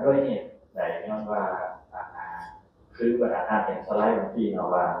ด้วยเหตุใดเนื่องว่าคือบรรดาทางเห็นสไลด์บางทีเนาะ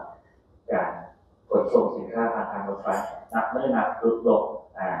ว่าการขนส่งสินค้าทางรถไฟไม่นับลดลง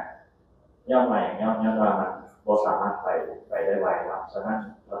ย่อมว่ามันบ่สามารถไปได้ไวครับฉะนั้น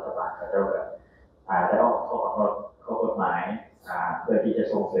รัฐบาลก็จะได้ออกข้อกฎหมายเพื่อที่จะ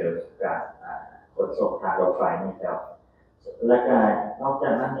ส่งเสริมการขนส่งทางรถไฟนี่ครับและการนอกจา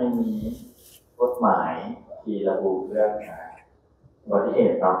กนั้นยังมีกฎหมายที่ระบุเรื่องอุบัติเห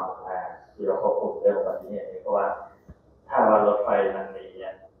ตุเนาะที่เราควบคุมเรื่องอุบัติเหตุเพราะว่าถ้าว่ารถไฟมันมี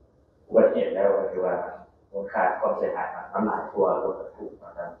อุบัติเหตุแล้วก็คือว่ามูลค่าความเสียหายมันหลายตัวรถบรรทุกน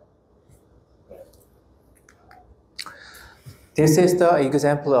ะครับ This is the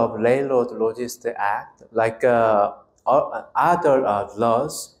example of Railroad Logistics Act. Like other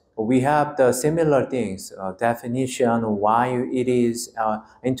laws, we have the similar things, definition, why it is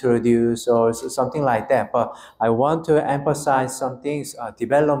introduced or something like that. But I want to emphasize some things,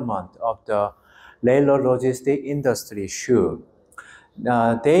 development of the railroad logistics industry. Sure.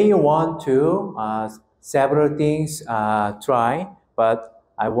 They want to several things try, but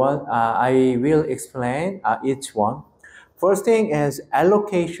I will explain each one. First thing is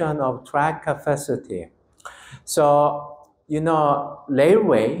allocation of track capacity. So,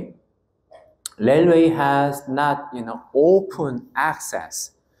 railway has not, open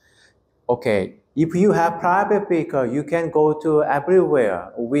access. Okay, if you have private vehicle, you can go to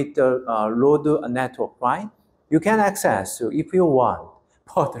everywhere with the road network, right? You can access if you want.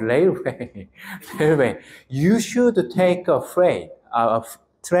 But railway, you should take a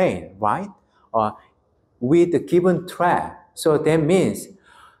train, right? With the given track. So that means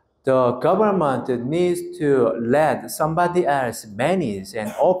the government needs to let somebody else manage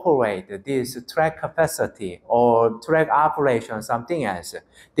and operate this track capacity or track operation, something else.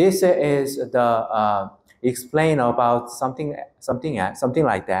 This is the explain about something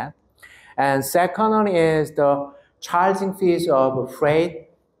like that. And second one is the charging fees of freight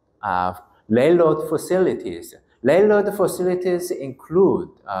railroad facilities. Railroad facilities include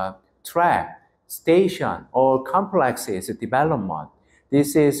track, station, or complexes development.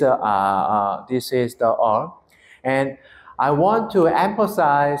 This is the all, and I want to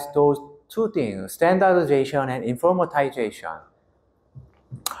emphasize those two things: standardization and informatization.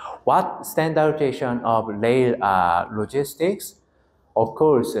 What standardization of rail logistics? Of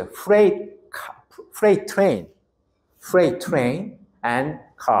course, freight train, and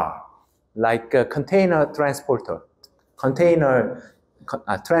car, like a container transporter,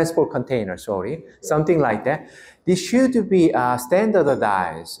 transport container, something like that. This should be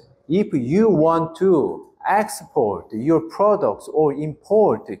standardized. If you want to export your products or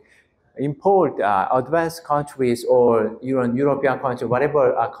import advanced countries or European countries,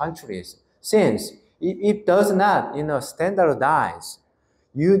 whatever countries, since it does not, standardize,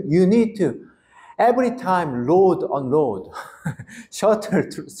 you need to every time load unload,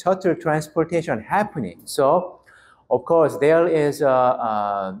 shuttle transportation happening. So, of course, there is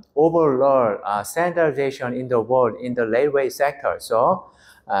overall standardization in the world in the railway sector. So,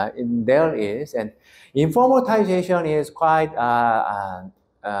 there is, and informatization is quite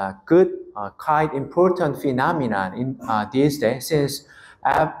good, quite important phenomenon in these days,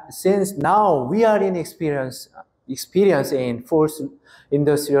 since now we are in experience in fourth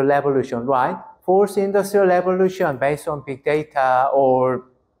industrial revolution, right? Fourth industrial revolution based on big data or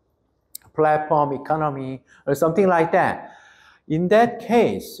platform economy or something like that. In that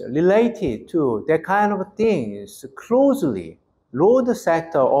case, related to that kind of things closely, road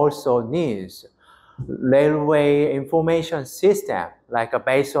sector also needs railway information system, like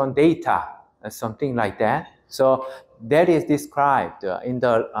based on data, something like that. So that is described in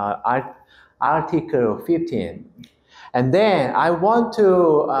the Article 15. And then I want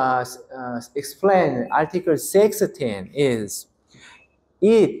to explain Article 16 is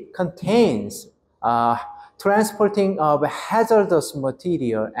it contains transporting of hazardous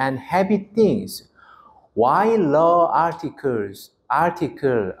material and heavy things. Why law article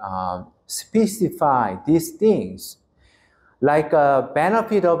specify these things? Like a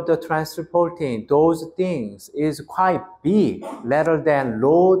benefit of the transporting those things is quite big rather than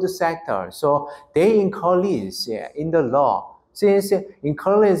road sector. So they encourage in the law. Since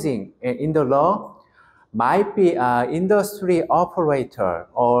encouraging in the law might be industry operator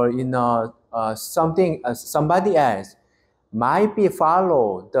or somebody else might be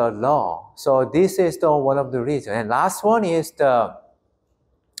follow the law. So this is the one of the reasons. And last one is the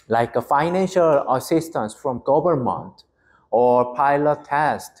like a financial assistance from government or pilot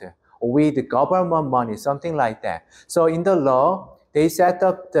test with government money, something like that. So in the law, they set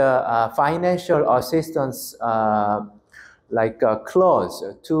up the financial assistance clause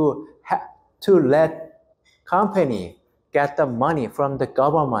to let company get the money from the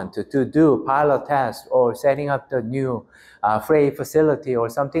government to do pilot tests or setting up the new freight facility or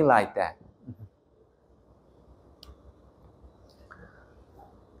something like that.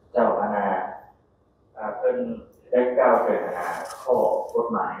 เจ้าคณะเพิ่นได้กล่าวถึงข้อกฎ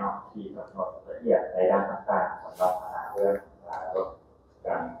หมายเนาะที่กำหนดละเอียดในด้านต่างๆสำหรับเรื่องรถก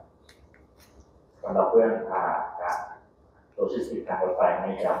ารสำหรับเรื่องการโลจิสติกส์การรถไฟใน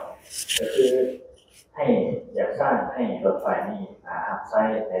จังก็คือให้อยากสร้างให้รถไฟนี่หักไส้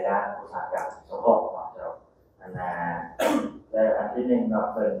ในด้านอุตสาหกรรมเฉพาะเนาะเจ้าและอันที่หนึ่งเนาะ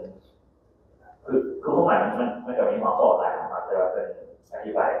เป็นคือข้อหมายมันก็มีหัวข้อหลายเนาะแต่ว่าเป็นอ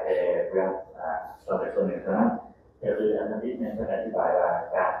ธิบายเรื่องส่วนใดส่วนหนึ่งเท่านั้นก็คืออันที่หนึ่งเป็นอธิบายว่า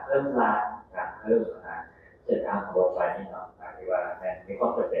การเพิ่มรางการเพิ่มเส้นทางของรถไฟนี่เนาะที่ว่ามีควา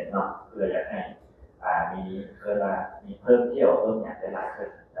มจำเป็นเนาะเพื่ออยากให้มีเพิ่มเที่ยวเพิ่มอย่างได้หลายขึ้น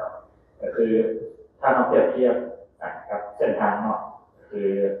เนาะก็คือถ้าเราเปรียบเทียบกับเส้นทางเนาะคือ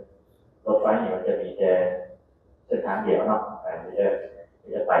รถไฟนี่มันจะมีแต่เส้นทางเดียวเนาะ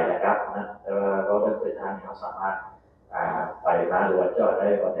ที่จะไปนะครับนะแต่ว่าเราเดินเส้นทางนี้เราสามารถไปมาหรือว่าจอดได้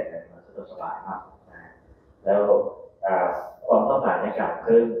ก็แต่มันสะดวกสบายมากแล้ว ความต้องการในการเ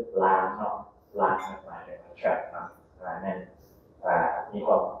พิ่มล้างเนาะล้างหมายถึงแทร็กเนาะนั่นมีค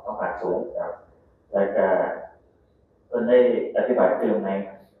วามต้องการสูงครับแล้วก็เพิ่นได้อธิบายเติมใน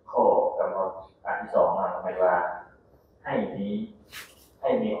ข้อกำหนดอันที่2หมายว่าให้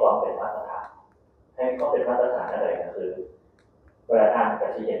มีความเป็นมาตรฐานให้ก็เป็นมาตรฐานอะไรก็คือเวลาทางกระ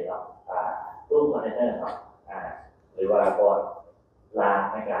ชี้เห็นเนาะตู้คอนเทนเนอร์เนาะหรือว่าบอลราง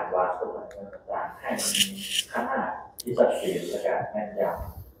ในการวางตู้คอนเทนเนอร์ต่างๆให้มันมีขนาดที่ชัดเจนและการแม่นย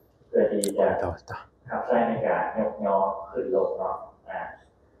ำเพื่อที่จะทำใช้ในการยกย่อขึ้นลงเนาะ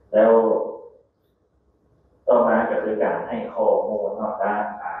แล้วต่อมาก็คือการให้ข้อมูลเนาะด้าน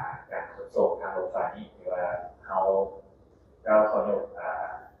การขนส่งทางรถไฟนี่ที่ว่าเขายก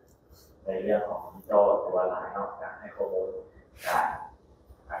ในเรื่องของดิจิทัลหรือว่าหลายนอกจากให้ข้อมูลการ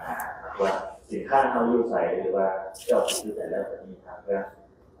ว่าสินค้าเขาอยู่ใส่หรือว่าเจ้าที่อยู่แต่ละประเทศทางเรื่อง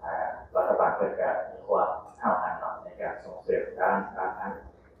รัฐบาลเพื่อการมีความเท่าทันในการส่งเสริมด้านนั้น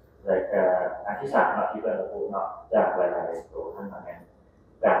และอันที่3เราที่เป็นระบุเนาะจากหลายๆตัวท่านมาเนี่ย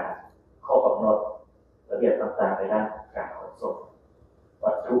การข้อกำหนดระเบียบต่างๆในด้านการขนส่ง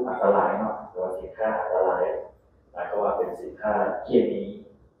วัตถุอันตรายเนาะหรือว่าสินค้าอันตรายหมายความว่าเป็นสินค้าเคมี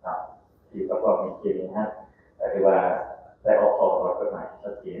ที่ประกอบมีเคมีนะแต่ที่ว่าได้ออกข้อกำหนดกฎหมาย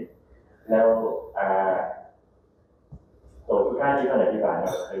ชัดเจนแล้วตัวทุกท่านที่ท่านอธิบายเนี่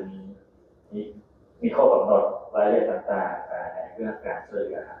ยเคยมีข้อกำหนดรายละเอียดต่างๆในเรื่องการช่วยเห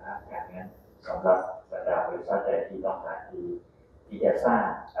ลือทางด้านการเงินสำหรับบรรดาบริษัทใดที่ต้องการที่จะสร้าง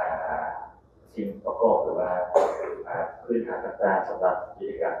สิ่งประกอบหรือว่าพื้นฐานต่างๆสำหรับกิ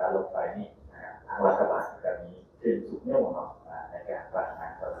จการรถไฟนี่ทางรัฐบาลจะมีขึ้นทุกโยงในการพัฒนา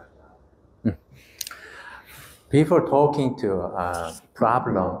ต่อไป Before talking to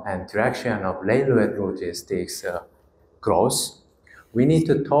problem and direction of railway logistics growth, we need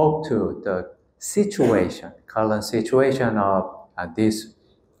to talk to the current situation of this.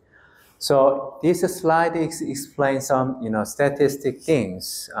 So this slide explains some, statistic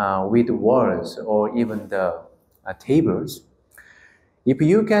things with words or even the tables. If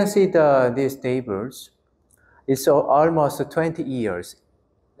you can see these tables, it's almost 20 years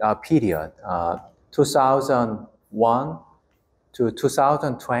period. 2001 to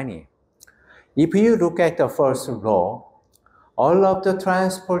 2020. If you look at the first row, all of the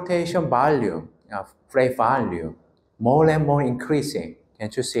transportation value, freight value, more and more increasing.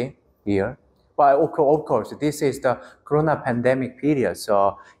 Can't you see here? But of course, this is the Corona pandemic period,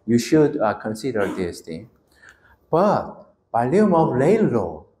 so you should consider this thing. But volume of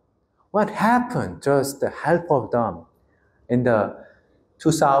railroad, what happened? Just the help of them in the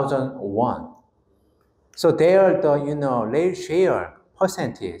 2001. So there, the rail share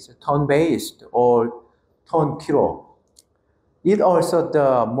percentage, ton-based or ton-kilo, it also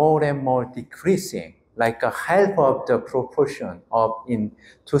the more and more decreasing, like a half of the proportion of in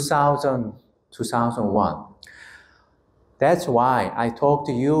 2001. That's why I talked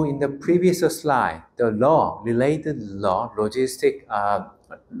to you in the previous slide, the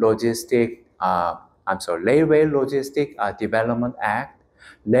Railway Logistic Development Act,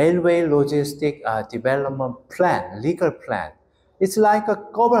 Railway Logistic Development Plan, legal plan. It's like a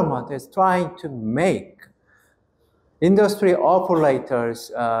government is trying to make industry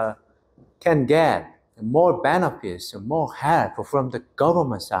operators can get more benefits, more help from the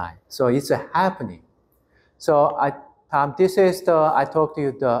government side. So it's happening. So this is I talked to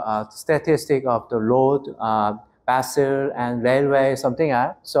you the statistic of the road, vessel, and railway, something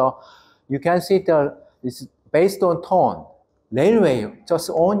else. So you can see it's based on ton. Railway, just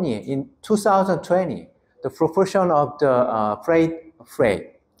only in 2020, the proportion of the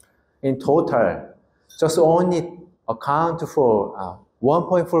freight in total just only account for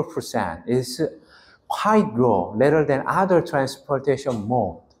 1.4%. Is quite low rather than other transportation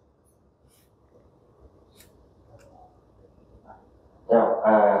mode.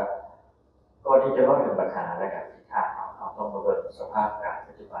 ก่อนที่จะเข้าถึงปัญหาและการทิศทางเราต้องมาเบิกสภาพการ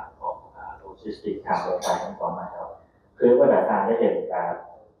ปัจจุบันของโลจิสติกทางรถไฟทั้งสองมาครับคือว่าทางได้เห็นแ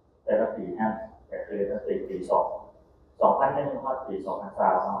ต่ละปีนั่นก็คือตั้งแต่ปี2001ถึงปี2020เ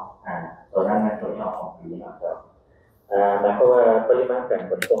นาะตัวนั้นเป็นตัวย่อของปีเนาะครับหมายความว่าปริมาณการ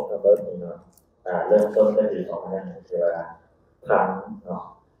ขนส่งทางรถนี่เนาะเริ่มต้นตั้งแต่ปี2001คือว่า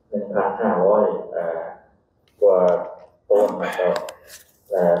1,500กว่าต้นนะครับ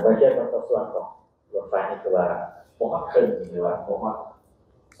เมื่อเทียบกับสัดส่วนของรถไฟนี่คือว่าพวกมันขึ้นหรือว่าพวกมัน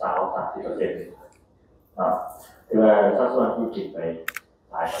30%คือว่าสัดส่วนที่กินไป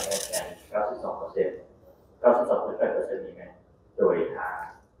หลายประเทศอย่าง 92% 92.8% นี่ไงโดยทาง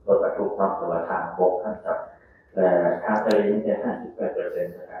รถบรรทุกหรือว่าทางบกนะครับและทางทะเลนี่แค่ 58% น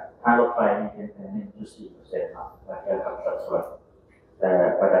ะครับทางรถไฟนี่เป็นแค่ 1.4% ครับและแค่ แต่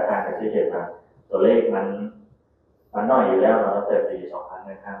ประกาศทางกับที่เห็นนะตัวเลขมันน้อยอยู่แล้วเนาะตั้งแต่ปี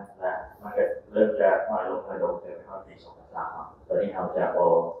2015นะมันก็เริ่มจะน้อยลงเกินเข้าปี2003ตอนนี้เราจะโอ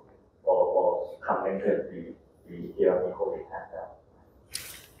คำเป็นเกินปีที่เรามีโควิดแล้ว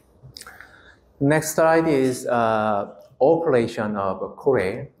Next slide is operation of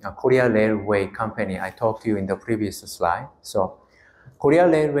Korea Railway Company. I talked to you in the previous slide. So Korea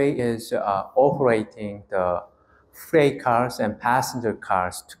Railway is operating the freight cars and passenger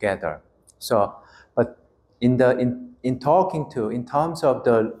cars together. So, but in terms of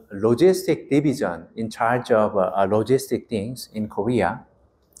the logistic division in charge of logistic things in Korea,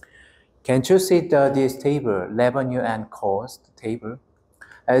 can you see this table, revenue and cost table?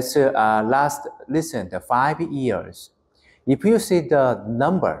 As the 5 years, if you see the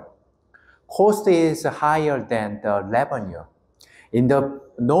number, cost is higher than the revenue.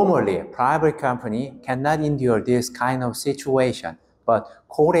 Normally, private company cannot endure this kind of situation, but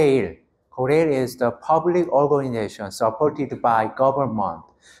Korea is the public organization supported by government.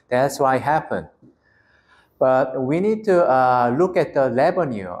 That's why it happened. But we need to look at the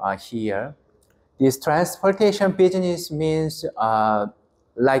revenue here. This transportation business means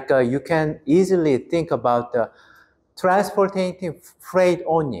you can easily think about the transporting freight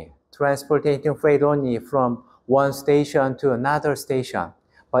only from one station to another station.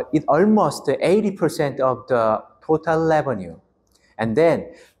 But it almost 80% of the total revenue. And then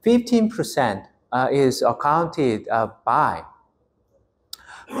 15% is accounted by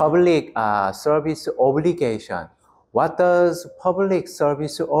public service obligation. What does public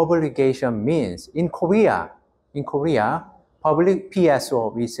service obligation means? In Korea, public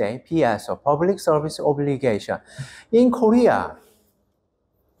PSO, we say PSO, public service obligation. In Korea,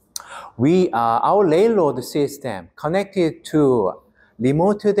 our railroad system connected to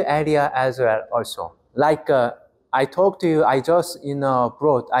remote area as well also. Like I talked to you, I just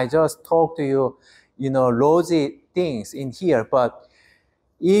talked to you, rosy things in here, but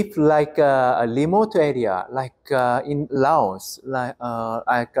if like a remote area, like in Laos, like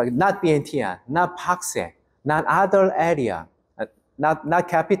not Vientiane, not Pakse, not other area, not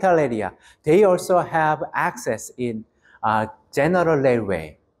capital area, they also have access in general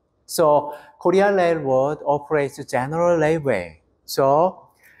railway. So Korean Railroad operates general railway. So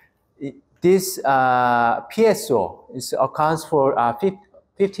this PSO accounts for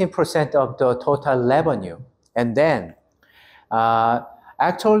 15% of the total revenue. And then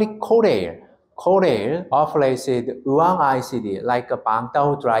actually Korail operates Uang ICD, like a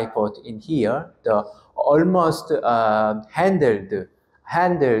Bangtao dry port in here, the almost handled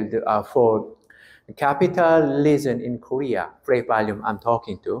for capital region in Korea, freight volume I'm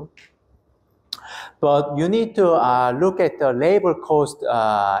talking to. But you need to look at the labor cost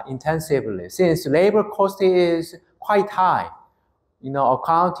intensively, since labor cost is quite high,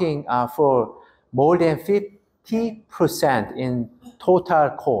 accounting for more than 50% in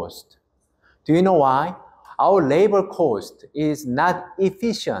total cost. Do you know why? Our labor cost is not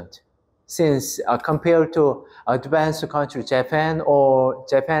efficient, since compared to advanced countries, Japan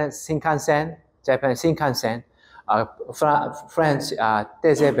Shinkansen, French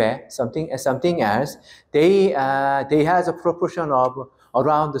TGV, something else, they has a proportion of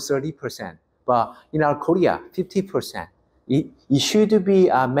around 30%. But in our Korea, 50%. It should be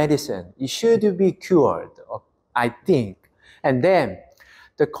medicine. It should be cured, I think. And then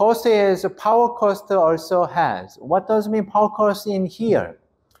the cost is power cost also has. What does mean power cost in here?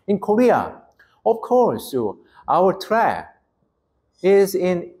 In Korea, of course, our track is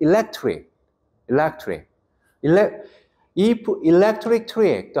in electric. If electric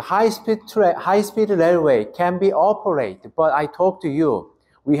track, the high-speed railway can be operated, but I talked to you,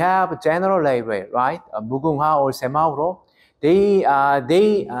 we have general railway, right? Mugunghwa or Semauro.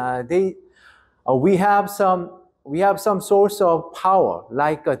 We have some source of power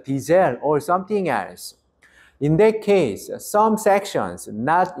like a diesel or something else. In that case, some sections,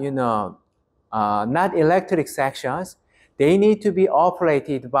 not electric sections, they need to be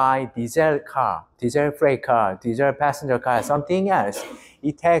operated by diesel freight car, diesel passenger car, something else.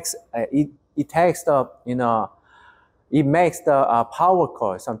 It makes the power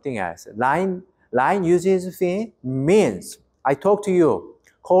core something else. Line usage fee means, I talked to you,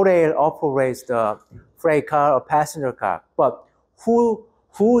 Korail operates the freight car or passenger car, but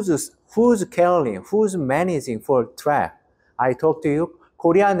who's carrying, who's managing for track? I talked to you,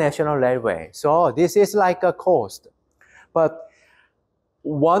 Korean National Railway. So this is like a cost. But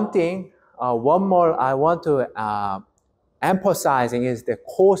one more I want to emphasizing is the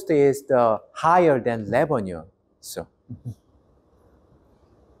cost is the higher than revenue. So.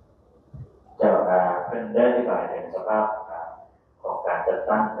 จะเป็นได้อธิบายถึงสภาพของการ จัด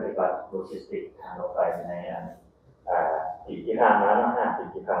ตั้งปฏิบัติโลจิสติกทางรถไฟในปีที่ผ่านมาเนาะปี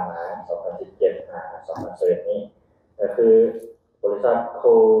ที่ผ่านมา2017 2011นี้ก็คือบริษัทโค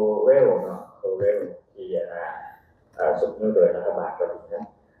เรลเนาะโคเรลที่สุดนุนโดยรัฐบาลเกาหลีนะ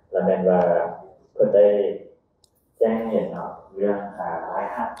และแม้ว่าเพิ่นได้แจ้งเห็นเนาะเรื่องราย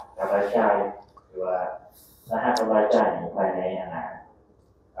หักกับรายจ่ายหรือว่ารายหักกับรายจ่ายภายใน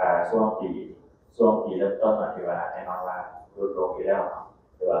ช่วงปีเริ่มต้นที่ว่าแน่นอนว่าลดลงอยู่แล้วเนาะ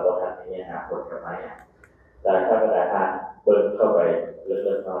หรือว่าลดทางนี้ผลกำไรแต่ถ้าประธานเปิดเข้าไปเ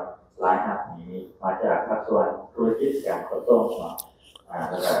ริ่มต้นรายหักนี้มาจากภาคส่วนธุรกิจการขนส่งเนาะ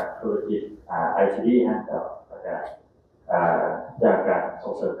แล้วก็ธุรกิจICD นะครับจากการ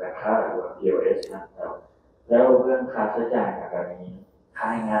ส่งเสริมการค้าหรือว่า POS นะครับแล้วเรื่องค่าใช้จ่ายแบบนี้ค่า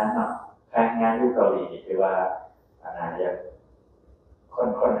งานเนาะค่างานอยู่เกาหลีคือว่าอย่าง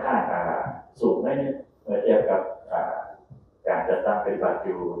ค่อนข้างสูงไม่เมื่อเทียบกับการจัดตั้งปฏิบัติอ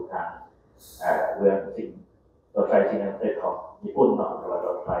ยู่ทางเรื่องรถไฟชินคันเซ็นของญี่ปุ่นเนาะหรือว่าร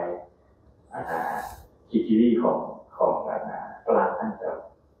ถไฟKTV ของฝรั่งนั่นครับ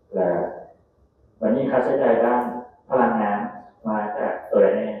และวันนี้ค่าใช้จ่ายด้านพลังงานมาจากตัว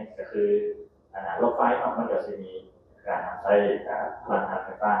นี้ก็คือรถไฟมันจะมีการใช้พลังงานไฟ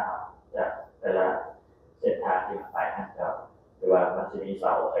ฟ้าจากแต่ละเส้นทางที่ไปนะครับหรือว่ามันจะมีเส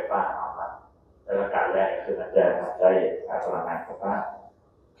าไฟฟ้าครับแต่ละการแรกคือมันจะใช้พลังงานไฟฟ้า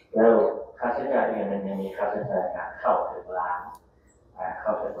แล้วค่าใช้จ่ายอีกนึงยังมีค่าใช้จ่ายการเข้าถึงร้าน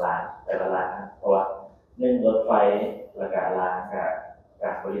แต่ละร้านเพราะว่า1รถไฟและการร้านกับกา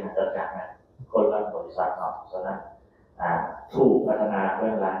รบริหารจัดการคนละบริษัทเนาะฉะนั้นถูกพัฒนาเรื่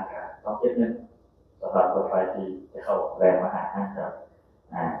องร้านกับต้องเก็บเงินสำหรับรถไฟที่จะเข้าแรงมหาห้างครับ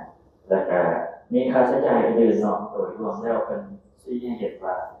แล้วก็มีค่าใช้จ่ายอื่นเนาะโดยรวมแล้วเป็นที่เห็น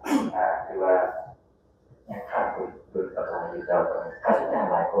ว่าคือว่ายังขาดดุลกำไรอยู่แต่ค่าใช้จ่าย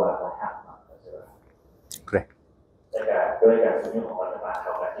หลายกว่ารายหักเนาะครับแล้วก็ด้วยการสนับสนุนของรัฐบาลเข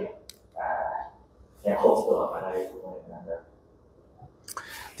าก็ที่ยังคงตัวมาได้ทุกเมื่อนั้น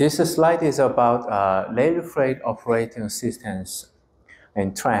This slide is about rail freight operating systems and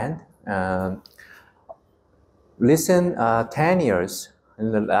trend. Recent 10 years,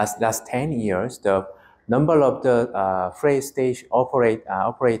 in the last 10 years, the number of the freight station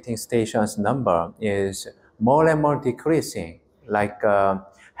operating stations number is more and more decreasing, like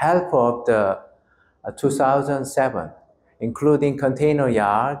half of the 2007, including container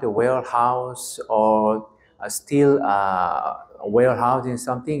yard, warehouse, or still warehousing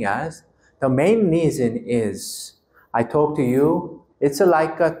something else. The main reason is, I talked to you, it's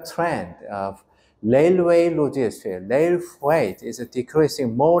like a trend of railway logistics. Rail freight is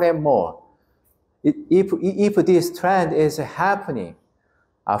decreasing more and more. If this trend is happening,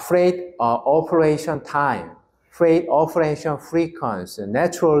 freight operation time, freight operation frequency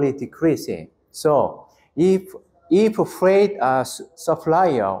naturally decreasing. So if freight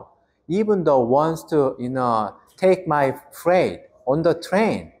supplier, even though wants to take my freight on the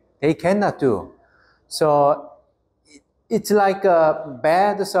train, they cannot do. So it's like a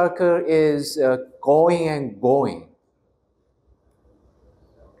bad circle is going and going.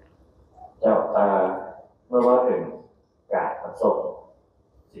 เจ้าเมื่อว่าถึงการขนส่ง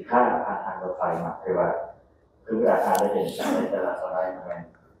สินค้าผ่านทางรถไฟมาคือว่าราคาได้เห็นในแต่ละสไลด์มัน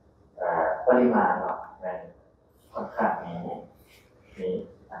ปริมาณเนาะมันค่อนข้าง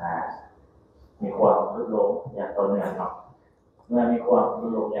มีความลดลงอย่างต่อเนื่องเนาะเมื่อมีความล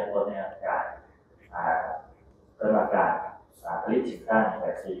ดลงอย่างต่อเนื่องการผลิตสินค้าในแบ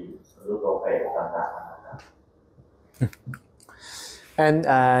บที่ลดลงไปต่างๆนะครับ And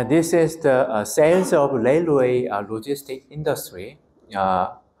this is the sales of railway logistic industry.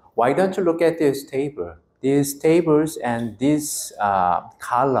 Why don't you look at this table? These tables and this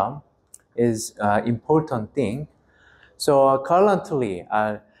column is important thing. So currently,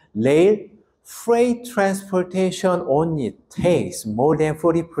 rail freight transportation only takes more than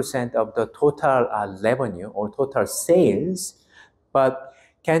 40% of the total revenue or total sales. But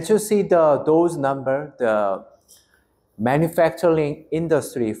can't you see those numbers? The manufacturing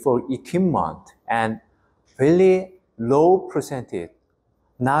industry for equipment and really low percentage,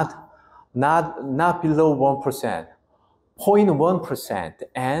 not below 1%, 0.1%,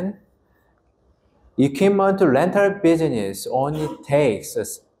 and equipment rental business only takes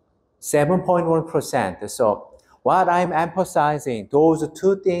 7.1%. So what I'm emphasizing, those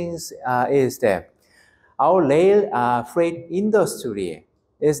two things is that our rail freight industry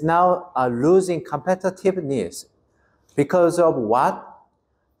is now losing competitiveness because of what?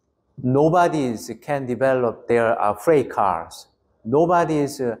 Nobody can develop their freight cars.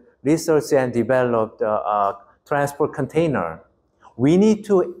 Nobody's research and developed transport container. we need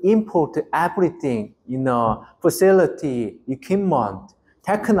to import everything, facility, equipment,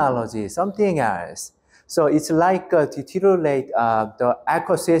 technology, something else. So it's like deteriorate the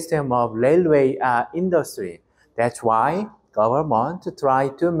ecosystem of railway industry. That's why government try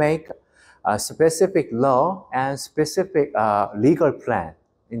to make a specific law and specific legal plan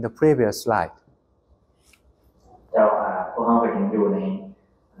in the previous slide. เจ้าพวกเขาไปยังอยู่ใน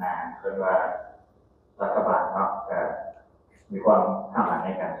คือว่ารัฐบาลเนาะมีความท้าทายใน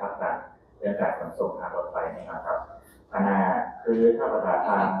การพัฒนาเรื่องการขนส่งทางรถไฟนี่นะครับคือถ้าประธ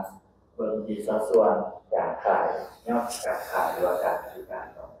านเบิ่งที่สัดส่วนการขายยอดการขายหรือว่าการบริการ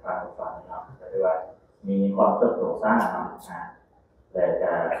ของทางรถไฟเนาะก็คือว่ามีความเติบโตสร้างเนาะแต่จ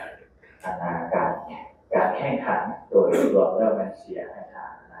ะการแข่งขันโดยรวมแล้วมันเสียให้ทา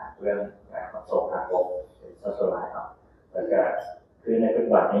งเรื่องการขนส่งทางบกเป็นสัดส่วนหลายเนาะแล้วก็คือในปัจ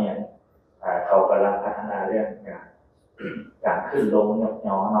จุบันนี้เขากำลังพัฒนาเรื่องการขึ้นลงยก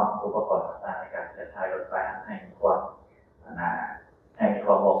ย้อเนาะอุปกรณ์ต่างๆในการเดินทางรถไฟให้มีความ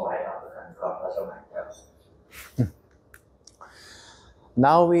มองไว้เนาะและมีความทันสมัยครับ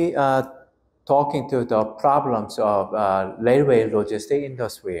Now we are talking to the problems of railway logistic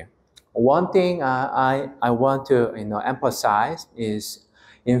industry. One thing I want to emphasize is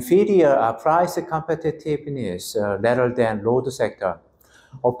inferior price competitiveness rather than road sector.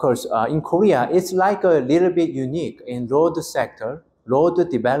 Of course, in Korea, it's like a little bit unique in road sector, road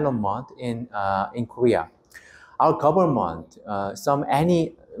development in Korea. Our government,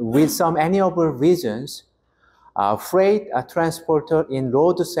 with some amiable reasons, freight transporter in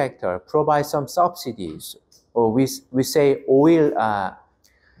road sector provide some subsidies, or we say oil,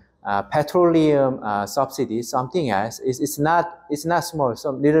 petroleum subsidies, something else. It's not small,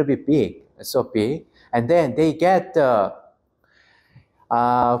 some little bit big, so big, and then they get the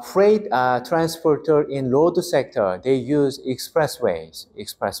freight transporter in road sector. They use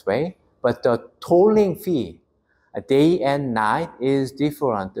expressway, but the tolling fee, day and night, is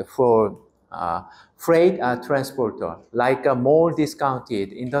different for freight transporter, like more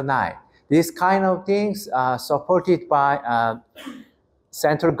discounted in the night. These kind of things are supported by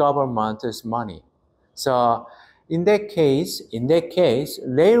central government's money. So in that case,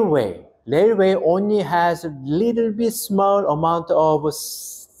 railway only has a little bit small amount of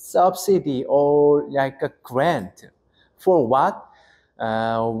subsidy or like a grant. For what?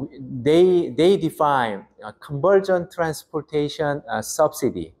 They define convergent transportation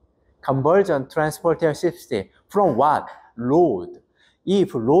subsidy. Convergent transportation subsidy from what? Road.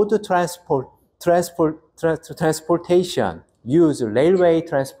 If road transportation use railway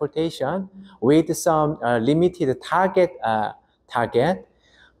transportation with some limited target,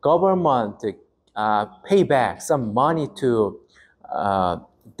 government pay back some money to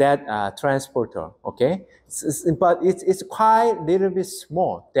that transporter. Okay, but it's quite a little bit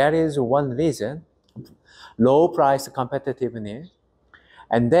small. That is one reason. Low price competitiveness.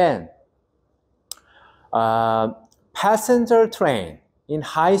 And then passenger train in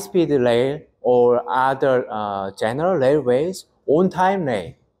high-speed rail or other general railways, on-time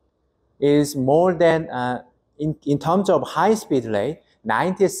rate is more than, in terms of high-speed rate,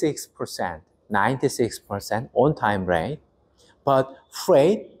 96% on-time rate, but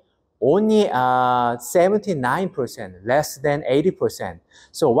freight only 79%, less than 80%.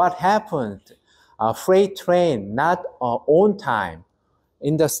 So what happened? Freight train not on time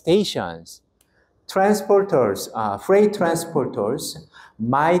in the stations. Transporters, freight transporters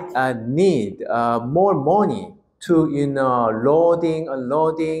might need more money to loading,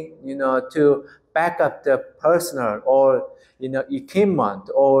 unloading, to back up the personnel or equipment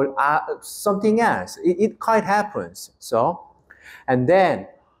or something else. It quite happens. So, and then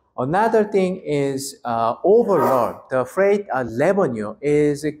another thing is overall the freight revenue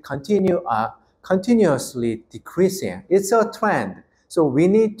is continuously decreasing. It's a trend. So we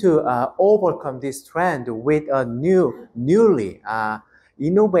need to overcome this trend with a newly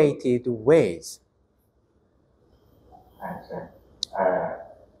innovative ways.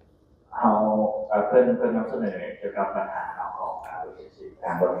 เพื่อนนำเสนอเกี่ยวกับปัญหาของโลจิสติกส์ก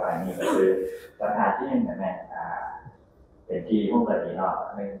ารรถไฟนี่ก็คือปัญหาที่หนึ่งเนี่ยเป็นที่พวกกันนี้เนาะ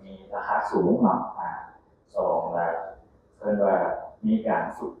หนึ่งมีราคาสูงเนาะสองแล้วเพื่อนว่ามีการ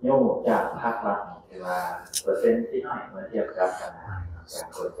สุดโยกจากภาครัฐนี่คือว่าเปอร์เซ็นต์ที่น้อยเมื่อเทียบกับการ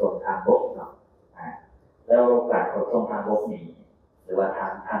ขนส่งทางบกเนาะแล้วการขนส่งทางบกนี้หรือว่า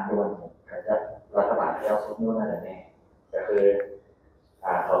ทางด่วนก็จะรัฐบาลจะสุดโยกนั่นแหละก็คือ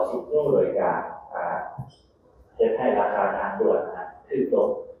เขาสุดโยกโดยการเช็คให้ราคาทางด่วนถือลง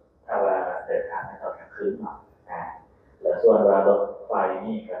ถ้าว่าเดินทางในตอนกลางคืนเนาะแล้วส่วนรถไฟ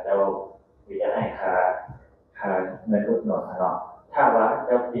นี่ก็จะวิจารณ์ให้ค่าเงินอุดหนุนเนาะถ้า ถ้าว่า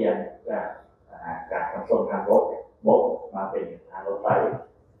จะเปลี่ยนจากการขนส่งทางบกมาเป็นทางรถไฟ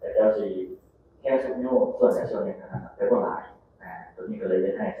แต่เจ้าสีแค่ชุดนิ้วส่วนใหญ่ส่วนหนึ่งนะครับเป็นหลายตัวนี้ก็เลยจ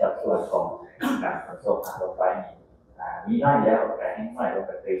ะให้สัดส่วนของการขนส่งทางรถไฟมีน้อยแล้วแต่ให้น้อยลงไ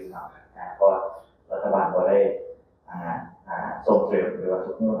ปตึงเนาะเพราะรัฐบาลก็ได้ส่งเสริมหรือว่า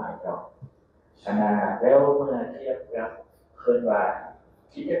ชุดนิ้วหลายเจ้าแล้วเมื่อเทียบกับเคลื่อนว่า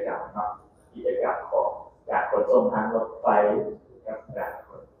กิจกรรมเนาะกิจกรรมของการขนส่งทางรถไฟกับก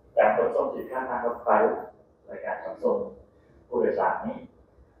ารขนส่งสินค้าทางรถไฟและการขนส่งผู้โดยสารนี่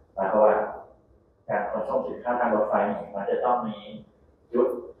หมายความว่าการขนส่งสินค้าทางรถไฟนี่มันจะต้องมีจุด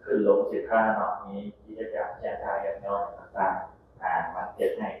ขึ้นลงสินค้าเนาะมีกิจกรรมแจกจ่ายกันย้อนต่างๆมันเกิ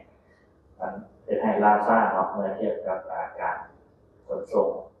ดให้ล่าซ่าเนาะเมื่อเทียบกับการขนส่ง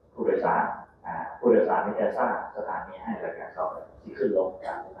ผู้โดยสารผู้โดยสารไม่จะสร้างสถานีให้บริการสอบที่ขึ้นลงจ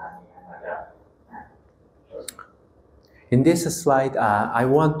ากสถานีนะครับ In this slide, I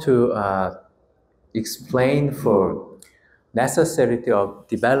want to explain for necessity of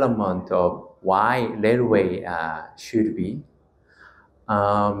development of why railway should be.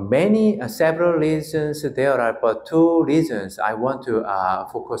 Several reasons there are, but two reasons I want to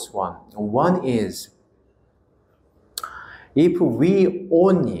focus on. One is if we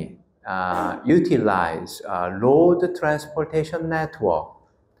only utilize road transportation network,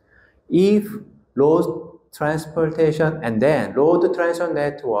 if road transportation and then road transport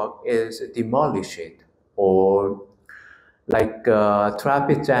network is demolished or like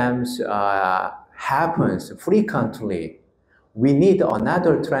traffic jams happens frequently, we need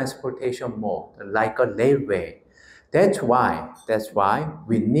another transportation mode like a railway. That's why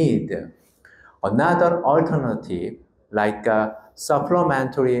we need another alternative like a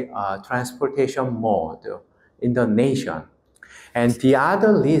supplementary transportation mode in the nation. And the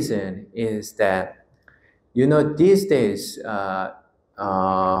other reason is that, you know, these days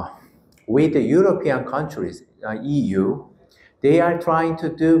with the European countries, EU, they are trying to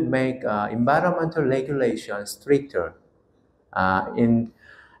make environmental regulations stricter in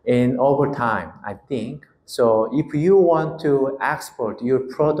over time, I think. So if you want to export your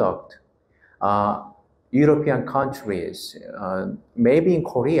product, European countries, maybe in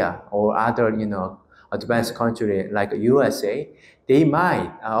Korea or other, you know, advanced country like USA, they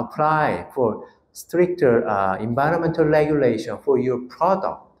might apply for stricter environmental regulation for your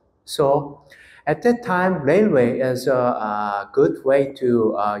product. So at that time, railway is a good way to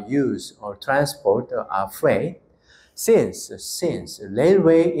use or transport freight, since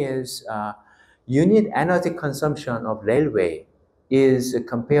railway is unit energy consumption of railway is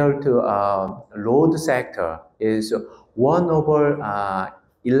compared to road sector is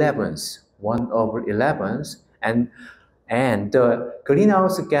 1/11, and the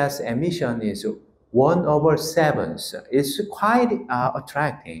greenhouse gas emission is 1/7. It's quite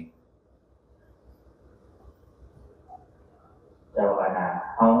attractive. แต่ว่า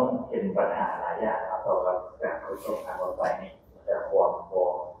เขาเห็นปัญหาหลายอย่างครับต่อกับการขนส่งทางรถไฟนี่จะความโบ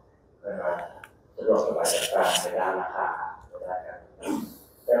สะดวกสบายต่างๆในด้านราคา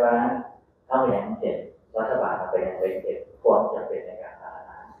แต่ว่าถ้าอย่างเห็นรัฐบาลไปยังเก็บความจำเป็นในการพัฒน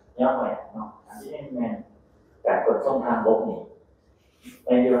าย่อมไปเนาะอันที่แม่การขนส่งทางบกนี่ไ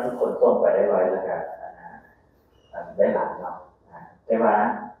ม่ได้ว่าขนส่งไปได้ไวแล้วกันได้หลังเนาะแต่ว่า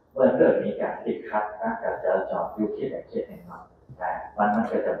เมื่อเกิดมีการติดขัดการจราจรอยู่ที่ไหนเขตหนึ่งเนาะมัน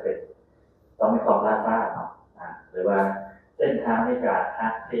ก็จะเป็นต้องมีความล่าช้าเนาะหรือว่าเส้นทางในการ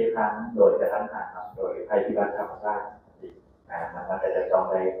เททางโดยกระทันหันโดยภัยพิบัติธรรมชาติมันก็จะต้อง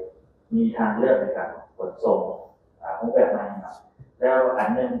ได้มีทางเลือกในการขนส่งรูปแบบใหม่เนาะแล้วอัน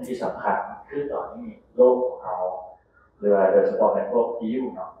นึงที่สำคัญคือตอนนี้โลกของเราหรือโดยเฉพาะในพวกEU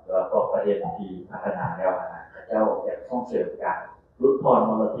เนาะหรือว่าพวกประเทศที่พัฒนาแล้วเจ้าอยากส่งเสริมการลดทอนม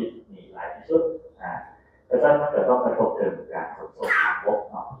ลพิษนี่หลายที่สุดแต่ถ้ามันจะต้องกระทบถึงการขนส่งทางบก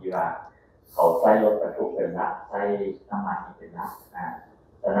เนาะที่ว่าเขาใช้รถบรรทุกเป็นหลักใช้น้ำมันเป็นหลัก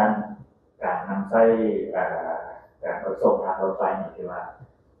ดังนั้นการนำใช้การขนส่งทางรถไฟนี่คือว่า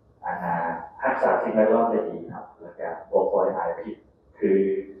รักษาสิ่งแวดล้อมได้ดีครับและการปล่อยถ่ายพิษคือ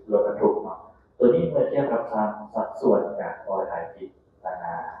รถบรรทุกเนาะตัวนี้เมื่อเทียบกับสัดส่วนการปล่อยถ่ายพิษ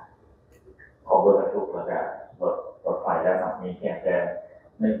ของรถบรรทุกและการรถไฟแล้วมีเพียงแต่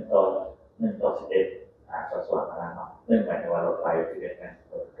1:11สัดส่วนนั้นเนาะเนื่องจากว่ารถไฟ11กัน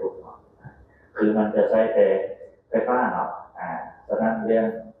รถบรรทุกเนาะคือมันจะใช้แต่ไฟฟ้าเนาะฉะนั้นเรื่อง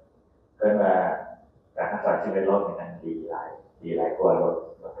เกินว่าการรักษาสิ่งแวดล้อมมันดีหลายกว่ารถ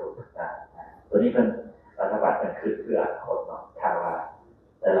บรรทุกตัวนี้เป็นรัฐบาลเป็นคือเพื่อคนเนาะถ้าว่า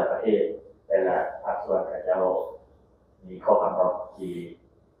แต่ละประเทศแต่ละภาคส่วนก็จะมีข้อกำหนด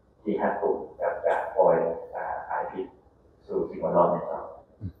ที่หักถูกกับการปล่อยไอพิษสู่สิ่ง củaเราnày sao?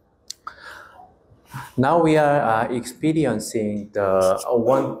 Now we are experiencing the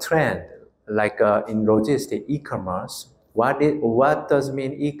one trend, like in logistics, e-commerce. What does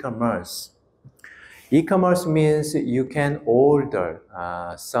mean e-commerce? E-commerce means you can order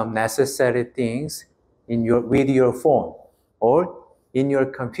some necessary things with your phone or in your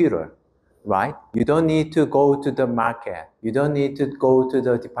computer, right? You don't need to go to the market. You don't need to go to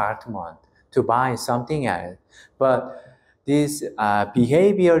the department to buy something else. But this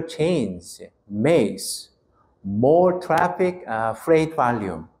behavior change makes more traffic freight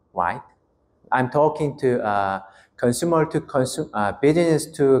volume, right? I'm talking to consumer to business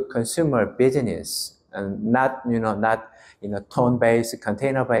to consumer business, and not ton-based,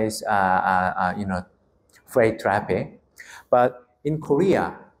 container-based freight traffic. But in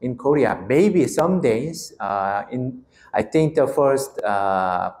Korea, maybe some days I think the first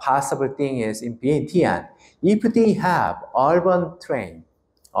possible thing is in Vientiane. If they have urban train,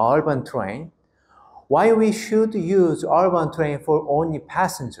 why we should use urban train for only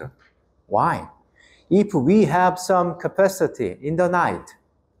passenger? Why? If we have some capacity in the night,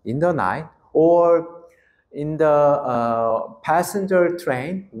 or in the passenger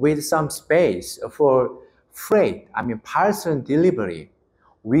train with some space for freight, parcel delivery,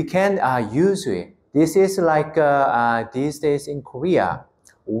 we can use it. This is like these days in Korea,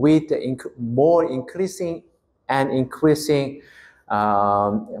 with more increasing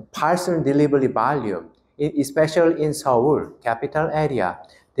parcel delivery volume, especially in Seoul, capital area.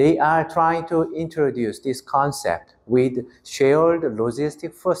 They are trying to introduce this concept with shared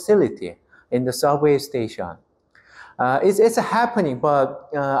logistic facility in the subway station. It's happening, but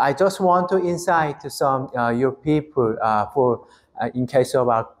I just want to insight some your people for in case of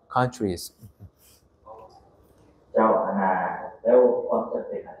our countries. เจ้าอนาแล้วความจำเ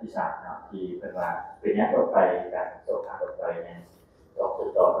ป็นอันที่สามเนาะที่เป็นว่าเป็นยักษ์รถไฟการส่งทางรถไฟเนี่ย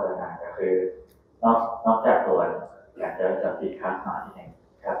ต่อพัฒนาก็คือนอกจากตัวการจะจับติดค้างมาที่หนึ่ง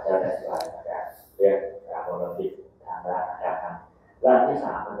ครับจะได้สบายการเรียกการโมโนติกทางด้านการทำและที่ส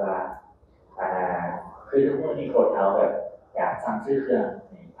ามเป็นว่าคือทุกคนที่คนเอาแบบการสร้างชื่อเครื่อง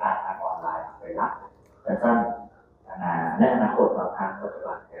ผ่านทางออนไลน์ไปรับแต่สั้นในอนาคตบางครั้งปัจจุ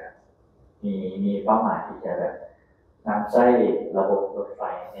บันเนี่ยมีเป้าหมายที่จะแบบนำใช้ระบบรถไฟ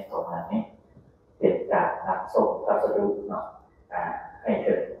ในตรงนั้นนี้เป็นการนำส่งพัสดุเนาะให้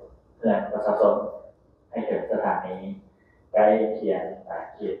ถึงเพื่อนประชาชนให้ถึงสถานีใกล้เคียง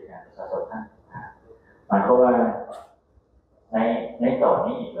เขตประชาชนท่านหมายความว่าในตอน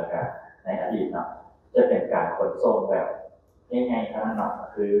นี้แล้วก็ในอดีตเนาะจะเป็นการขนส่งแบบง่ายๆเท่านั้นเนาะ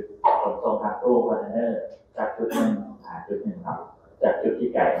คือขนส่งทางตู้คอนเทนเนอร์จากจุดหนึ่งหาจุดหนึ่งเนาะจากจุดที่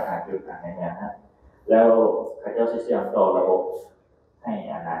ไกลมาหาจุดไหนเนี่ยนะแล้วข้าเจ้าเชื่อมต่อระบบให้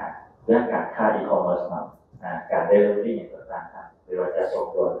เรื่องการค้าอีคอมเมิร์ซเนาะการเดลิเวอรี่ต่างๆหรือว่าจะส่ง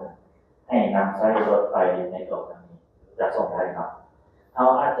ตัวให้นำใช้รถไฟในตรงนี้จะส่งได้เนาะเขา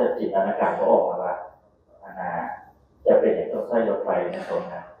อาจจะจินตนาการเขาออกมาว่าจะเป็นอย่างต้องใช้รถไฟในตรง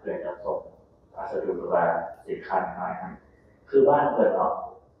นั้นเพื่อจะส่งพัสดุหรือว่าสินค้าน้อยนะคือบ้านเปิดเนาะ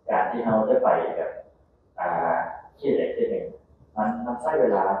การที่เขาจะไปแบบที่ใดที่หนึ่งมันใช้เว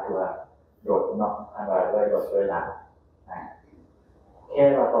ลาตัวโดดเนาะด้วยโดดเวลาแค่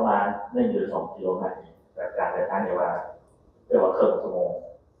ว่าประมาณ1 หรือ 2 กิโลเมตรแบบการเดินทางเรียกว่าครึ่งชั่วโมง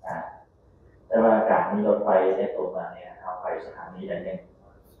แต่ว่าการมีรถไฟในตัวมาเนี่ยเอาไปสถานีใดหนึ่ง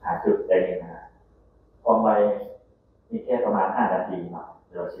หาจุดใดหนึ่งความไวมีแค่ประมาณ5 นาทีเนาะห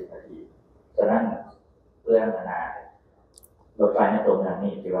รือ 10 นาทีฉะนั้นเรื่องรถไฟในตัวเมือง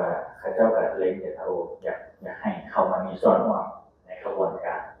นี่ที่ว่าข้าเจ้ากับเล็งจะเอาอยากให้เข้ามามีส่วนร่วมในกระบวนก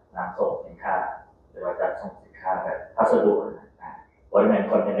ารนำส่งสินค้าหรือว่าจัดส่งสินค้าแบบพัสดุบริเวณ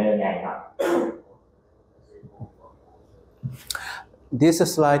คอนเทนเนอร์ไงเนาะ This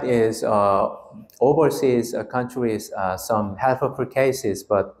slide is overseas countries, some helpful cases,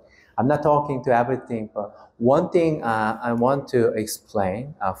 but I'm not talking to everything. But one thing I want to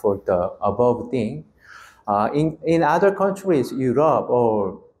explain for the above thing, in other countries, Europe,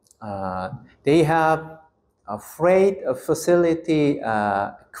 or they have a freight facility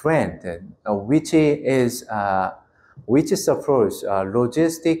granted, which supports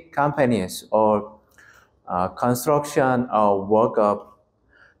logistic companies or construction or work of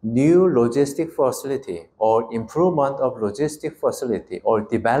new logistic facility or improvement of logistic facility or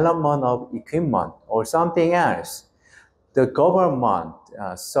development of equipment or something else. The government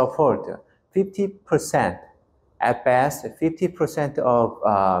support 50% at best, 50% of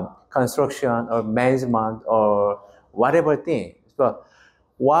construction or management or whatever thing. But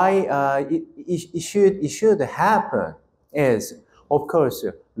why it should happen is, of course,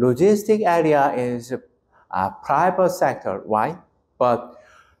 logistic area is private sector, right? But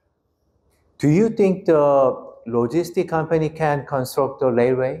do you think the logistic company can construct the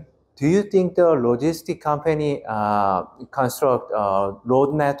railway? Do you think the logistic company construct a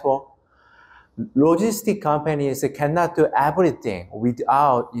road network? Logistic companies cannot do everything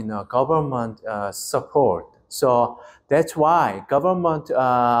without government support. So that's why government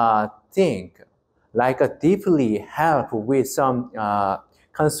think like a deeply help with some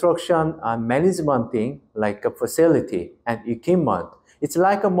construction management thing like a facility and equipment. It's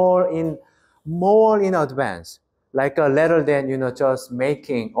like a more in advance, like rather than just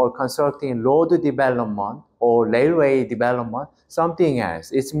making or constructing road development or railway development, something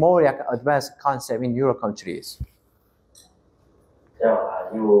else. It's more like advanced concept in Euro countries. เจ้า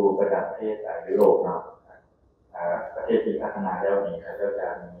อยู่ประเทศยุโรปเนาะประเทศที่พัฒนาแล้วนี้เขาจะ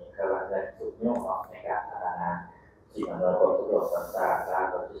มีกำลังแรงสูงยิ่งในการพัฒนาสิ่งอำนวยความสะดวกต่างๆด้าน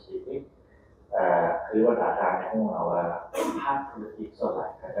โลจิสติกส์คือว่าทางในห้องเราว่าภาคธุรกิจส่วนใหญ่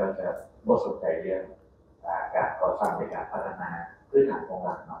เขาจะบ่สนใจเรื่องการก่อสร้างในการพัฒนาพื้นฐานของห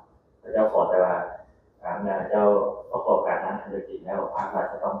ลักเนาะแต่เจ้าขอแต่ว่าเจ้าประกอบการนั้นธุรกิจแล้วภาครัฐ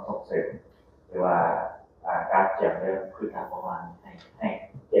จะต้องส่งเสริมหรือว่าการเตรียมเรื่องพื้นฐานของมันให้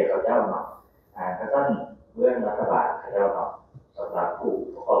เกี่ยวกับเจ้าเนาะก็ต้องเรื่องรัฐบาลเจ้าเนาะสำหรับผู้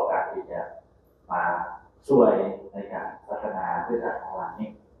ประกอบการที่จะมาช่วยในการพัฒนาพื้นฐานของมันนี่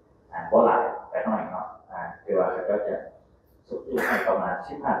เพราะหลายแต่น้อยเนาะคือว่าเขาจะสุดที่ให้ประมาณ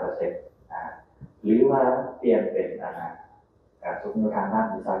 15%หรือว่าเปลี่ยนเป็นการสมดุลทางด้าน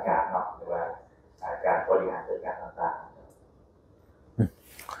วิชาการเนาะหรือว่าการบริหารจัดการต่างๆ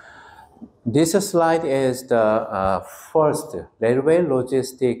This slide is the first railway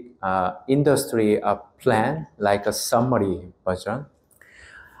logistic industry plan, like a summary version.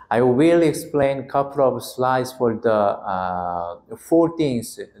 I will explain a couple of slides for the 4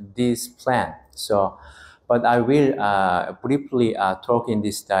 things this plan. So, but I will briefly talk in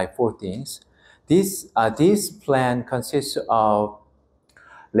this slide 4 things. This plan consists of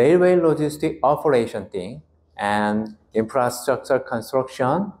railway logistic operation thing and infrastructure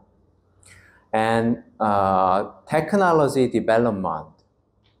construction and technology development.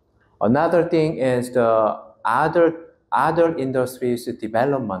 Another thing is the other industries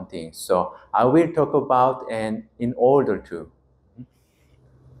development things. So I will talk about in order to.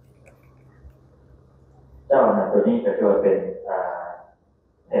 เจ้าตัวนี้ก็จะเป็น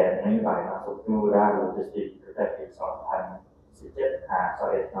แผนนโยบายมาสุดยูด้านโลจิสติกส์ตั้งแต่ปี 2017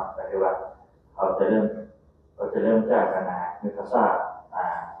 21 เนาะก็คือว่าเขาจะเริ่มจากยุทธศาสตร์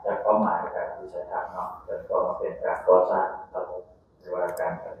จากเป้าหมายการวิจัยทัศน์เนาะจนก็มาเป็นการก่อสร้างระบบหรือว่ากา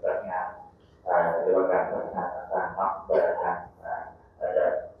รปฏิบัติงานหรือว่าการพัฒนาต่างๆเนาะโดยทางจะ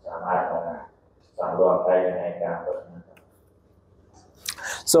สามารถสำรวมไปในการพัฒนา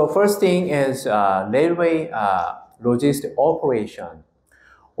So first thing is railway logistic operation.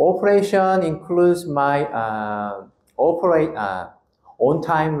 Operation includes my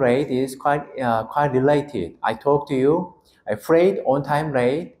on-time rate is quite related. I talked to you. A freight on-time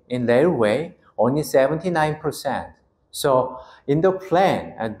rate in railway only 79%. So in the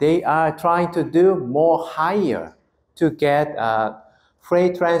plan, they are trying to do more higher to get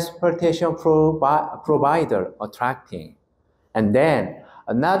freight transportation provider attracting. And then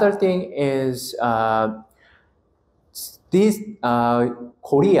another thing is this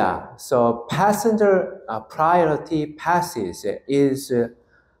Korea. So passenger priority passes is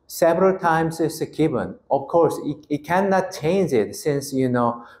several times is given. Of course, it cannot change it since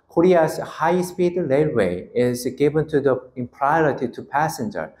Korea's high-speed railway is given to the in priority to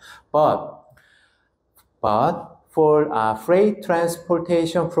passenger. But for freight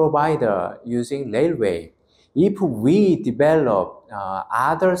transportation provider using railway, if we develop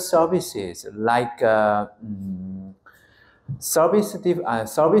other services like service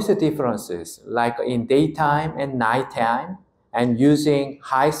differences, like in daytime and nighttime, and using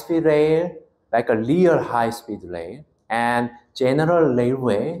high-speed rail, like a real high-speed rail, and general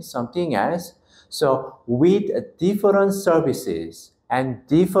railway, something else. So with different services and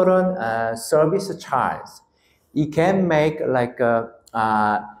different service charges, it can make like a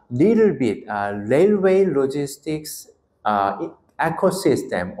little bit railway logistics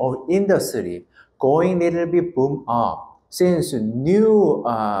ecosystem or industry going little bit boom up. Since new,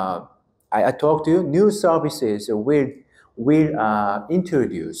 I talked to you, new services will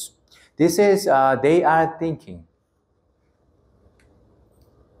introduce. This is they are thinking.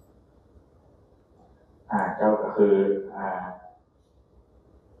 เจ้าก็คือ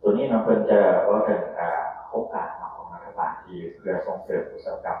ตัวนี้เพิ่นจะว่าถึงโครงการของรัฐบาลที่เพื่อส่งเสริมอุตส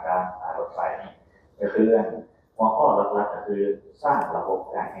าหกรรมด้านรถไฟนี่ก็คือหัวข้อหลักๆก็คือสร้างระบบ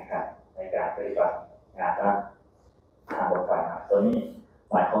การแข่งขันในการปฏิบัติง การสร้างทางรถไฟครับตัวนี้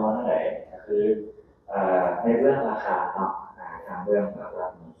หมายความว่าอะไรคือในเรื่องราคาเนาะทางเรื่องแบบว่า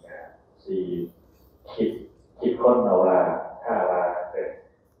มีซีคิดค้นเอาว่าถ้าว่าเป็น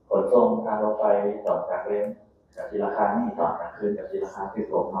ขนส่งทางรถไฟต่อจากเล่นกับที่ราคานี่ต่อจากคืนกับที่ราคาที่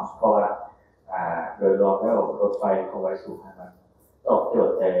ลงเนาะเพราะว่าโดยรวมแล้วรถไฟคงไว้สูงนะครับตอบโจท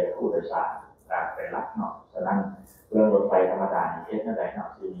ย์ใจผู้โดยสารเป็นหลักเนาะฉะนั้นเรื่องรถไฟธรรมดาในเทศนั่นใดเนาะ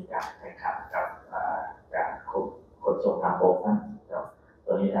ที่มีการแข่งขันกับการขนส่งทางบกนั่น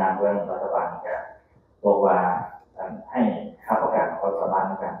ตัวนี้ทางเรื่องรัฐบาลก็บอกว่าให้ค่าประกันความสามารถใ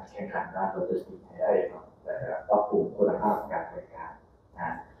นการแข่งขันด้านโลจิสติกส์ให้ได้แต่ปรับปรุงคุณภาพการบริการ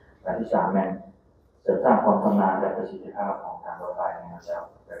และที่3นั้นเสริมสร้างความชำนาญและประสิทธิภาพของทางรถไฟนะครับ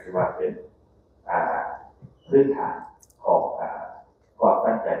ก็คือว่าเป็นพื้นฐานของความ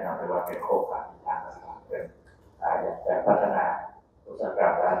ตั้งใจนะหรือว่าเป็นโครงการทางรัฐบาลเป็นอยากจะพัฒนาอุตสาหกรร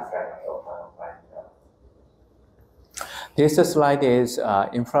มด้านการขนส่งทางรถไฟครับ This slide is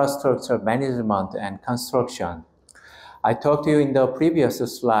infrastructure management and construction. I talked to you in the previous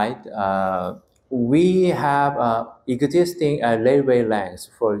slide. We have existing railway lines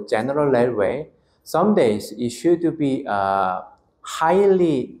for general railway. Some days it should be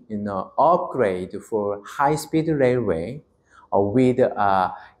highly, upgrade for high-speed railway with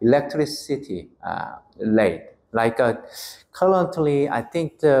electricity rate. Like currently, I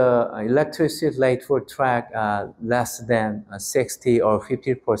think the electricity rate for track less than 60 or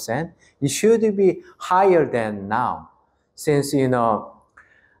 50%. It should be higher than now, since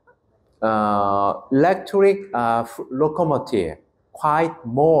electric locomotive quite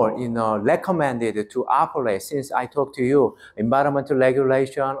more recommended to operate, since I talked to you environmental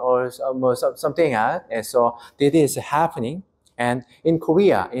regulation or something else. And so this is happening. And in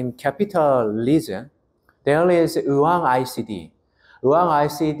Korea, in capital region, there is Uang ICD. Uang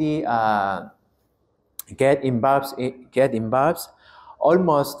ICD get involved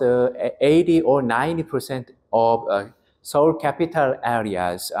almost 80 or 90% of Seoul capital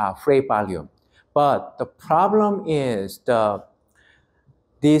areas freight volume. But the problem is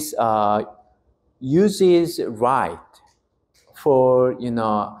this uses right for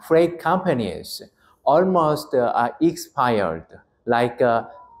freight companies almost expired, like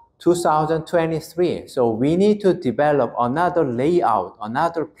 2023. So we need to develop another layout,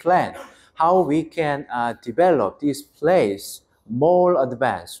 another plan, how we can develop this place more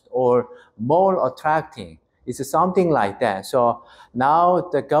advanced or more attracting. It's something like that. So now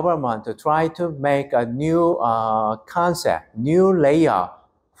the government try to make a new concept, new layout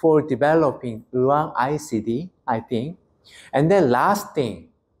for developing Uang ICD, I think. And then last thing,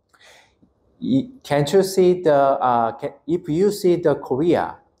 can't you see if you see the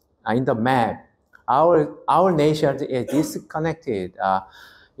Korea in the map, our nation is disconnected,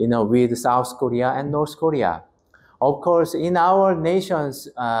 with South Korea and North Korea. Of course, in our nation's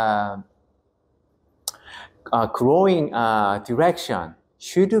growing direction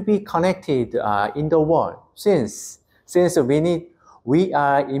should be connected in the world, since we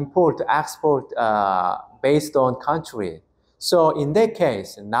are import export based on country. So in that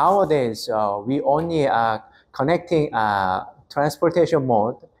case, nowadays we only are connecting transportation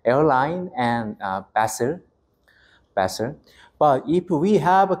mode, airline and vessel. But if we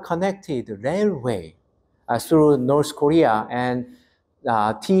have a connected railway through North Korea and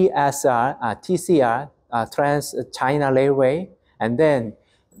TCR, Trans-China Railway, and then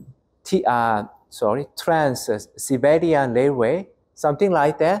Trans-Siberian Railway, something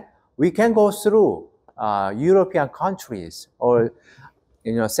like that, we can go through European countries or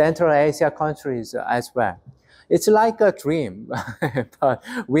Central Asia countries as well. It's like a dream, but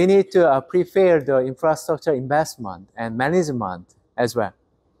we need to prepare the infrastructure investment and management as well.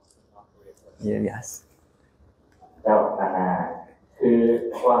 Yes. คือ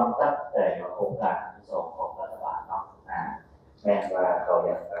ความตั้งใจของโครงการที่ส่งของรัฐบาลเนาะแม้ว่าเขาอ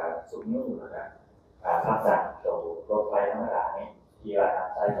ยากสูงยุ่งนะครับภาคการสู่รถไฟธรรมดานี้ที่ว่า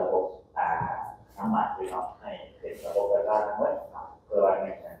ใช้ระบบน้ำมันที่เนาะให้เป็นระบบไฟฟ้าทั้งหมดเพื่อว่าใน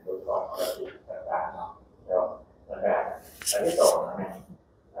การลดความประหยัดต่างๆเนาะแล้วก็อันที่สองนะ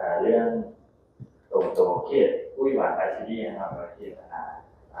เรื่องตัวเขตผู้วิบัติ ICD นะครับเขต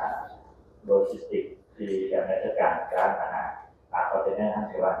โลจิสติกส์ที่ดำเนินการเขาจะแนะน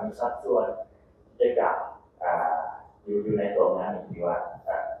ำว่ามีสัดส่วนกิจกรรมอยู่ในตรงนั้นที่ว่า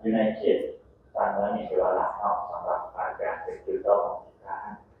อยู่ในเขตตามนั้นนี่คือว่าหลักเนาะสำหรับการเป็นจุดต่อของสินค้า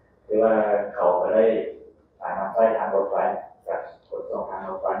คือว่าเขาก็ได้นำไปทางรถไฟกับขนส่งทางร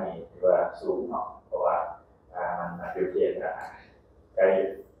ถไฟนี่คือว่าสูงเนาะเพราะว่ามันอยู่เขตใกล้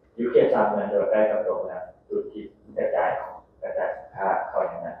อยู่เขตตามนั้นโดยใกล้กับตรงนั้นจุดที่กระจายสินค้าเข้าอ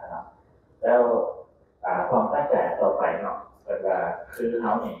ย่างนั้นนะแล้ว คือเข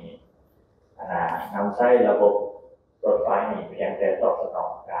านี่นำใช้ระบบรถไฟนี่เพียงแต่ตอบสนอ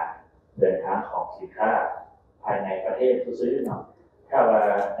งการเดินทางของสินค้าภายในประเทศซื้อเนาะถ้าว่า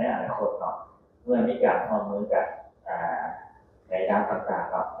ในอนาคตเนาะเมื่อมีการร่วมมือกันในด้านต่าง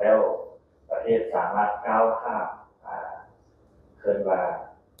ๆเนาะแล้วประเทศสามารถก้าวข้ามเกินว่า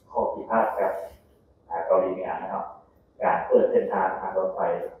ข้อพิพาทกับเกาหลีเหนือนะครับการเปิดเส้นทางทางรถไฟ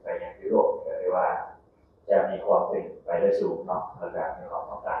ไปยังยุโรปก็เรียกว่าจะมีความเป็นไปได้สูงเนาะและการมีความ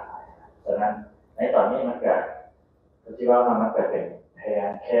ต้องการฉะนั้นในตอนนี้มันก็คิดว่ามันก็เป็น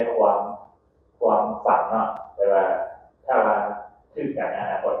แค่ความฝันเนาะแต่ว่าถ้าว่าถึงการอ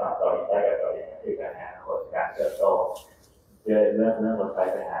นาคตเนาะเกาหลีใต้กับเกาหลีเหนือถึงการอนาคตการเติบโตเรื่องรถไฟ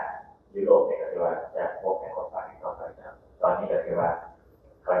ไปหายุโรปเนี่ยก็คือว่าจะพบในคนฝันต่อไปครับตอนนี้ก็คือว่า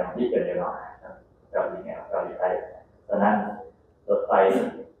เขายังที่เป็นอยู่เนาะเกาหลีเหนือเกาหลีใต้ฉะนั้นรถไฟ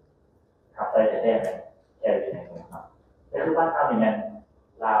ขับไปแท้ๆแค่ที่ไหนเนาะแต่ทุกบ้านทำอย่างนั้น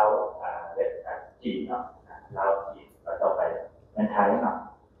ลาวจีนเนาะลาวจีนต่อไปเป็นไทยเนาะ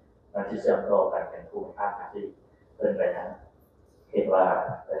มันที่เชื่อมโยงกันเป็นภูมิภาคที่เป็นไปนั้นเห็นว่า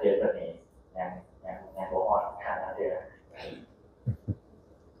ประเทศนี้ยังโบออนขนาดเดียว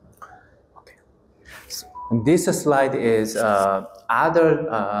This slide is other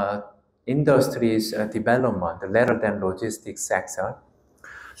industries development rather than logistics sector.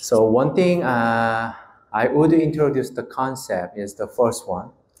 So one thing I would introduce the concept is the first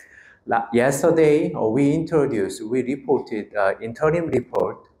one. Yesterday we reported interim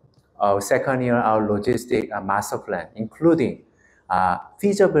report of second year our logistic master plan, including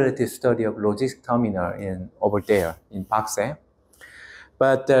feasibility study of logistic terminal over there in Pakse.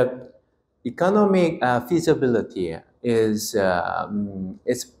 But economic feasibility is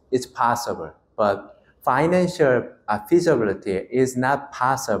it's possible, but financial feasibility is not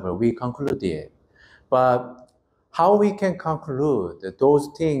possible. We concluded, but how we can conclude those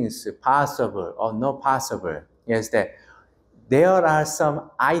things possible or not possible is that there are some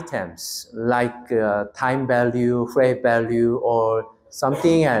items like time value, freight value, or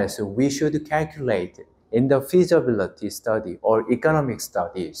something else we should calculate in the feasibility study or economic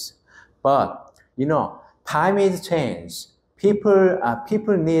studies. But time is change.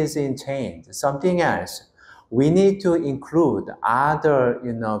 People needs in change. Something else. We need to include other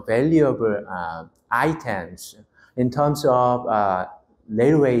valuable items in terms of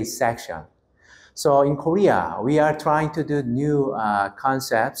railway section. So in Korea, we are trying to do new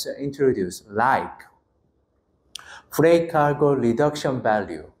concepts introduced like freight cargo reduction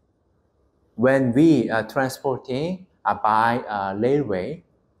value. When we are transporting by railway,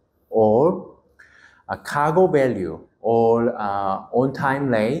 or a cargo value, or on-time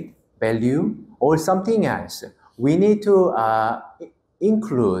rate value, or something else, we need to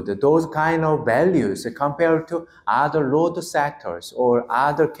include those kind of values compared to other road sectors or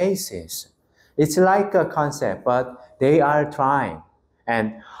other cases. It's like a concept, but they are trying.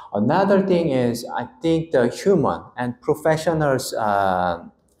 And another thing is, I think the human and professionals'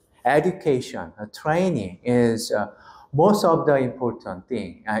 education, training is most of the important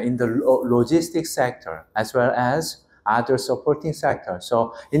thing in the logistics sector as well as other supporting sectors.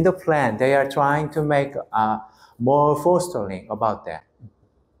 So in the plan, they are trying to make more fostering about that.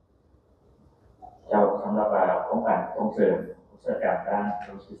 สำหรับโครงการส่งเสริมอุตสาหกรรมด้านโล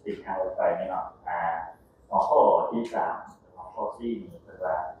จิสติกส์ทางรถไฟนี่เนาะหัวข้อที่3หัวข้อ4นี่คือ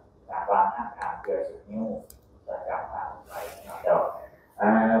ว่าการวางทางเพื่อสุดนิ้วอุตสาหกรรมทางรถไฟเนาะเดี๋ยว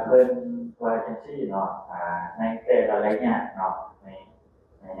เพิ่นว่าจังซี่เนาะในแต่ละระยะเนาะ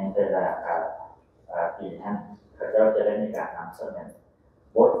ในแต่ละปีนั้นเราจะได้มีการนำเสนอ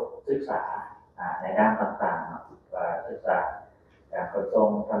บทศึกษาในด้านต่างๆเนาะว่าศึกษาการขนส่ง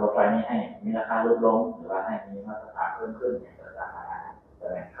ทางรถไฟนี้ให้มีราคาลดลงหรือว่าให้มีมาตรฐานเพิ่มขึ้นอย่างต่างๆแต่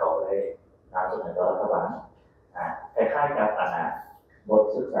เขาได้นำเสนอต่อรัฐบาลคล้ายๆกับบท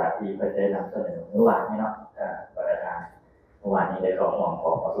ศึกษาที่ไปได้นำเสนอเมื่อวานนี้เนาะประธานเมื่อวานนี้ได้ขอ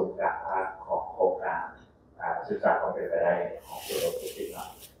งประสบการณ์ของโครงการศึกษาความเป็นไปได้ของตัวโลจิสติกส์เนาะ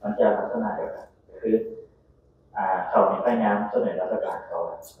มันจะลักษณะเดียวกันคือเขาพยายามเสนอรัฐบาลเขา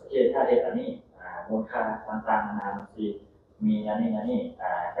เช่นถ้าเด็กอันนี้มูลค่าต่างๆนานาที่มีอันนี้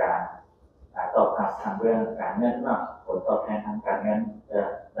การตอบรับทางเรื่องการเงินเนาะผลตอบแทนทางการเงินจะ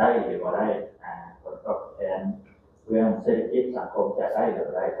ได้หรือไม่ได้ผลตอบแทนเรื่องเศรษฐกิจสังคมจะได้หรือไ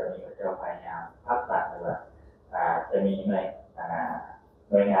ม่ได้ตอนนี้ก็จะพยายามพัฒนาหรือว่าจะมีห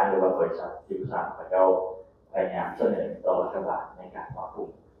น่วยงานหรือว่าบริษัทที่สามารถเราพยายามเสนอต่อรัฐบาลในการปรับปรุง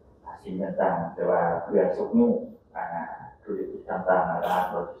สิ่งต่างๆแต่ว่าเพื่อสุขนุ่มธุรกิจต่างๆในด้าน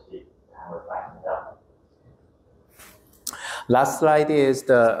โลจิสติกส์ทางรถไฟนะครับ Last slide is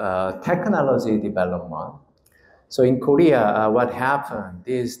the technology development. So in Korea, what happened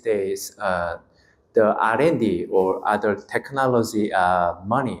these days, the R&D or other technology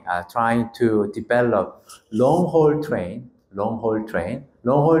money are trying to develop long-haul train. Long-haul train.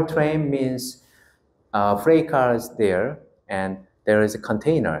 Long-haul train means freight cars there and there is a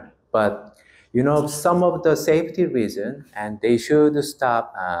container. But you know, some of the safety reason and they should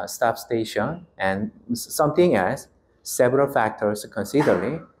stop station and something else, several factors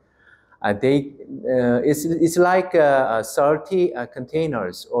considering. It's like 30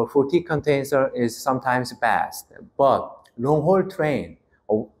 containers or 40 containers is sometimes fast, but long haul train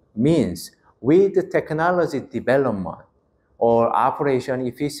means with the technology development or operation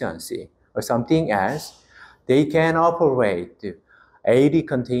efficiency or something else, they can operate 80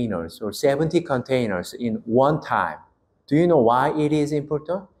 containers or 70 containers in one time. Do you know why it is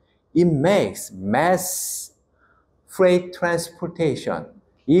important? It makes mass freight transportation.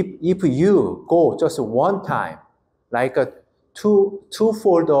 If you go just one time, like a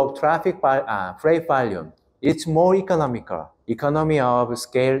twofold of freight volume, it's more economical. Economy of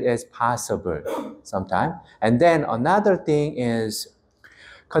scale is possible sometimes. And then another thing is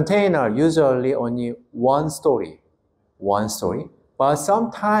container usually only one story. But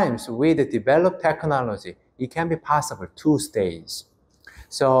sometimes with developed technology, it can be possible 2 stages.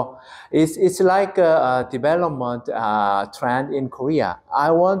 So it's like a development trend in Korea.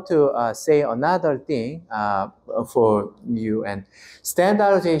 I want to say another thing for you, and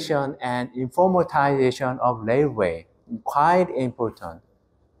standardization and informatization of railway, quite important.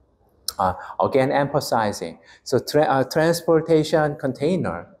 Again, emphasizing. So transportation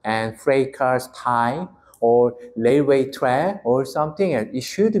container and freight cars tie or railway track or something, it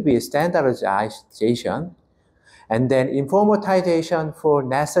should be standardization. And then informatization for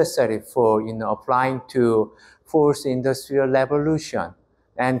necessary for applying to fourth industrial revolution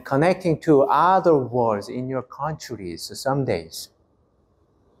and connecting to other worlds in your countries some days.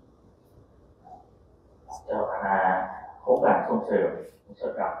 เจ้าคณะโครงการส่งเสริมอุตสาห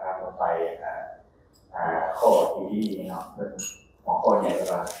กรรมการรถไฟข้อที่ดีเนาะเป็นหัวข้อใหญ่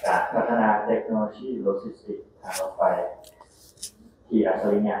ว่าการพัฒนาเทคโนโลยีโลจิสติกส์ทางรถไฟที่อัจฉ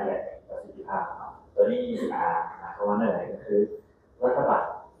ริยะและประสิทธิภาพเนาะตัวนี้คำว่าเนื่องก็คือรัฐบาล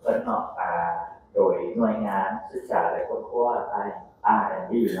เพิ่นเนาะโดยหน่วยงานศึกษาและค้นคว้า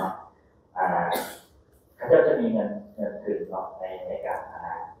R&D เนาะเขาจะมีเงินถึงเนาะในการ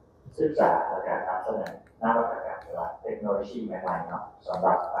ศึกษาและการนำเสนอนวัตกรรมหรือว่าเทคโนโลยีใหม่ๆเนาะสำห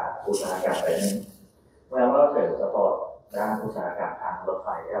รับอุตสาหกรรมไปนี้เมื่อเราเสริมสปอร์ตด้านอุตสาหกรรมทางรถไฟ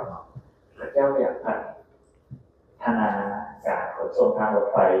แล้วเนาะพระเจ้าอยากพัฒนาการขนส่งทางรถ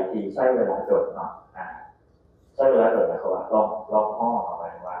ไฟที่ใช้เวลาโดดเนาะใช้เวลาโดดนะครับว่าลองห้อหมา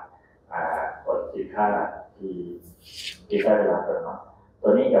ยว่าผลสินค้าที่ใช้เวลาโดดเนาะตั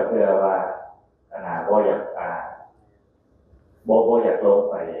วนี้ก็เพื่อว่าบ่อยากอยากลง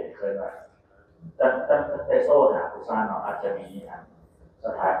ไปเคยว่าตั้งแต่โซ่หาผู้สร้างเนาะอาจจะมี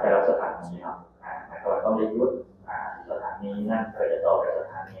แต่ละสถานีเนาะหมายความว่าต้องได้ยุดสถานีนั่นเพื่อจะต่อไปส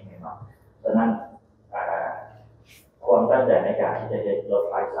ถานีหนึ่งเนาะฉะนั้นความตั้งใจในการที่จะเดินรถ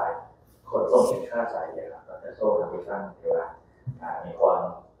ไฟสายขนส่งสินค้าสายเนี่ยครับตั้งแต่โซ่หาผู้สร้างที่ว่ามีความ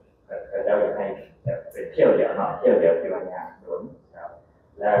ก็จะอยากให้เป็นเที่ยวเดียวเนาะเที่ยวเดียวที่วันงานหนุน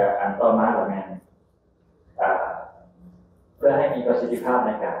และอันต่อมาเราแม่เพื่อให้มีประสิทธิภาพใน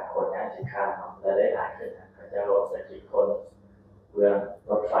การขนย้ายสินค้าและได้หลายขึ้นเขาจะลดเศรษฐกิจคนเรื่อง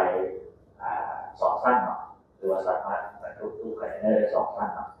รถไฟ2 สั้นเนาะหรือว่าสามารถบรรทุกตู้คอนเทนเนอร์ได้2 สั้น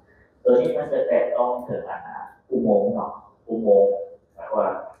เนาะตัวนี้มันจะแตะต้องถึงอุโมงค์เนาะอุโมงค์หมายว่า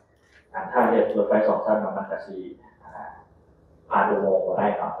ถ้าเรียกรถไฟ2 สั้นมันจะซีผ่านอุโมงค์ได้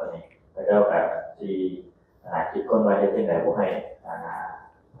เนาะตัวนี้แล้วก็แบบซีคิดคนไว้ได้ที่ไหนพวกให้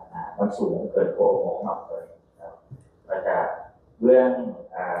มันสูงเกินโค้งของเนาะตัวนี้แล้วก็เรื่อง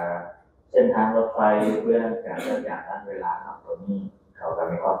เส้นทางรถไฟเรื่องการจัดการด้านเวลาเนาะตัวนี้เขาก็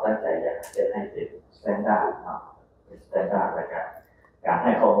มีความตั้งใจอยากจะให้ติดสแตนดาร์ดเนาะเป็นสแตนดาร์ดแล้วก็การใ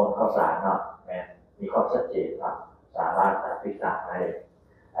ห้ข้อมูลข่าวสารเนาะมีความชัดเจนเนาะสามารถติดตามได้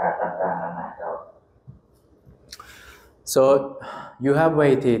ต่างๆนานาครับ So you have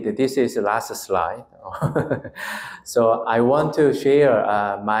waited. This is the last slide. So I want to share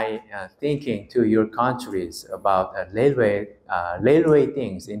my thinking to your countries about railway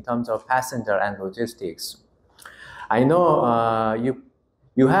things in terms of passenger and logistics. I know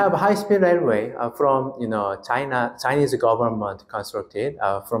you have high-speed railway from Chinese government constructed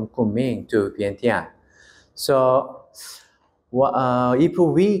from Kunming to Vientiane. So if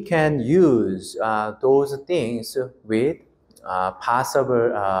we can use those things with possible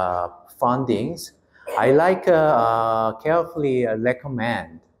fundings, I like carefully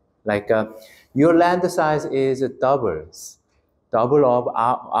recommend Like your land size is double of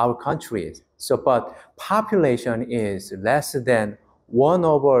our countries. So, but population is less than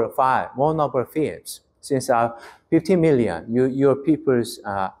 1/5, 1/5. Since 50 million, your people's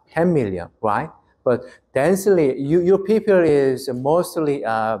 10 million, right? But densely, your people is mostly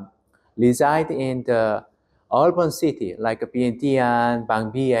reside in the urban city like Vientiane,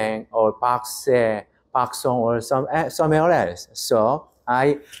 Bang Bieng, or Pak Se, Pak Song, or somewhere else. So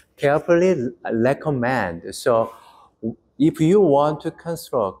I carefully recommend. So if you want to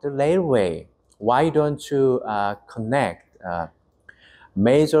construct the railway, why don't you connect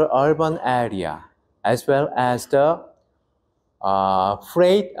major urban area as well as the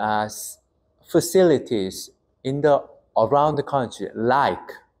freight facilities in the around the country, like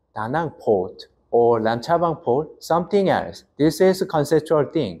Da Nang Port or Lanchabang Port, something else. This is a conceptual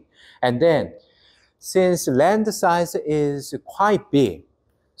thing. And then, since land size is quite big,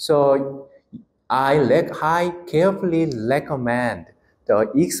 so I carefully recommend the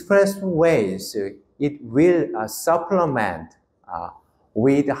expressways. It will supplement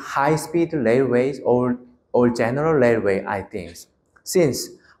with high-speed railways or general railway, I think. Since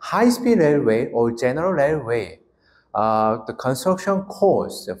high-speed railway or general railway, the construction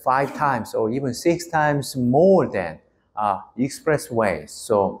costs 5 times or even 6 times more than expressways.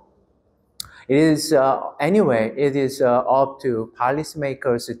 So it is anyway, it is up to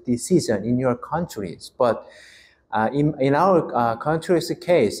policymakers' decision in your countries. But in our country's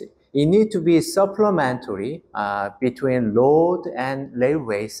case, it needs to be supplementary between road and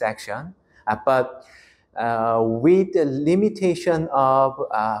railway section, but with the limitation of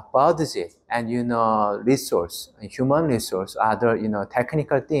budget and resource, human resource, other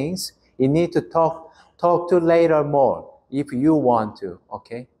technical things, you need to talk to later more if you want to.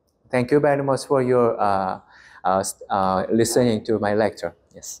 Okay. Thank you very much for your listening to my lecture.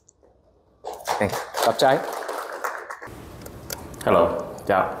 Yes. Thank you. ขอบใจ ฮัลโหลเ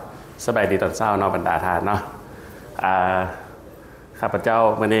จ้าสบายดีตอนเช้าเนาะบรรดาทานเนาะข้าพเจ้า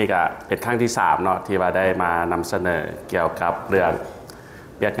เมื่อนี้ก็เป็นครั้งที่3เนาะที่ว่าได้มานำเสนอเกี่ยวกับเรื่อง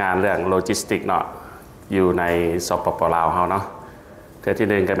เรียกงานเรื่องโลจิสติกเนาะอยู่ในสปป.ลาวเฮาเนาะเทื่อที่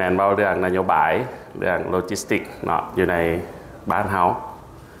1ก็แม่นเว้าเรื่องนโยบายเรื่องโลจิสติกเนาะอยู่ในบ้านเฮา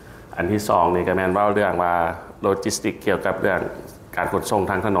อันที่2นี่ก็แม่นเว้าเรื่องว่าโลจิสติกเกี่ยวกับเรื่องการขนส่ง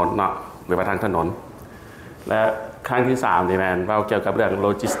ทางถนนเนาะหรือว่าทางถนนและครั้งที่3นี่แม่นเว้าเกี่ยวกับเรื่องโล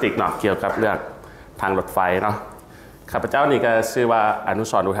จิสติกเนาะเกี่ยวกับเรื่องทางรถไฟเนาะข้าพเจ้านี่ก็ชื่อว่าอนุ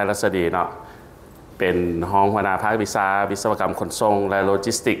สรณ์อุทัยรัศดีเนาะเป็นห้องหัวหน้าภาควิชาวิศวกรรมขนส่งและโล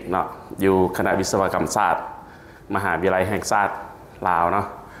จิสติกเนาะอยู่คณะวิศวกรรมศาสตร์มหาวิทยาลัยแห่งชาติลาวเนาะ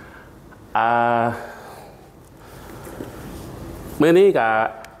มื้อนี้ก็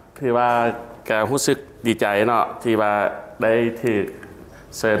คือว่าก็รู้สึกดีใจเนาะที่ว่าได้ถูก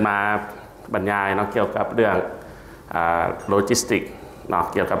เชิญมาบรรยายเนาะเกี่ยวกับเรื่องโลจิสติกเนาะ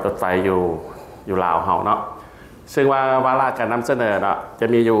เกี่ยวกับรถไฟอยู่ลาวเฮาเนาะซึ่งว่าวาระการนำเสนอเนาะจะ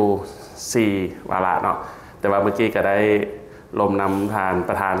มีอยู่4วาระเนาะแต่ว่าเมื่อกี้ก็ได้ลมนำทานป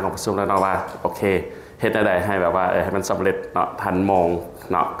ระธานของประชุมแล้วเนาะว่าโอเคเฮ็ดได้ให้แบบว่าให้มันสำเร็จเนาะทันโมง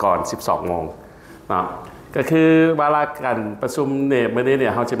เนาะก่อน 12 โมงเนาะก็คือวาระการประชุมเนี่ยเมื่อนี้เนี่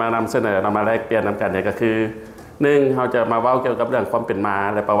ยเราจะมานำเสนอมาแลกเปลี่ยนนำกันเนี่ยก็คือ1เราจะมาเว้าเกี่ยวกับเรื่องความเป็นมา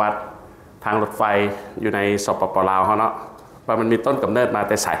และประวัติทางรถไฟอยู่ในสปป.ลาวเขาเนาะว่ามันมีต้นกำเนิดมาแ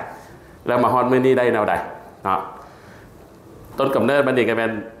ต่ไสแล้วมาฮอดมื้อนี้ได้แนวใดเนาะต้นกำเนิดมันนี่ก็เป็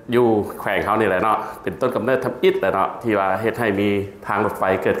นอยู่แขวงเขานี่แหละเนาะเป็นต้นกำเนิดทำอิฐแหละเนาะที่ว่าเฮ็ดให้มีทางรถไฟ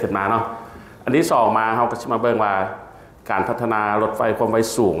เกิดขึ้นมาเนาะอันที่2มาเราก็สิมาเบิ่งว่าการพัฒนารถไฟความไว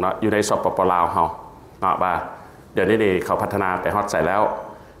สูงเนาะอยู่ในสปป.ลาวเฮาเนาะว่าเดี๋ยวนี้นี่เขาพัฒนาไปฮอดใส่แล้ว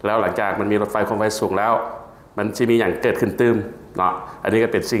หลังจากมันมีรถไฟความไวสูงแล้วมันจะมีอย่างเกิดขึ้นตื้มเนาะอันนี้ก็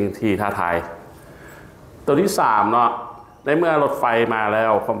เป็นสิ่งที่ท้าทายตัวที่3เนาะในเมื่อรถไฟมาแล้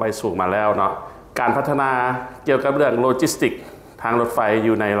วความไวสูงมาแล้วเนาะการพัฒนาเกี่ยวกับเรื่องโลจิสติกทางรถไฟอ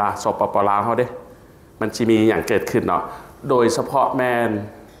ยู่ในสปป.ลาวเฮาเด้มันจะมีอย่างเกิดขึ้นเนาะโดยเฉพาะแม่น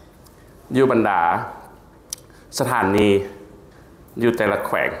อยู่บรรดาสถานีอยู่แต่ละแ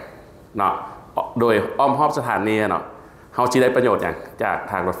ขวงเนาะโดยอ้อมรอบสถานีเนาะเฮาสิได้ประโยชน์อย่างจาก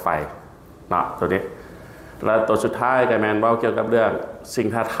ทางรถไฟเนาะตัวนี้แล้วตัวสุดท้ายก็แม่นเว้าเกี่ยวกับเรื่องสิ่ง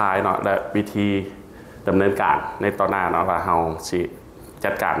ท้าทายเนาะและวิธีดำเนินการในต่อหน้าเนาะว่าเฮาสิ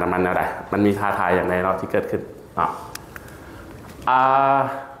จัดการมันแนวใดมันมีท้าทายอย่างไรเนาะที่เกิดขึ้นเนาะ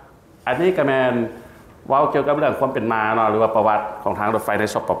อันนี้ก็แม่นเว้าเกี่ยวกับเรื่องความเป็นมาเนาะหรือว่าประวัติของทางรถไฟใน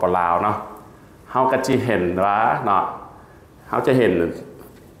สปป.ลาวเนาะเฮาก็สิเห็นว่าเนาะเฮาจะเห็น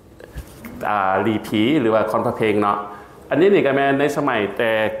ลีผีหรือว่าคอนเพลงเนาะอันนี้นี่ก็แม่นในสมัยแ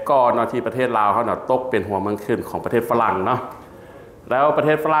ต่ก่อนเนาะที่ประเทศลาวเขาเนาะตกเป็นหัวเมืองขึ้นของประเทศฝรั่งเนาะ แล้วประเท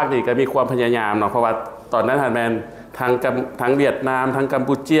ศฝรั่งนี่ก็มีความพยายามเนาะเพราะว่าตอนนั้นแมนทั้งเวียดนามทั้งกัม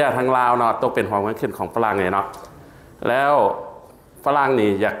พูชีทั้งลาวเนาะตกเป็นความขัดแย้งของฝรั่งเนี่ยเนาะแล้วฝรั่ง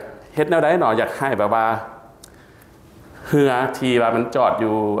นี่อยากเฮ็ดแนวใดเนาะอยากให้แบบว่าเรือที่ว่ามันจอดอ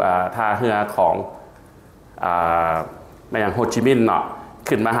ยู่ท่าเรือของมาอย่างโฮจิมินห์เนาะ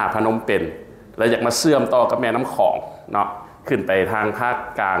ขึ้นมาหาพนมเปญแล้วอยากมาเชื่อมต่อกับแม่น้ำของเนาะขึ้นไปทางภาค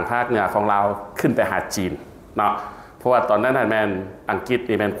กลางภาคเหนือของเราขึ้นไปหาจีนเนาะเพราะว่าตอนนั้นแมนอังกฤษ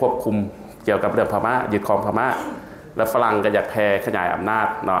นี่แมนควบคุมเกี่ยวกับเรื่องพม่ายึดครองพม่าแล้วฝรั่งก็อยากแพร่ขยายอำนาจ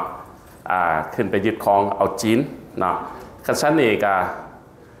เนาะขึ้นไปยึดครองเอาจีนเนาะคันซันนี่ก็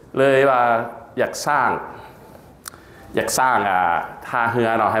เลยว่าอยากสร้างท่าเรือ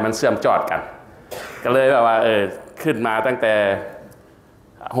เนาะให้มันเชื่อมจอดกันก็เลยแบบว่าขึ้นมาตั้งแต่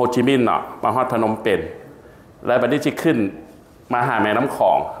โฮจิมินห์เนาะมาฮอดพนมเปญแล้วบัดนี้จะขึ้นมาหาแม่น้ำข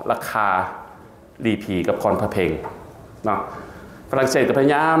องราคาลีพีกับคอนพะเพงเนาะฝรั่งเศสก็พย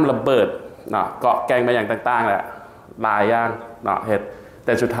ายามระเบิดเนาะเกาะแกงมาอย่างต่างๆแหละลายย่างเนาะเฮ็ดแ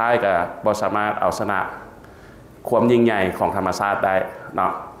ต่สุดท้ายก็บ่สามารถเอาชนะความยิ่งใหญ่ของธรรมชาติได้เนา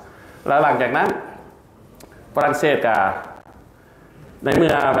ะแล้วหลังจากนั้นฝรั่งเศสก็ในเมื่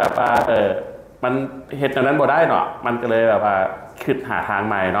อแบบว่ามันเฮ็ดอย่างนั้นบ่ได้เนาะมันก็เลยแบบว่าคิดหาทาง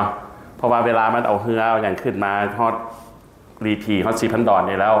ใหม่เนาะเพราะว่าเวลามันเอาเรืออย่างขึ้นมาฮอดรีพีฮอด4,000 ดอล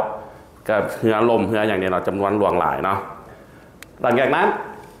นี่แล้วก็เรือล่มเรืออย่างนี้เนาะจำนวนหลวงหลายเนาะหลังจากนั้น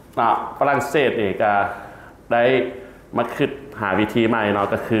เนาะฝรั่งเศสนี่ก็ได้มาคิดหาวิธีใหม่เนาะ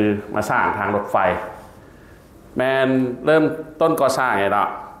ก็คือมาสร้างทางรถไฟแมนเริ่มต้นก่อสร้างเนาะ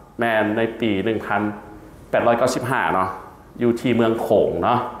แมนในปี1895เนาะอยู่ที่เมืองโขงเน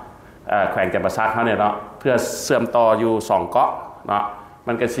าะแขวงแก่นประซักเขาเนี่ยเนาะเพื่อเชื่อมต่ออยู่2เกาะเนาะ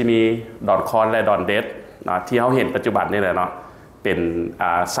มันก็จะมีดอนคอนและดอนเดดเนาะที่เขาเห็นปัจจุบันนี่แหละเนาะเป็น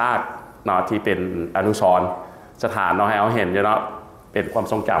ซากเนาะที่เป็นอนุสรณ์สถานเนาะให้เขาเห็นเนาะเป็นความ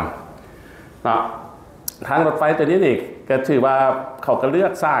ทรงจำเนาะทางรถไฟตัวนี้นี่ก็ถือว่าเขาก็เลือ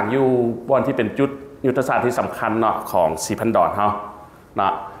กสร้างอยู่บนที่เป็นจุดยุทธศาสตร์ที่สำคัญเนาะของ4,000 ดอลเขาเนา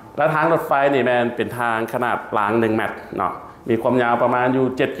ะและทางรถไฟนี่แมนเป็นทางขนาดราง1 เมตรเนาะมีความยาวประมาณอยู่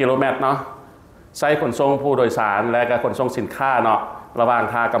7 กิโลเมตรเนาะใช้ขนส่งผู้โดยสารและก็ขนส่งสินค้าเนาะระหว่าง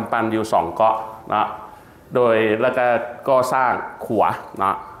ท่ากำปั้นอยู่2เกาะเนาะโดยแล้วก็ก่อสร้างขัวเน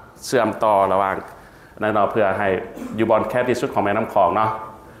าะเชื่อมต่อระหว่างนั่นเนาะเพื่อให้อยู่บนแคบที่สุดของแม่น้ำคลองเนาะ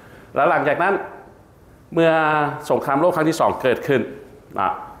แล้วหลังจากนั้นเมื่อสงครามโลกครั้งที่2เกิดขึ้นน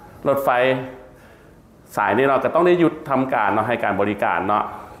ะรถไฟสายนี้เราก็ต้องได้หยุดทำการเนาะให้การบริการเนาะ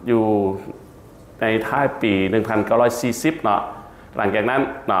อยู่ในท้ายปี1940เนาะหลังจากนั้น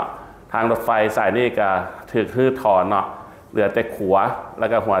เนาะทางรถไฟสายนี้ก็ถูกฮือถอนเนาะเหลือแต่ขัวแล้ว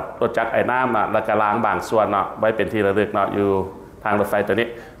ก็หัวรถจักรไอ้น้ำแล้วก็ล้างบางส่วนเนาะไว้เป็นที่ระลึกเนาะอยู่ทางรถไฟตัวนี้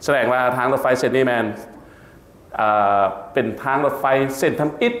แสดงว่าทางรถไฟเส้นนี้แมนเป็นทางรถไฟเส้นท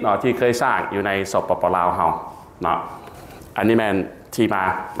ำอิฐเนาะที่เคยสร้างอยู่ในสปป.ลาวเฮาเนาะอันนี้แมนที่มา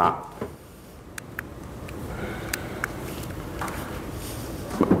เนาะ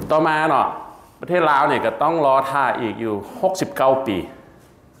ต่อมาเนาะประเทศลาวเนี่ยก็ต้องรอท่าอีกอยู่69 ปี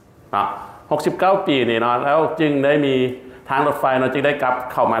เนาะ69 ปีนี่เนาะแล้วจึงได้มีทางรถไฟเนาะจึงได้กลับ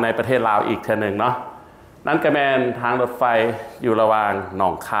เข้ามาในประเทศลาวอีกเทื่อนึงเนาะนั่นก็แมนทางรถไฟอยู่ระหว่างหน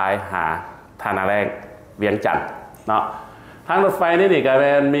องคายหาท่านาแรงเวียงจันทน์เนาะทางรถไฟนี่ก็แม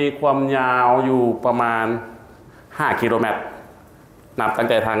นมีความยาวอยู่ประมาณ5 กิโลเมตรนับตั้ง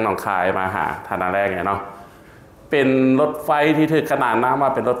แต่ทางหนองคายมาหาท่านาแรงเนี่ยเนาะเป็นรถไฟที่ถือขนาดนะว่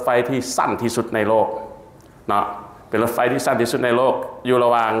าเป็นรถไฟที่สั้นที่สุดในโลกเนาะเป็นรถไฟที่สั้นที่สุดในโลกอยู่ระ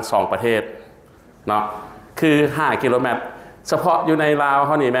หว่าง2 ประเทศเนาะคือ5 กิโลเมตรเฉพาะอยู่ในลาวเข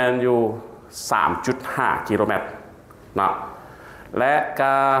านี่แมนอยู่ 3.5 กิโลเมตรเนาะและ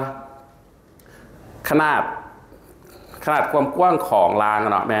ก็ขนาดความกว้างของราง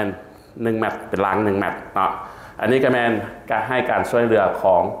เนาะแมน1 เมตรเป็นราง1 เมตรเนาะอันนี้ก็แมนการให้การช่วยเหลือข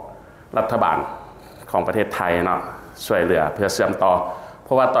องรัฐบาลของประเทศไทยเนาะช่วยเหลือเพื่อเชื่อมต่อเพ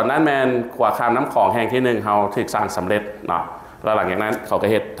ราะว่าตอนนั้นแมนขวาข้ามน้ำของแห่งที่1เขาถูกสร้างสำเร็จเนาะแล้วหลังจากนั้นเขาก็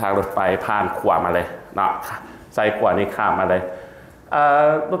เฮ็ดทางรถไฟผ่านขวามาเลยเนาะใส่ขวานี้ข้ามมาเลย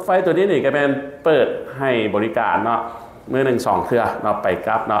รถไฟตัวนี้นี่ก็แมนเปิดให้บริการเนาะมื้อ1-2 เทื่อเนาะไปก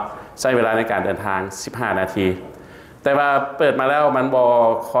ลับเนาะใช้เวลาในการเดินทาง15 นาทีแต่ว่าเปิดมาแล้วมันบ่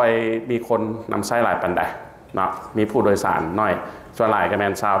ค่อยมีคนนำใช้หลายปานใดเนาะมีผู้โดยสารน้อยส่วนหลายก็แม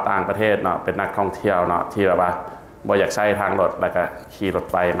นชาวต่างประเทศเนาะเป็นนักท่องเที่ยวเนาะที่แบบว่าบ่อยากใช้ทางรถแล้วก็ขี่รถ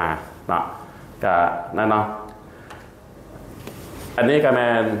ไฟมาเนาะก็นั่นเนาะอันนี้ก็แม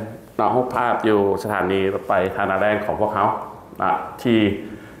นเนาะรูปภาพอยู่สถานีรถไฟท่านาแรงของพวกเขาเนาะที่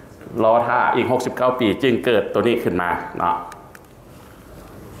รอท่าอีก69 ปีจึงเกิดตัวนี้ขึ้นมาเนาะ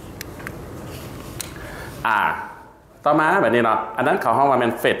ต่อมาแบบนี้เนาะอันนั้นเขาห้องว่าเป็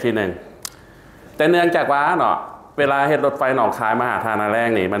นเฟสที่1แต่เนื่องจากว่าเนาะเวลาเฮ็ดรถไฟหนองคายมาหาทานาแรง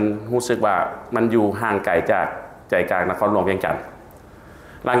นี่มันรู้สึกว่ามันอยู่ห่างไกลจากใจกลางนครหลวงเวียงจันทน์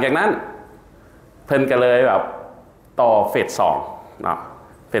หลังจากนั้นเพิ่นก็เลยแบบต่อเฟส2เนาะ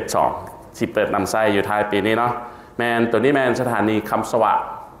เฟส2สิเปิดนำไส้อยู่ท้ายปีนี้เนาะแมนตัวนี้แมนสถานีคำสวะ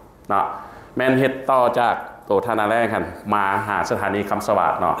เนาะแมนเฮ็ดต่อจากตัวทานาแรงกันมาหาสถานีคำสวะ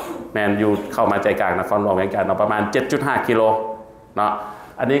เนาะแมนอยู่เข้ามาใจกลางนครหลวงเวียงจันทน์เนาะประมาณ 7.5 กิโลเนาะ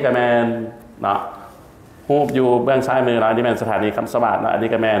อันนี้ก็แมนเนาะรูปอยู่เบื้องซ้ายมือเราอันนี้แมนสถานีคำสวะเนาะอันนี้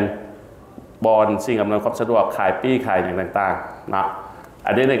ก็แมนบอลสิ่งอำนวยความสะดวกขายปี้ขายอย่างต่างๆเนาะ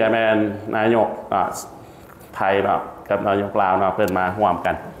อันนี้ก็แมนนายกไทยเนาะกับนายกลาวเนาะเพิ่นมาร่วม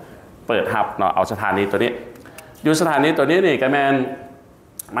กันเปิดฮับเนาะเอาสถานีตัวนี้อยู่สถานีตัวนี้นี่ก็แมน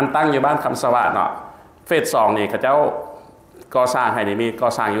มันตั้งอยู่บ้านคำสวะเนาะเฟส2นี่เขาเจ้าก่อสร้างให้นี่มีก่อ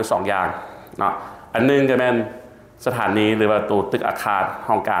สร้างอยู่2อย่างเนาะอันนึงก็แมนสถานีหรือว่าตัวตึกอาคาร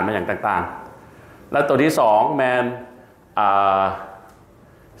ห้องการมาอย่างต่างๆแล้วตัวที่2แมน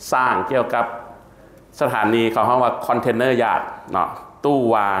สร้างเกี่ยวกับสถานีเขาเรียกว่าคอนเทนเนอร์ยาร์ดเนาะตู้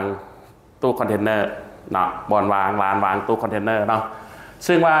วางตู้คอนเทนเนอร์เนาะบอนวางลานวางตู้คอนเทนเนอร์เนาะ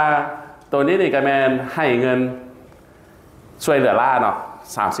ซึ่งว่าตัวนี้นี่ก็แมนให้เงินช่วยเหลือล่าเนาะ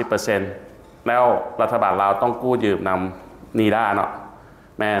 30% แล้วรัฐบาลเราต้องกู้ยืมนำนีด้าเนาะ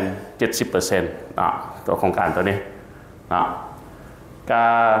แมน 70% เนาะตัวโครงการตัวนี้เนาะก็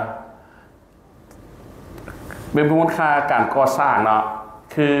เป็นมูลค่าการก่อสร้างเนาะ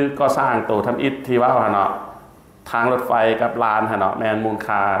คือก่อสร้างตัวทำอิฐที่ว่าเนาะทางรถไฟกับลานเนาะแมนมูล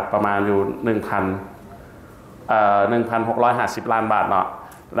ค่าประมาณอยู่ 1,650 ล้านบาทเนาะ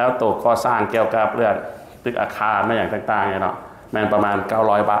แล้วตัวก่อสร้างเกี่ยวกับเรื่องตึกอาคารมาอย่างต่างๆเนาะแมนประมาณ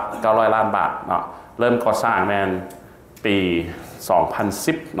900 ล้านบาทเนาะเริ่มก่อสร้างแมนปี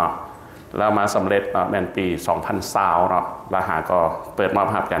 2010 เนาะแล้วมาสำเร็จเนาะแมนปี 2020 เนาะแล้วหาก็เปิดมอบ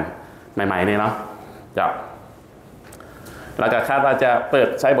รับกันใหม่ๆนี่เนาะจะแล้วก็คาดว่าจะเปิด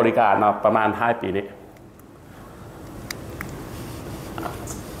ใช้บริการเนาะประมาณท้ายปีนี้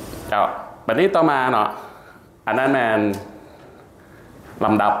บัดนี้ต่อมาเนาะอันนั้นแมนล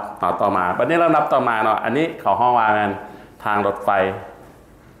ำดับต่อมาบัดนี้ลำดับต่อมาเนาะอันนี้เขาห้องว่าแมนทางรถไฟ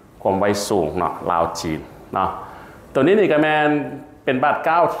ความไวสูงเนาะลาวจีนเนาะตัวนี้นี่ก็แมนเป็นบัตร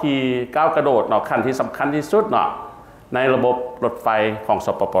9 ที 9 กระโดดเนาะขั้นที่สำคัญที่สุดเนาะในระบบรถไฟของส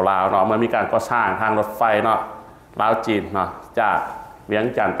ปป.ลาวเนาะเมื่อมีการก่อสร้างทางรถไฟเนาะลาวจีนเนาะจากเวียง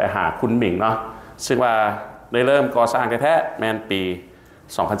จันทร์ไปหาคุนหมิงเนาะซึ่งว่าได้เริ่มก่อสร้างแท้ๆแมนปี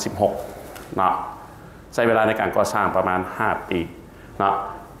 2016 เนาะใช้เวลาในการก่อสร้างประมาณ 5 ปีเนาะ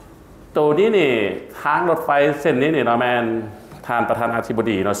ตัวนี้นี่ทางรถไฟเส้นนี้นี่เนาะแมนท่านประธานาธิบ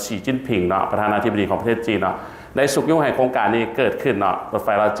ดีเนาะสีจิ้นผิงเนาะประธานาธิบดีของประเทศจีนเนาะได้สุกยุ่งให้โครงการนี้เกิดขึ้นเนาะรถไฟ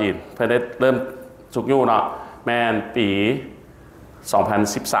ลาวจีนเพื่อได้เริ่มสุกยุ่งเนาะแมนปี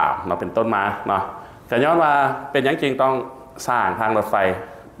 2013 เนาะเป็นต้นมาเนาะแต่ย้อนว่าเป็นอย่างจริงต้องสร้างทางรถไฟ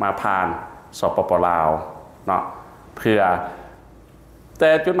มาผ่านสปป.ลาวเนาะเพื่อแต่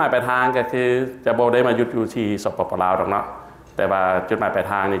จุดหมายปลายทางก็คือจะโบได้มาหยุดอยู่ที่สปป.ลาวหรอกเนาะแต่ว่าจุดหมายปลาย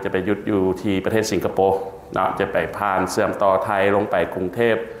ทางนี่จะไปหยุดอยู่ที่ประเทศสิงคโปร์เนาะจะไปผ่านเสื่อมต่อไทยลงไปกรุงเท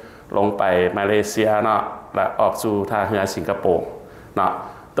พลงไปมาเลเซียเนาะและออกสู่ท่าเรือสิงคโปร์เนาะ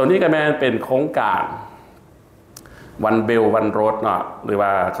ตัวนี้ก็แม้เป็นโครงการวันเบลวันโรดเนาะหรือว่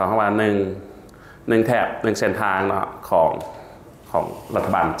าเขาเรียกว่าหนึ่งแถบ1เส้นทางเนาะของรัฐ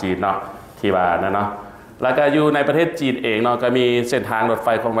บาลจีนเนาะที่ว่านั่นเนาะแล้วก็อยู่ในประเทศจีนเองเนาะก็มีเส้นทางรถไฟ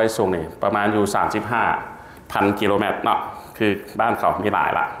ความไวสูงนี่ประมาณอยู่ 35,000 กิโลเมตรเนาะคือบ้านเขามีหลาย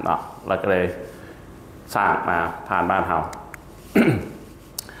ละเนาะแล้วก็เลยสร้างมาผ่านบ้านเขา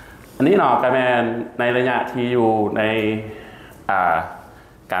อันนี้เนาะก็แมนในระยะที่อยู่ใน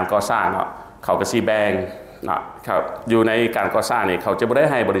การก่อสร้างเนาะเขาก็ซีแบงเนาะเขาอยู่ในการก่อสร้างนี่เขาจะไม่ได้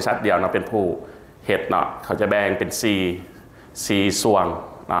ให้บริษัทเดียวเนาะเป็นผู้เฮ็ดเนาะเขาจะแบ่งเป็น4ส่วน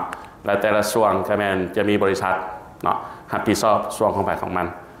เนาะและแต่ละส่วนก็แมนจะมีบริษัทเนาะรับผิดชอบส่วนของฝ่ายของมัน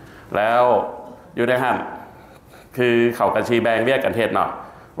แล้วอยู่ในหันคือเขากันชีแบ่งเวียกกันเฮ็ดเนาะ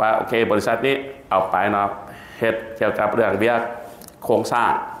ว่าโอเคบริษัทนี้เอาไปเนาะเฮ็ดเกี่ยวกับเรื่องเวียกโครงสร้า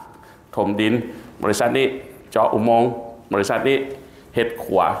งถมดินบริษัทนี้เจาะอุโมงค์บริษัทนี้เฮ็ด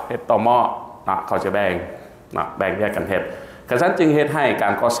ขัวเฮ็ดต่อหม้อเนาะเขาจะแบ่งเนาะแบ่งแยกกันเฮ็ดกระนั้นจึงเฮ็ดให้กา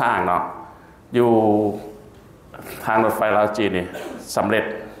รก่อสร้างเนาะอยู่ทางรถไฟลาวจีนนี่สำเร็จ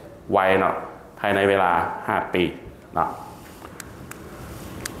ไวเนาะภายในเวลา5 ปีเนาะ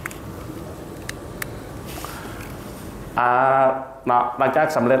เนาะหลังจาก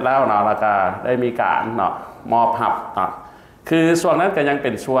สำเร็จแล้วเนาะแล้วก็ได้มีการเนาะมอบหับเนาะคือช่วงนั้นก็ยังเป็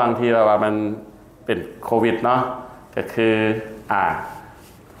นช่วงที่ว่ามันเป็นโควิดเนาะก็คือ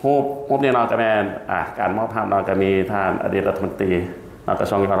รูปนี้เนาะก็แม่นการมอบภาพเนาะก็มีท่านอดีตรัฐมนตรีเนาะกระ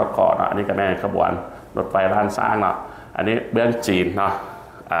ทรวงยุติธรรมเนาะอันนี้ก็แม่นขบวนรถไฟล้านสร้างเนาะอันนี้เบื้องจีนเนาะ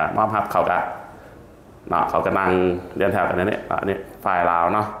มอบภาพเขากำลังเรียนแถวกันนี่อันนี้ฝ่ายลาว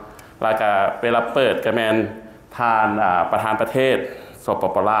เนาะแล้วก็เวลาเปิดก็แม่นท่านประธานประเทศสป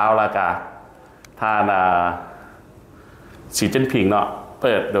ปลาวแล้วก็ท่านสีจิ้นผิงเนาะเ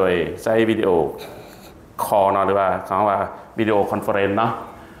ปิดโดยใช้วิดีโอคอลเนาะหรือว่าเขาว่าวิดีโอคอนเฟอเรนซ์เนาะ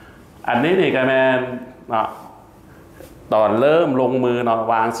อันนี้นี่ก็แม่นเนาะตอนเริ่มลงมือเนาะ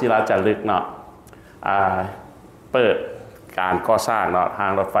วางศิลาจารึกเนาะเปิดการก่อสร้างเนาะทา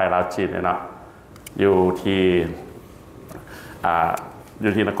งรถไฟลาวจีนเนาะอยู่ที่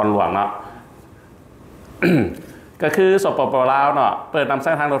นครหลวงเนาะ ก็คือสปปลาวเนาะเปิดนำเ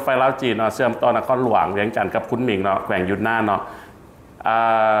ส้นทางรถไฟลาวจีนเนาะเชื่อมต่อนครหลวงเวียงจันทร์กับคุ้นหมิงเนาะแขวงยุนนานเนาะ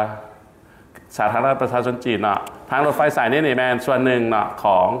สาธารณรัฐประชาชนจีนเนาะทางรถไฟสายนี้นี่แม่นส่วนหนึ่งเนาะข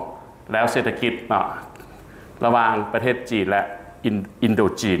องแล้วเศรษฐกิจเนาะระหว่างประเทศจีนและอินโด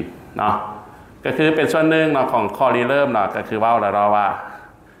จีนเนาะก็คือเป็นส่วนหนึ่งเนาะของข้อริเริ่มเนาะก็คือว่า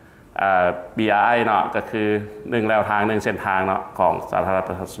BRI เนาะก็คือ1แนวทาง1เส้นทางเนาะของสาธารณรัฐ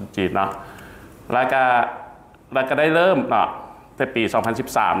ประชาชนจีนเนาะแล้วก็ได้เริ่มเนาะในปี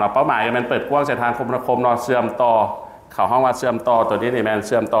 2013เนาะเป้าหมายก็มันเปิดกว้างเส้นทางคมนาคมเนาะเชื่อมต่อเขาห้องว่าเชื่อมต่อตัวนี้นี่แม่นเ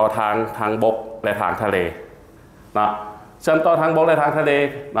ชื่อมต่อทางบกและทางทะเลเนาะเชื่อมต่อทางบกและทางทะเล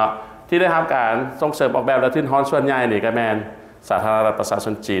เนาะที่ได้ทำการส่งเสริมออกแบบและทุนฮอนส่วนใหญ่นี่ก็แม่นสาธารณรัฐประชาช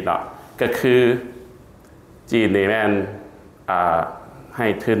นจีนเนาะก็คือจีนนี่แม่นให้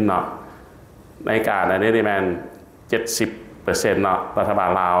ทุนเนาะในการอันนี้นี่แม่น 70% เนาะรัฐบาล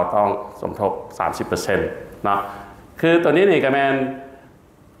ลาวต้องสมทบ 30% เนาะคือตัวนี้นี่ก็แม่น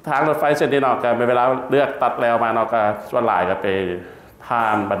ทางรถไฟเส้นนี้เนาะก็เป็นเวลาเลือกตัดแล้วมาเนาะก็ส่วนหลายก็ไปผ่า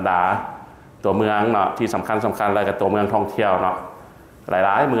นบรรดาตัวเมืองเนาะที่สำคัญแล้วก็ตัวเมืองท่องเที่ยวเนาะห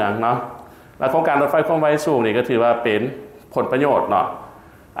ลายๆเมืองเนาะแล้วโครงการรถไฟความไวสูงนี่ก็ถือว่าเป็นผลประโยชน์เนาะ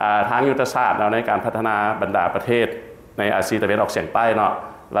ทางยุทธศาสตร์เนาะในการพัฒนาบรรดาประเทศในอาเซียนตะวันออกเฉียงใต้เนาะ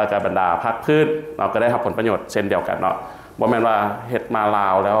แล้วก็บรรดาภาคพื้นเราก็ได้รับผลประโยชน์เช่นเดียวกันเนาะบ่แม่นว่าเฮ็ดมาลา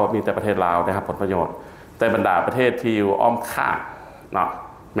วแล้วมีแต่ประเทศลาวได้รับผลประโยชน์แต่บรรดาประเทศที่อยู่อ้อมข้างเนาะ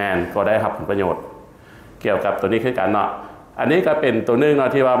แม่นก็ได้รับผลประโยชน์เกี่ยวกับตัวนี้คือกันเนาะอันนี้ก็เป็นตัวนึงเนา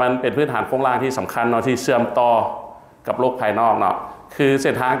ะที่ว่ามันเป็นพื้นฐานโครงสร้างที่สำคัญเนาะที่เชื่อมต่อกับโลกภายนอกเนาะคือเ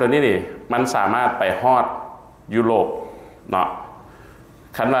ส้นทางตัวนี้นี่มันสามารถไปฮอดยุโรปเนาะ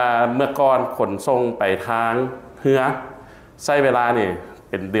คันว่าเมื่อก่อนขนส่งไปทางเรือใช้เวลานี่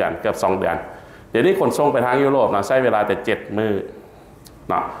เป็นเดือนเกือบ2 เดือนเดี๋ยวนี้ขนส่งไปทางยุโรปเนาะใช้เวลาแต่7 มื้อ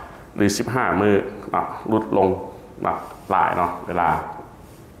เนาะหรือ15 มื้อเนาะลดลงเนาะหลายเนาะเวลา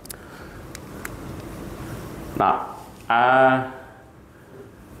เนาะ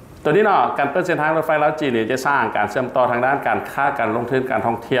ตัวนี้เนาะการเปิดเส้นทางรถไฟลาวจีนเนี่ยจะสร้างการเชื่อมต่อทางด้านการค้าการลงทุนการ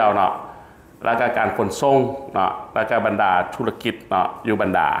ท่องเที่ยวเนาะแล้วก็การขนส่งเนาะแล้วก็บรรดาธุรกิจเนาะอยู่บร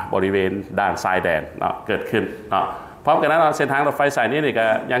รดาบริเวณด้านชายแดนเนาะเกิดขึ้นเนาะพร้อมกันนั้นเส้นทางรถไฟสายนี้นี่ก็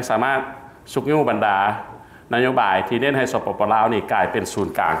ยังสามารถสุกยุ่บรรดานโยบายที่เน้นให้สปปลาวนี่กลายเป็นศูน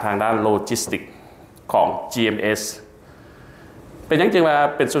ย์กลางทางด้านโลจิสติกของ GMS เป็นยังจึงว่า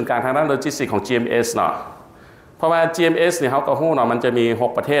เป็นศูนย์กลางทางด้านโลจิสติกของ GMS เนาะเพราะว่า GMS เนี่ยเขาก็ฮู้เนาะมันจะมี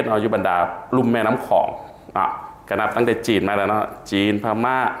6 ประเทศเนาะอยู่บรรดาลุ่มแม่น้ำของก็นับตั้งแต่จีนมาแล้วเนาะจีนพ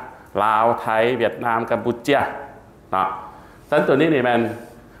ม่าลาวไทยเวียดนามกัมพูชาเนาะฉะนั้นตัวนี้นี่มัน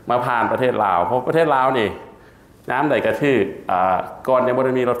มาผ่านประเทศลาวเพราะประเทศลาวนี่น้ำใดกระทืกก่อนยังไม่ไ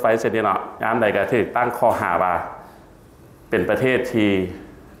ด้มีรถไฟเส้นนี้เนาะน้ำใดกระทืกตั้งข้อหาว่าเป็นประเทศที่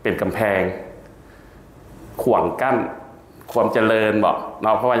เป็นกำแพงขวางกั้นความเจริญบอกเน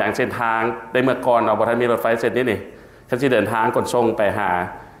าะเพราะว่าอย่างเส้นทางได้เมื่อก่อนเราบอกท่านมีรถไฟเส้นนี้นี่ท่านที่เดินทางขนส่งไปหา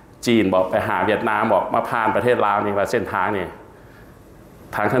จีนบอกไปหาเวียดนามบอกมาผ่านประเทศลาวนี่ว่าเส้นทางนี่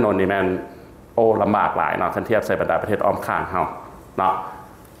ทางถนนนี่มันโอ้ลำบากหลายเนาะเทียบใส่บรรดาประเทศอ้อมข้างเขาเนาะ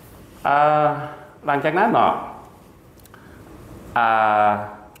หลังจากนั้นเนาะ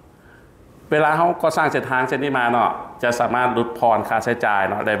เวลาเขาก็สร้างเส้นทางเส้นนี้มาเนาะจะสามารถลดพรค่าใช้จ่าย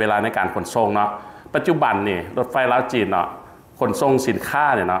เนาะในเวลาในการขนส่งเนาะปัจจุบันนี่รถไฟลาวจีนเนาะขนส่งสินค้า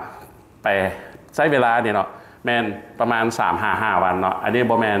เนี่ยเนาะไปใช้เวลาเนี่ยเนาะแมนประมาณ3-5 วันเนาะอันนี้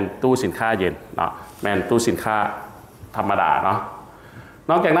บ่แมนตู้สินค้าเย็นเนาะแมนตู้สินค้าธรรมดาเนาะ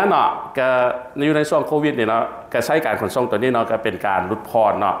นอกจากนั้นเนาะก็อยู่ในช่วงโควิดเนี่ยเนาะก็ใช้การขนส่งตัวนี้เนาะก็เป็นการลดพ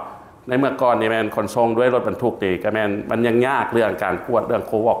รเนาะในเมื่อก่อนนี่แมนขนส่งด้วยรถบรรทุกนี่ก็แมนมันยังยากเรื่องการกวดเรื่อง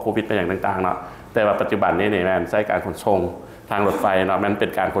โควิดเป็นอย่างต่างๆเนาะแต่ว่าปัจจุบันนี้นี่แมนใช้การขนส่งทางรถไฟเนาะมันเป็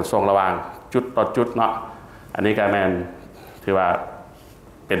นการขนส่งระหว่างจุดต่อจุดเนาะอันนี้ก็แมนถือว่า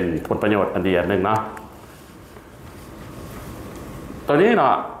เป็นผลประโยชน์อันดีอันหนึ่งเนาะตัวนี้เน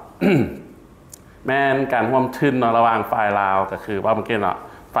าะ แมนการร่วมทุนเนาะระหว่างฝ่ายลาวก็คือว่าเมื่อกี้เนาะ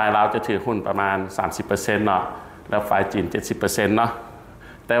ฝ่ายลาวจะถือหุ้นประมาณ 30% เนาะแล้วฝ่ายจีน 70% เนาะ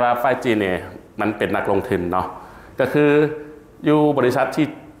แต่ว่าฝ่ายจีนเนี่ยมันเป็นนักลงทุนเนาะก็คืออยู่บริษัทที่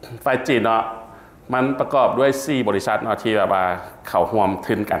ฝ่ายจีนเนาะมันประกอบด้วย4บริษัทเนาะที่แบบว่าเข้าร่วม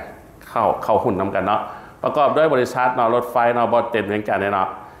ทุนกันเข้าหุ้นนำกันเนาะประกอบด้วยบริษัทเนาะรถไฟเนาะบอเต็นเหมือนกันเนาะ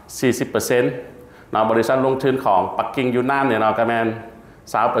 40% เนาะบริษัทลงทุนของปักกิ่งยูนนานเนี่ยเนาะก็แม่น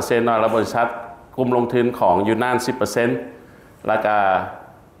 20% เนาะแล้วบริษัทกลุ่มลงทุนของยูนนาน 10% แล้วก็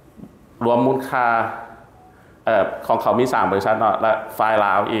รวมมูลค่าของเขามี3บริษัทเนาะและฝ่ายล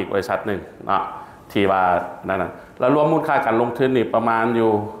าวอีกบริษัทหนึ่งเนาะที่ว่านั่นน่ะแล้วรวมมูลค่าการลงทุนนี่ประมาณอ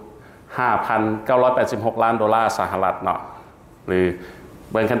ยู่ 5,986 ล้านดอลลาร์สหรัฐเนาะหรือ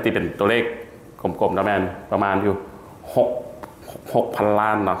เบิ่งคันตีเป็นตัวเลขกลมๆนะแม่นประมาณอยู่6,000 ล้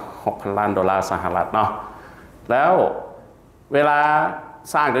านเนาะ 6,000 ล้านดอลลาร์สหรัฐเนาะแล้วเวลา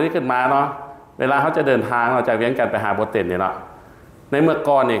สร้างตัวนี้ขึ้นมาเนาะเวลาเขาจะเดินทางเราจากเวียงจันทร์ไปหาโบเต็นเนี่ยเนาะในเมื่อ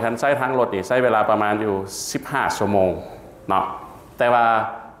ก่อนนี่คันใช้ทางรถนี่ใช้เวลาประมาณอยู่15ชั่วโมงเนาะแต่ว่า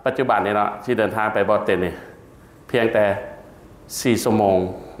ปัจจุบันนี่เนาะที่เดินทางไปโบเต็นนี่เพียงแต่4ชั่วโมง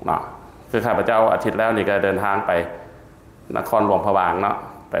เนาะคือข้าพเจ้าอาทิตย์แล้วนี่ก็เดินทางไปนครหลวงพระบางเนาะ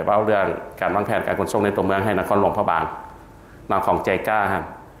ไปเล่าเรื่องการวางแผนการขนส่งในตัวเมืองให้นครหลวงพระบางเนาะของใจกล้าฮะ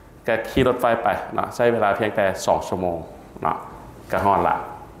ก็ขี่รถไฟไปเนาะใช้เวลาเพียงแต่2ชั่วโมงเนาะก็ฮอดละ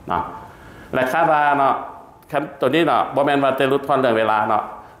เนาะและคาดว่าเนาะตัวนี้เนาะบ่แม่นว่าจะลดพรเรื่องเวลาเนาะ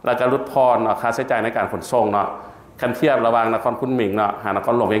แล้วก็ลดพรเนาะค่าใช้จ่ายในการขนส่งเนาะคันเทียบระหว่างนครคุนหมิงเนาะหานค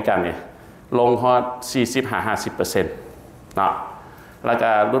รหลวงเวียงจันทร์นี่ลงฮอด 40-50% เนาะแล้วก็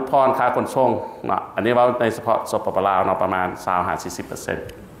ลดพรค่าขนส่งเนาะอันนี้ว่าในเฉพาะสปป.ลาวเนาะประมาณ 20-40%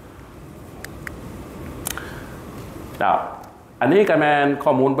 แล้วอันนี้ก็แม่นข้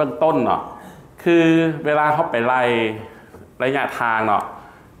อมูลเบื้องต้นเนาะคือเวลาเขาไปไล่ระยะทางเนาะ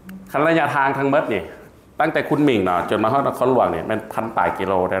คันระยะทางทั้งหมดนี่ตั้งแต่คุนหมิงเนาะจนมาฮอดนครหลวงนี่มัน1,000 กิ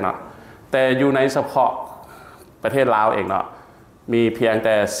โลได้เนาะแต่อยู่ในเฉพาะประเทศลาวเองเนาะมีเพียงแ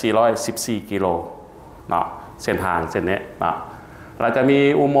ต่414 กิโลเนาะเส้นทางเส้นนี้เนาะแล้วก็มี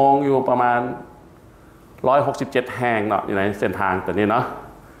อุโมงค์อยู่ประมาณ167แห่งเนาะอยู่ในเส้นทางตัวนี้เนาะ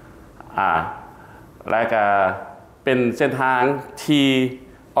และก็เป็นเส้นทางที่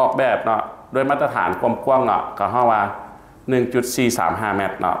ออกแบบเนาะโดยมาตรฐานความกว้างเนาะก็เฮาว่า 1.435 เม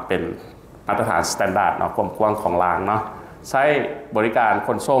ตรเนาะเป็นมาตรฐานสแตนดาร์ดเนาะความกว้างของรางเนาะใช้บริการข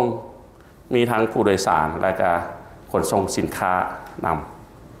นส่งมีทั้งผู้โดยสารและก็ขนส่งสินค้าน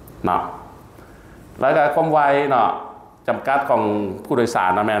ำเนาะแล้วก็ความไวเนาะจำกัดของผู้โดยสาร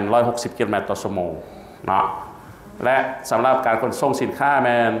นะแมน160 กิโลเมตรต่อชั่วโมงเนาะและสำหรับการขนส่งสินค้าแม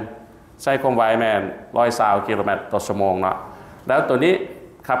นใช้ความไวแมน120 กิโลเมตรต่อชั่วโมงเนาะแล้วตัวนี้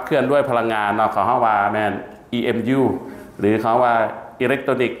ขับเคลื่อนด้วยพลังงานเนาะเขาว่าแมน EMU หรือเขาว่า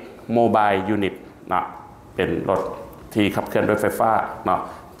Electronic Mobile Unit เนาะเป็นรถที่ขับเคลื่อนด้วยไฟฟ้าเนาะ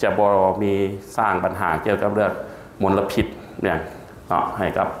จะบ่มีสร้างปัญหาเกี่ยวกับเรื่องมลพิษเนี่ยเนาะให้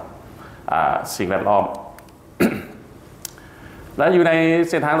กับสิ่งแวดล้อม แล้วอยู่ใน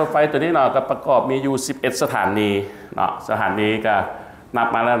เส้นทางรถไฟตัวนี้เนาะก็ประกอบมีอยู่11สถานีเนาะสถานีก็นับ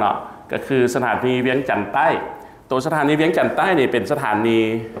มาแล้วเนาะก็คือสถานีเวียงจันทร์ใต้ตัวสถานีเวียงจันทร์ใต้นี่เป็นสถานี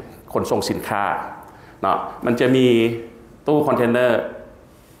ขนส่งสินค้าเนาะมันจะมีตู้คอนเทนเนอร์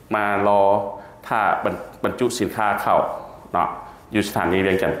มารอถ้าบรรจุสินค้าเข้าเนาะอยู่สถานีเ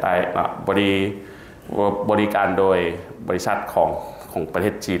วียงจันทร์ใต้เนาะบริการโดยบริษัทของประเท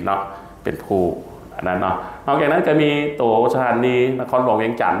ศจีนเนาะเป็นผู้อันนั้นเนาะนอกจากนั้นก็มีตัวสถานีนครหลวงเวี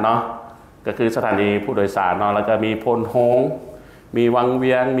ยงจันทร์เนาะก็คือสถานีผู้โดยสารเนาะแล้วก็มีพลโฮงมีวังเ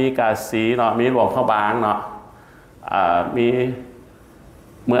วียงมีกาสีเนาะมีหลวงพระบางเนาะมี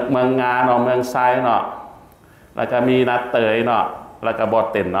เมืองงาเนาะเมืองไซเนาะแล้วก็มีนาเตยเนาะแล้วก็บอ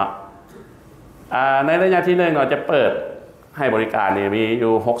เต็นเนาะในระยะที่1เนาะจะเปิดให้บริการนี่มีอ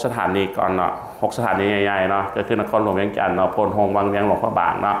ยู่6สถานีก่อนเนาะ6สถานีใหญ่ๆเนาะก็คือนครหลวงเวียงจันทร์เนาะพลโฮงวังเวียงหลวงพระบา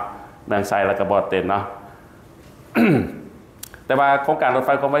งเนาะเมืองไซแล้วก็บอเต็นเนาะ แต่ว่าโครงการรถไฟ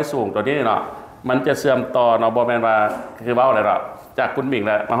ความไวสูงตัวนี้เนาะมันจะเชื่อมต่อเนาะบ่แม่นว่าคือเว้าได้หรอกจากคุนหมิงแ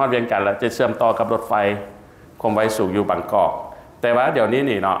ล้วมาฮอดเวียงจันทร์แล้วจะเชื่อมต่อกับรถไฟความไวสูงอยู่บางกอกแต่ว่าเดี๋ยวนี้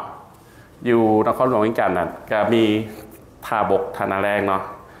นี่เนาะอยู่นครหลวงเวียงจันทร์น่ะก็มีท่าบกท่านาแรงเนาะ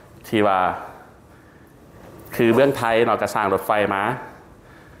ที่ว่าคือเบื้องไทยเนาะก็สร้างรถไฟมา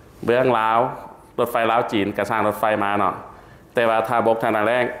เบื้องลาวรถไฟลาวจีนก็สร้างรถไฟมาเนาะแต่ว่าท่าบกท่านา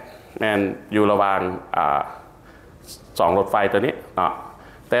แรงแม่นอยู่ระหว่าง2รถไฟตัวนี้เนาะ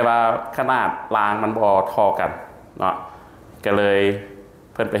แต่ว่าขนาดรางมันบ่เท่ากันเนาะก็เลย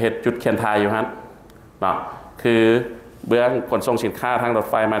เพิ่นไปเฮ็ดจุดเคียนทายอยู่หั่นเนาะคือเบื้องขนส่งสินค้าทางรถ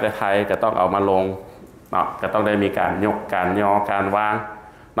ไฟมาแต่ไทยก็ต้องเอามาลงเนาะก็ต้องได้มีการยกการย่อการวาง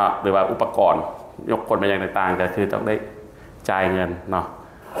เนาะหรือว่าอุปกรณ์ยกคนมาอย่างต่างๆก็คือต้องได้จ่ายเงินเนาะ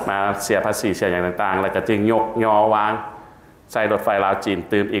มาเสียภาษีเสียอย่างต่างๆแล้วก็จึงยกยอวางใส่รถไฟลาวจีน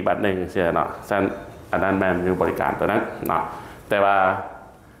ตื่มอีกบัดหนึ่งเสียเนาะฉะนั้นอันนั้นแมนอยู่บริการตัวนั้นเนาะแต่ว่า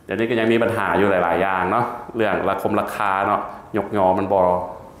เดี๋ยวนี้ก็ยังมีปัญหาอยู่หลายๆอย่างเนาะเรื่องราคาเนาะยกยอมัน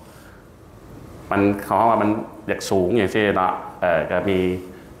มันเขาว่ามันอยากสูงอย่างเช่นเนาะก็มี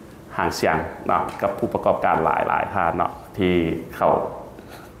ห่างเสียงเนาะกับผู้ประกอบการหลายท่านเนาะที่เขา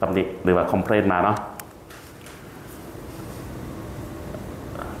ตำหนิหรือว่าคอมเพลนมาเนาะ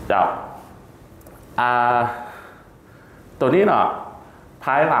เจ้าตัวนี้เนาะภ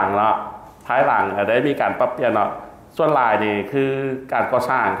ายหลังได้มีการปรับเปลี่ยนเนาะส่วนหลายนี่คือการก่อ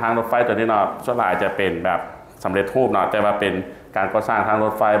สร้างทางรถไฟตัวนี้เนาะส่วนหลายจะเป็นแบบสำเร็จรูปเนาะแต่ว่าเป็นการก่อสร้างทางร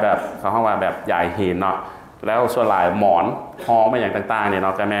ถไฟแบบเขาเรียกว่าแบบใหญ่หินเนาะแล้วส่วนหลายหมอนห้องไม่อย่างต่างๆเนี่ยเน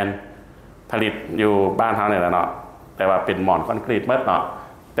าะก็แมนผลิตอยู่บ้านเขาเนี่ยแหละเนาะแต่ว่าเป็นหมอนคอนกรีตเมื่อเนาะ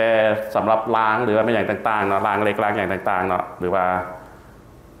แต่สำหรับรางหรือว่าไม่อย่างต่างๆเนาะรางเล็กรางอย่างต่างๆเนาะหรือว่า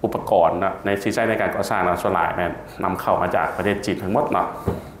อุปกรณ์ในที่ใช้ในการก่อสร้างเนาะส่วนหลายแมนนำเข้ามาจากประเทศจีนทั้งหมดเนาะ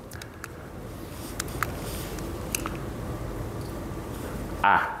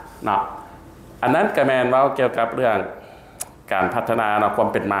เนาะอันนั้นก็แมนว่าเกี่ยวกับเรื่องการพัฒนาเนาะความ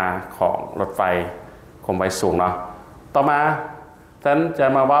เป็นมาของรถไฟความไวสูงเนาะต่อมาฉันจะ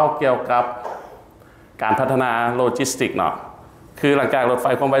มาว่าเกี่ยวกับการพัฒนาโลจิสติกเนาะคือหลังจากรถไฟ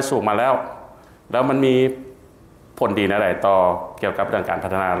ความไวสูงมาแล้วมันมีผลดีอะไรต่อเกี่ยวกับเรื่องการพั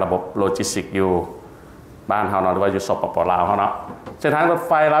ฒนาระบบโลจิสติกอยู่บ้านเราเนาะหรือว่าอยู่สปป.ลาวเขาเนาะเส้นทางรถไ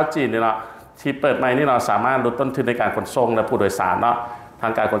ฟลาวจีนเนี่ยเนาะที่เปิดใหม่นี่เนาะสามารถลดต้นทุนในการขนส่งและผู้โดยสารเนาะทา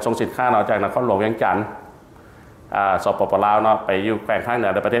งการขนส่งสินค้าเนาะจากนครหลวงเวียงจันทร์สปป.ลาวเนาะไปอยู่แขวงภาคเหนื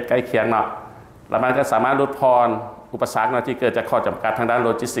อในประเทศใกล้เคียงเนาะแล้วมันก็สามารถลดพรอุปสรรคเนาะที่เกิดจากข้อจำกัดทางด้านโล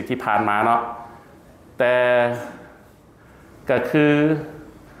จิสติกที่ผ่านมาเนาะแต่ก็คือ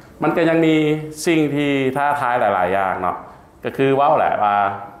มันก็ยังมีสิ่งที่ท้าทายหลายๆอย่างเนาะก็คือว่าแหละว่า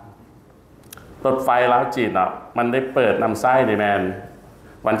รถไฟลาวจีนเนาะมันได้เปิดนำไส้ในแมน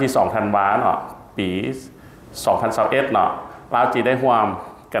วันที่2 ธันวาคมเนาะปี2021เนาะลาวจีนได้ร่วม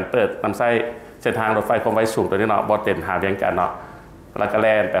กันเปิดนำไส้เส้นทางรถไฟความไวสูงตัวนี้เนาะบอเต็นหาเวียงจันทน์เนาะแล้วก็แ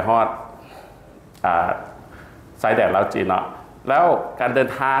ล่นไปฮอดสายแดนลาวจีนเนาะแล้วการเดิน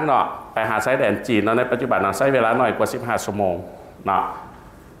ทางเนาะไปหาสายแดนจีนเนาะในปัจจุบันเนาะใช้เวลาหน่อยกว่า15 ชั่วโมงเนาะ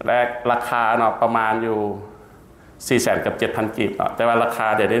และราคาเนาะประมาณอยู่ 400,000 กับ 7,000 กีบเนาะแต่ว่าราคา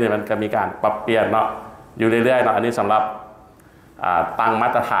เดี๋ยวนี้มันก็มีการปรับเปลี่ยนเนาะอยู่เรื่อยๆเนาะอันนี้สำหรับตั้งมา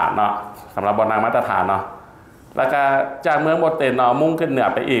ตรฐานเนาะสำหรับบนนางมาตรฐานเนาะแล้วก็จากเมืองโบเตนเนาะมุ่งขึ้นเหนือ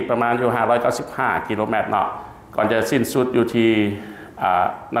ไปอีกประมาณอยู่595 กิโลเมตรเนาะก่อนจะสิ้นสุดอยู่ที่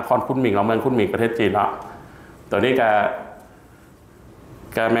นครคุนหมิงเมืองคุนหมิงประเทศจีนเนาะตัวนี้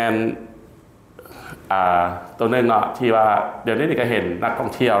ก็แมนตัวนึงเนาะที่ว่าเดี๋ยวนี้ก็เห็นนักท่อ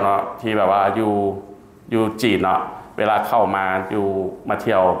งเที่ยวเนาะที่แบบว่าอยู่จีนเนาะเวลาเข้ามามาเ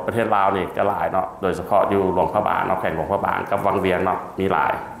ที่ยวประเทศลาวนี่ก็หลายเนาะโดยเฉพาะอยู่หลวงพระบางเนาะแข่งหลวงพระบางกับวังเวียงเนาะมีหลา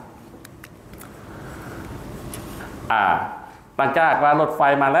ยหลังจากว่ารถไฟ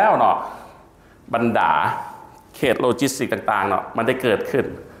มาแล้วเนาะบรรดาเขตโลจิสติกต่างๆเนาะมันได้เกิดขึ้น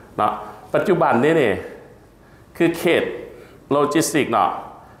เนาะปัจจุบันนี้นี่คือเขตโลจิสติกเนาะ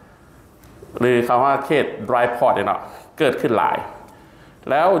หรือเขาว่าเขต dry port เนาะเกิดขึ้นหลาย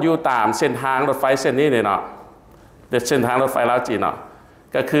แล้วอยู่ตามเส้นทางรถไฟเส้นนี้เนี่ยเนาะเส้นทางรถไฟลาวจีนเนาะ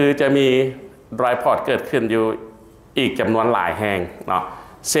ก็คือจะมี dry port เกิดขึ้นอยู่อีกจำนวนหลายแห่งเนาะ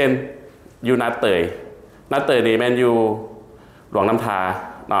เส้นอยู่นาเตยนี่แมนอยู่หลวงน้ำทา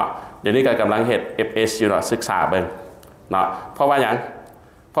เนาะเดี๋ยวนี้ก็กำลังเฮ็ด FS อยู่เนาะศึกษาเบิ่งเนาะเพราะว่า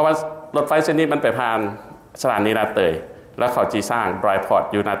รถไฟเส้นนี้มันไปผ่านสถานีนาเตยแล้วเขาจีสร้าง dry port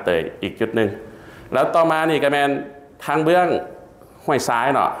อยู่นาเตยอีกจุดหนึ่งแล้วต่อมานี่ก็แมนทางเบื้องห้วยซ้าย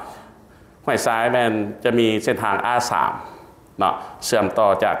เนาะห้วยซ้ายแมนจะมีเส้นทาง A3 เนาะเชื่อมต่อ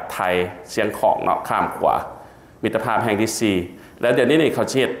จากไทยเสียงของเนาะข้ามขวามิตรภาพแห่งที่4แล้วเดี๋ยวนี้นี่เขา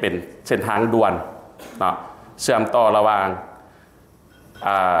เชิดเป็นเส้นทางด่วนเนาะเชื่อมต่อระหว่าง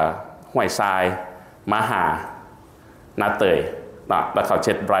ห้วยทรายมาหานาเตยเนาะแล้วเขาเ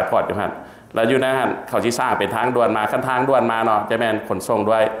ช็ด dry port อยู่ฮะแล้วอยู่นั่นเขาที่สร้างเป็นทางด่วนมาขั้นทางด่วนมาเนาะจะแม่นขนส่ง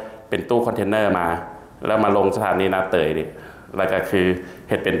ด้วยเป็นตู้คอนเทนเนอร์มาแล้วมาลงสถานีนาเตยนี่แล้วก็คือเ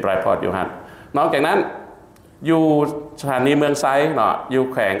ฮ็ดเป็น dry port อยู่ฮะนอกจากนั้นอยู่สถานีเมืองไซเนาะอยู่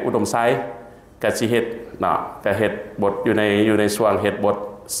แขวงอุดมไซก็สิเฮ็ดเนาะก็เฮ็ดบทอยู่ในช่วงเฮ็ดบท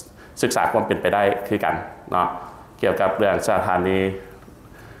ศึกษาความเป็นไปได้คือกันเนาะเกี่ยวกับเรื่องสถานี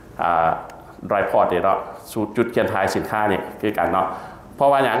dry port เนาะจุดเขียนทายสินค้านี่คือกันเนาะเพรา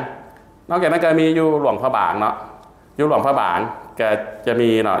ะว่าอย่างนอกจากนั้นก็มีอยู่หลวงพระบางเนาะอยู่หลวงพระบางก็จะมี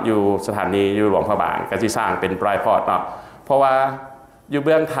เนาะอยู่สถานีอยู่หลวงพระบางก็ที่สร้างเป็น dry port เนาะเพราะว่าอยู่เ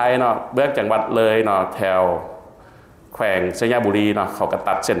บื้องไทยเนาะเบื้องจังหวัดเลยเนาะแถว แขวงสยามบุรีเนาะเขาก็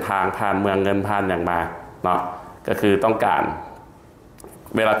ตัดเส้นทางผ่านเมืองเงินผ่านอย่างมาเนาะก็คือต้องการ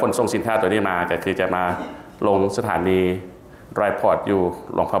เวลาคนส่งสินค้าตัวนี้มาก็คือจะมาลงสถานีไรพอร์ตอยู่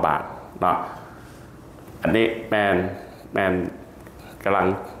หลวงพระบางเนาะอันนี้แมนกำลัง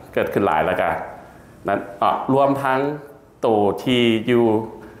เกิดขึ้นหลายแล้วกันนั้นรวมทั้งตัวที่อยู่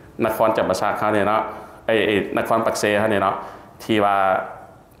นครจัมปาสักเขาเนี่ยเนาะนครปักเซเขาเนี่ยเนาะที่ว่า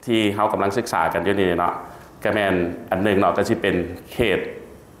ที่เขากำลังศึกษากันอยู่นี่เนาะก็แมนอันหนึ่งเนาะก็จะเป็นเขต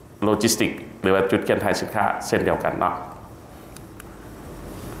โลจิสติกหรือว่าจุดเก็บถ่ายสินค้าเส้นเดียวกันเนาะ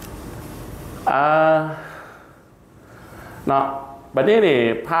เนาะบัดนี้นี่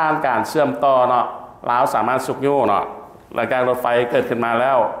ผ่านการเชื่อมต่อเนาะลาวสามารถสุกยู่เนาะรายการรถไฟเกิดขึ้นมาแ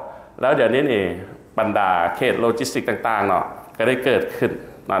ล้วเดี๋ยวนี้นี่บรรดาเขตโลจิสติกต่างๆเนาะก็ได้เกิดขึ้น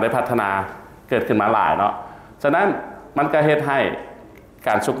เนาะได้พัฒนาเกิดขึ้นมาหลายเนาะฉะนั้นมันก็เฮ็ดให้ก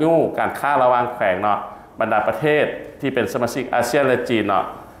ารสุกยู่การค้าระหว่างแขวงเนาะบรรดาประเทศที่เป็นสมาชิกอาเซียนและจีนเนาะ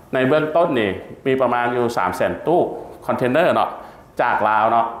ในเบื้องต้นนี่มีประมาณอยู่ 300,000 ตู้คอนเทนเนอร์เนาะจากลาว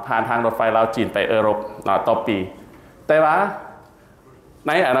เนาะผ่านทางรถไฟลาวจีนไปยุโรปเนาะต่อปีแต่ว่าใ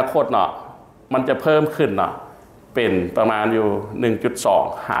นอนาคตเนาะมันจะเพิ่มขึ้นเนาะเป็นประมาณอยู่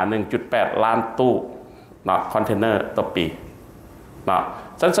 1.2 หา 1.8 ล้านตู้เนาะคอนเทนเนอร์ต่อปีเนาะ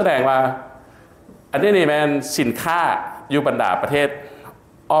ฉันแสดงว่าอันนี้นี่แมนสินค้าอยู่บรรดาประเทศ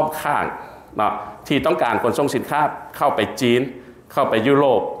อ้อมข้างเนาะที่ต้องการขนส่งสินค้าเข้าไปจีนเข้าไปยุโร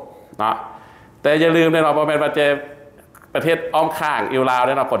ปเนาะแต่อย่าลืมนะเนาะประเทศอ้อมข้างอิวลาวเ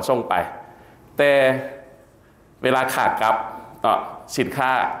นี่ยเราขนส่งไปแต่เวลาขากลับเนาะสินค้า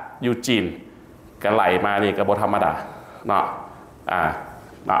อยู่จีนก็ไหลมานี่ก็บ่ธรรมดาเนาะ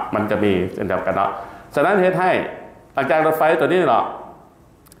เนาะมันจะมีเช่นเดียวกันเนาะฉะนั้นเฮ็ดให้หลังจากรถไฟตัวนี้เนาะ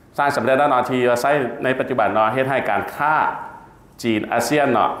สร้างสำเร็จแล้วเนาะที่ใช้ในปัจจุบันเนาะเฮ็ดให้การค้าจีนอาเซียน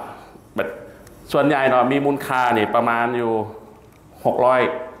เนาะส่วนใหญ่เนาะมีมูลค่านี่ประมาณอยู่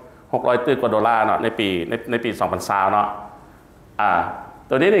600ตื้อกว่าดอลลาร์เนาะในปี2020เนาะ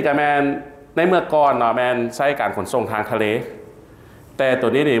ตัวนี้นี่ก็แมนในเมื่อก่อนเนาะแมนใช้การขนส่งทางทะเลแต่ตั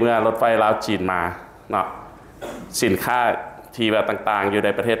วนี้นี่เมื่อรถไฟลาวจีนมาเนาะสินค้าที่แบบต่างๆอยู่ใน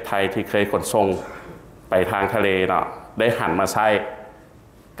ประเทศไทยที่เคยขนส่งไปทางทะเลเนาะได้หันมาใช้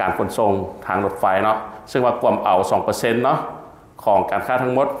การขนส่งทางรถไฟเนาะซึ่งว่ากวมเอา 2% เนาะของการค้าทั้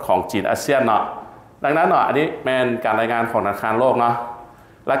งหมดของจีนอาเซียนเนาะดังนั้นเนาะอันนี้แมนการรายงานของธนาคารโลกเนาะ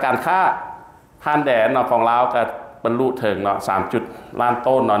และการค้าผ่านแดนเนาะของลาวก็บรรลุถึงเนาะ3 ล้าน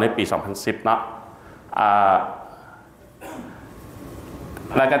ต้นเนาะในปี2010เนาะ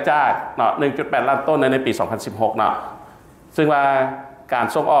และกระจายเนาะ 1.8 ล้านต้นในปี 2016เนาะซึ่งว่าการ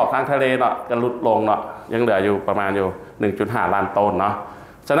ส่งออกทางทะเลเนาะก็ลดลงเนาะยังเหลืออยู่ประมาณอยู่ 1.5 ล้านต้นเนาะ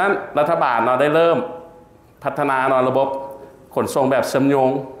ฉะนั้นรัฐบาลเนาะได้เริ่มพัฒนาเนาะระบบขนส่งแบบเชื่อมโยง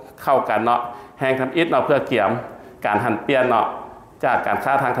เข้ากันเนาะแห่งทำอิฐเนาะเพื่อเกี่ยมการหันเปลี่ยนเนาะจากการค้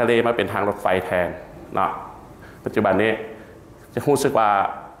าทางทะเลมาเป็นทางรถไฟแทนเนาะปัจจุบันนี้จะรู้สึกว่า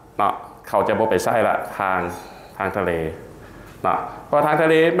เนาะเขาจะบ่ไปใช้ละทางทะเลเนาะเพราะทางทะ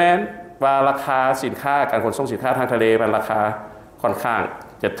เลแม้นว่าราคาสินค้าการขนส่งสินค้าทางทะเลมันราคาค่อนข้าง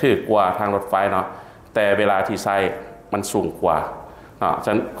จะถูกกว่าทางรถไฟเนาะแต่เวลาที่ใช้มันสูงกว่าเนาะฉ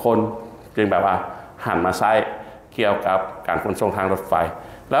ะนั้นคนจึงแบบว่าหันมาใช้เกี่ยวกับการขนส่งทางรถไฟ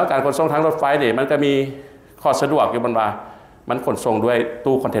แล้วการขนส่งทางรถไฟเนี่ยมันก็มีข้อสะดวกอยู่บนว่ามันขนส่งด้วย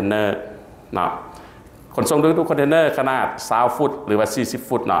ตู้คอนเทนเนอร์เนาะขนส่งด้วยตู้คอนเทนเนอร์ขนาด20 ฟุตหรือว่า40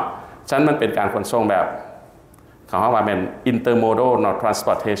 ฟุตเนาะฉะนั้นมันเป็นการขนส่งแบบเขาเรียกว่าเป็น intermodal เนาะ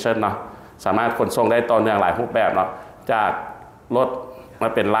transportation เนาะสามารถขนส่งได้ต่อเนื่องหลายรูปแบบเนาะจากรถมา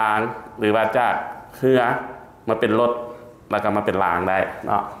เป็นรางหรือว่าจากเรือมาเป็นรถแล้วก็มาเป็นรางได้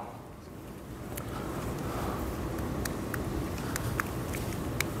เนาะ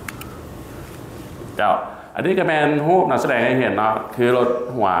อันนี้ก็เป็นรูปแสดงให้เห็นเนาะคือรถ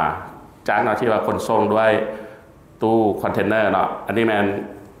หัวจักรเนาะที่ว่าขนส่งด้วยตู้คอนเทนเนอร์เนาะอันนี้เป็น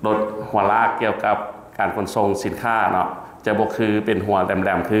รถหัวลากเกี่ยวกับการขนส่งสินค้าเนาะจะบอกคือเป็นหัวแหล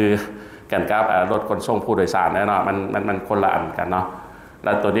มๆคือกันกับรถขนส่งผู้โดยสารเนาะมันคนละอันกันเนาะแ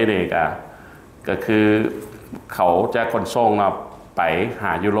ล้วตัวนี้นี่ก็คือเขาจะขนส่งเนาะไปห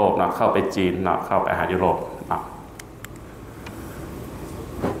ายุโรปเนาะเข้าไปจีนเนาะเข้าไปหายุโรปเนาะ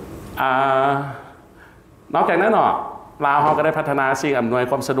นอกจากนั้นเนาะลาวเขาก็ได้พัฒนาสิ่งอำนวย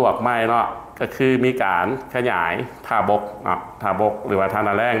ความสะดวกใหม่เนาะก็คือมีการขยายท่าบกเนาะท่าบกหรือว่าท่าน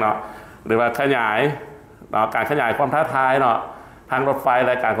าแรงเนาะหรือว่าขยายเนาะการขยายความท้าทายเนาะทางรถไฟแ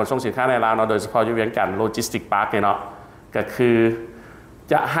ละการขนส่งสินค้าในลาวเนาะโดยเฉพาะอยู่เวียงจันทร์โลจิสติกพาร์คเนี่ยเนาะก็คือ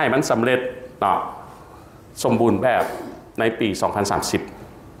จะให้มันสำเร็จเนาะสมบูรณ์แบบในปี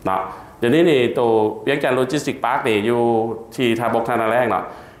 2030เนาะเดี๋ยวนี้นี่ตัวเวียงจันทร์โลจิสติกพาร์คเนี่ยอยู่ที่ท่าบกท่านาแรงเนาะ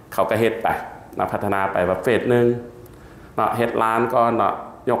เขาก็เฮ็ดไปพัฒนาไปแบบเฟส 1 เนาะเฮ็ดร้านก็เนาะ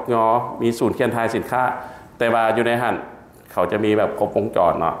ยกยอมีศูนย์เคียนทายสินค้าแต่ว่าอยู่ในหันเขาจะมีแบบครบวงจ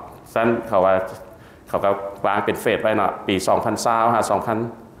รเนาะสั้นเขาว่าเขาก็วางเป็นเฟสไว้เนาะปี2020 2015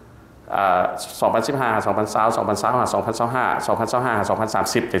 2020 2025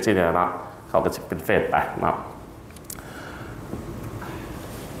 2025 2030จริงๆเนาะเขาก็จะเป็นเฟสไปเนาะ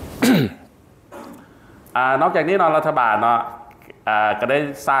นอกจากนี้เนาะรัฐบาลเนาะก็ได้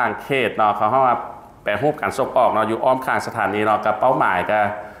สร้างเขตเนาะเขาเข้ามาแปรรูปการส่งออกเนาะอยู่อ้อมข้างสถานีเนาะกับเป้าหมายกับ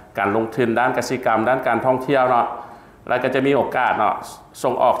การลงทุนด้านเกษตรกรรมด้านการท่องเที่ยวเนาะแล้วก็จะมีโอกาสเนาะ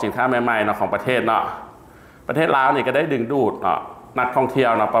ส่งออกสินค้าใหม่ๆเนาะของประเทศเนาะประเทศลาวนี่ก็ได้ดึงดูดเนาะนักท่องเที่ย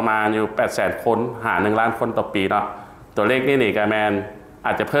วเนาะประมาณอยู่ 800,000 คนหา1 ล้านคนต่อปีเนาะตัวเลขนี่ก็แมนอ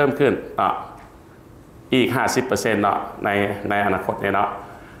าจจะเพิ่มขึ้นเนาะอีก 50% เนาะในอนาคตเนี่ยเนาะ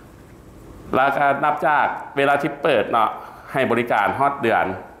แล้วก็นับจากเวลาที่เปิดเนาะให้บริการฮอดเดือน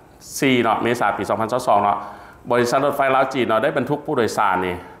4เนาะเมษายนปี2022เนาะบริษัทรถไฟลาวจีนเนาะได้บรรทุกผู้โดยสาร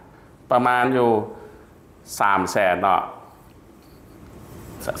นี่ประมาณอยู่300,000เนาะ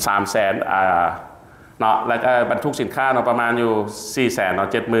300,000เนาะแล้วก็บรรทุกสินค้าเนาะประมาณอยู่400,000เนาะ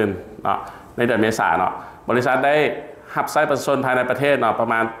70,000เนาะในเดือนเมษายนเนาะบริษัทได้หับไส้ประชาชนภายในประเทศเนาะประ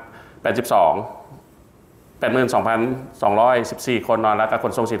มาณ82,214 คนเนาะแล้วก็ข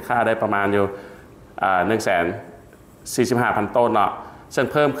นส่งสินค้าได้ประมาณอยู่145,000 ต้นเนาะซึ่ง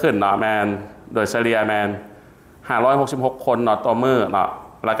เพิ่มขึ้นเนาะแมนโดยเฉลี่ยแมน566 คนเนาะต่อมื้อเนาะ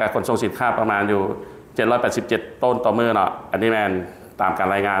แล้วก็ขนส่งสินค้าประมาณอยู่787 ต้นต่อมื้อเนาะอันนี้แมนตามการ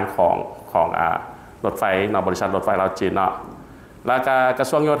รายงานของรถไฟเนาะบริษัทรถไฟลาวจีนเนาะแล้วก็กระ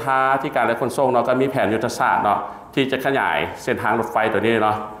ทรวงโยธาธิการและขนส่งเนาะก็มีแผนยุทธศาสตร์เนาะที่จะขยายเส้นทางรถไฟตัวนี้เน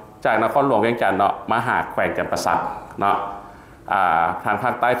าะจากนครหลวงเวียงจันทร์เนาะมาหาแขวงแก่นประสักเนาะทางภา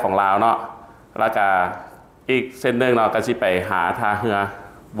คใต้ของลาวเนาะแล้วก็อีกเส้นหนึ่งเนาะก็จะไปหาท่าเรือ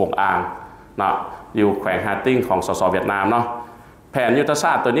วงอ่างเนาะอยู่แขวงฮาติ้งของสสเวียดนามเนาะแผนยุทธศ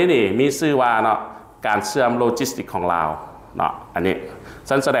าสตร์ตัวนี้นี่มีชื่อว่าเนาะการเชื่อมโลจิสติกของลาวเนาะอันนี้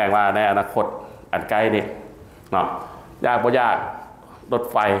แสดงว่าในอนาคตอันใกล้นี่เนาะยากบ่ยากรถ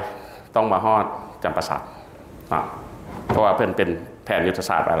ไฟต้องมาฮอดจำปาสักเนาะเพราะว่าเป็นแผนยุทธ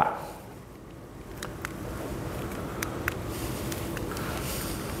ศาสตร์ไปละ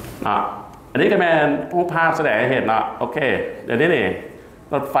อันนี้ก็เป็นรูปภาพแสดงให้เห็นเนาะโอเคเดี๋ยวนี้นี่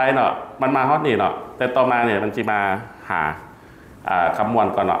รถไฟเนาะมันมาฮอตนี่เนาะแต่ต่อมาเนี่ยมันจะมาหาคำมวล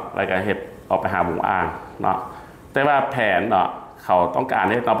ก่อนเนาะแล้วก็เห็ดออกไปหาหมู่อ่างเนาะแต่ว่าแผนเนาะเขาต้องการ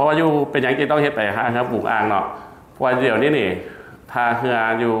เห็ดเนาะเพราะว่าอยู่เป็นอย่างที่ต้องเห็ดไปหาครับหมู่อ่างเนาะเพราะว่าเดี๋ยวนี้นี่ถ้าเรือ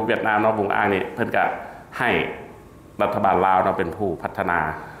อยู่เวียดนามเนาะหมู่อ่างนี่เพิ่นก็ให้รัฐบาลลาวเราเป็นผู้พัฒนา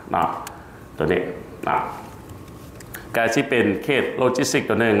เนาะตัวนี้เนาะการที่เป็นเขตโลจิสติก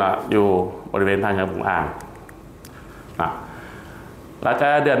ตัวหนึ่งเนาะอยู่บริเวณทางเรือบุงอ่างเนาะแล้วก็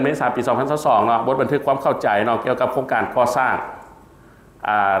เดือนเมษายนปี2022เนาะบทบันทึกความเข้าใจเนาะเกี่ยวกับโครงการก่อสร้าง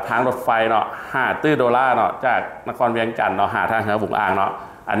ทางรถไฟเนาะ$5 ตื้อเนาะจากนครเวียงจันทร์เนาะหาทางเรือบุงอ่างเนาะ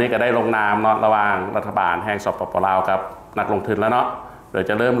อันนี้ก็ได้ลงนามเนาะระหว่างรัฐบาลแห่งสปป.ลาวกับนักลงทุนแล้วเนาะโดย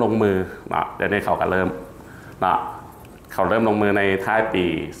จะเริ่มลงมือเนาะเดี๋ยวนี้เขาก็เริ่มเนาะเขาเริ่มลงมือในท้ายปี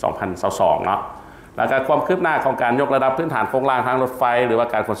2022เนาะแล้วก็ความคืบหน้าของการยกระดับพื้นฐานโครงสร้างทางรถไฟหรือว่า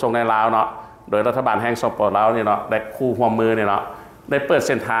การขนส่งในลาวเนาะโดยรัฐบาลแห่งสปป.ลาวเนี่ยเนาะได้คู่ร่วมมือเนี่ยเนาะได้เปิดเ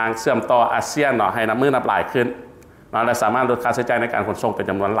ส้นทางเชื่อมต่ออาเซียนเนาะให้นับมือนับหลายขึ้นเนาะและสามารถลดค่าใช้จ่ายในการขนส่งเป็น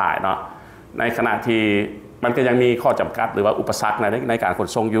จำนวนหลายเนาะในขณะที่มันก็ยังมีข้อจำกัดหรือว่าอุปสรรคในการขน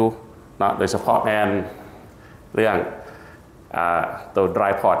ส่งอยู่เนาะโดยเฉพาะแนเรื่องตัว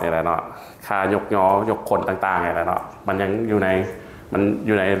dry port เนี่ยแหละเนาะค่ายกย้อยกคนต่างๆเนี่ยแหละเนาะมันยังอยู่ใ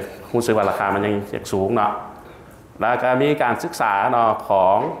นรู้สึกว่าราคามันยังสูงเนาะแล้วก็มีการศึกษาเนาะขอ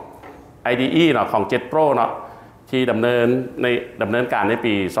ง IDE เนาะของ Jet Pro เนาะที่ดำเนินการใน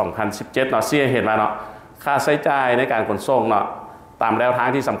ปี2017เนาะเห็นว่าเนาะค่าใช้จ่ายในการขนส่งเนาะตามแนวทาง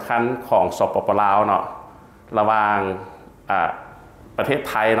ที่สำคัญของสปป.ลาวเนาะระหว่างประเทศ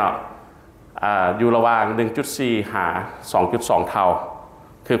ไทยเนาะอยู่ระหว่าง 1.4 หา 2.2 เท่า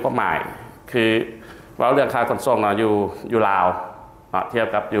คือความหมายคือว่าเรื่องค่าขนส่งเนาะอยู่ลาวเนาะเทียบ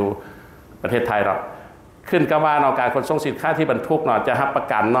กับอยู่ประเทศไทยเนาะขึ้นกับว่าเนาะการขนส่งสินค้าที่บรรทุกเนาะจะรับประ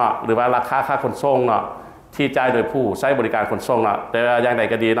กันเนาะหรือว่าราคาค่าขนส่งเนาะที่จ่ายโดยผู้ใช้บริการขนส่งเนาะแต่อย่างใด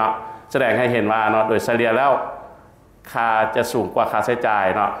ก็ดีเนาะแสดงให้เห็นว่าเนาะโดยเฉลี่ยแล้วค่าจะสูงกว่าค่าใช้จ่าย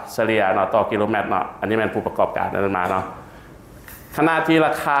เนาะเฉลี่ยเนาะต่อกิโลเมตรเนาะอันนี้เป็นผู้ประกอบการนั้นมาเนาะขณะที่ร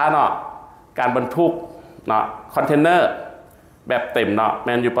าคาเนาะการบรรทุกเนาะคอนเทนเนอร์แบบเต็มเนาะ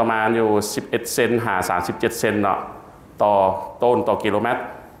มันอยู่ประมาณอยู่11 เซนหา37 เซนเนาะต่อต้นต่อกิโลเมตร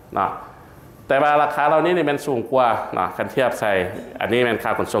เนาะแต่ว่าราคาเรานี่มันสูงกว่าเนาะคันเทียบใส่อันนี้มันค่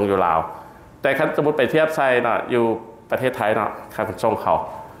าขนส่งอยู่ลาวแต่คันสมมติไปเทียบใส่เนาะอยู่ประเทศไทยเนาะค่าขนส่งเขา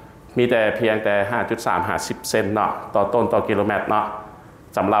มีแต่เพียงแต่ 5.3-50 เซนเนาะต่อต้นต่อกิโลเมตรเนาะ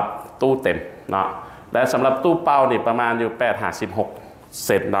สำหรับตู้เต็มเนาะและสำหรับตู้เป้านี่ประมาณอยู่8-56 เซ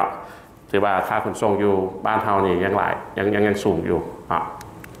นเนาะถือว่าค่าขนส่งอยู่บ้านเฮานี่ยังหลายยังสูงอยู่เนาะ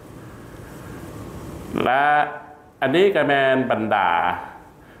และอันนี้ก็แมนบรรดา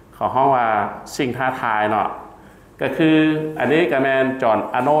ของห้องว่าสิ่งท้าทายเนาะก็คืออันนี้ก็แมนจอห์น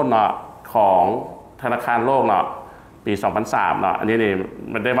อาโนนเนาะของธนาคารโลกเนาะปี 2003 เนาะอันนี้นี่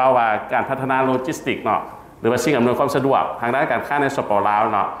มันได้ว่าการพัฒนาโลจิสติกเนาะหรือว่าสิ่งอำนวยความสะดวกทางด้านการค้าในสปป.ลาว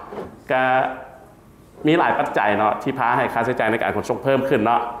เนาะก็มีหลายปัจจัยเนาะที่พาให้ค่าใช้จ่ายในการขนส่งเพิ่มขึ้น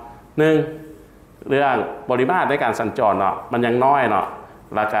เนาะหนึ่งเรื่องปริมาตรในการสัญจรเนาะมันยังน้อยเนาะ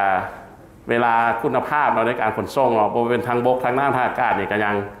แล้วก็เวลาคุณภาพเราในการขนส่งเนาะบริเวณทางบกทางน้ำทางอากาศนี่ก็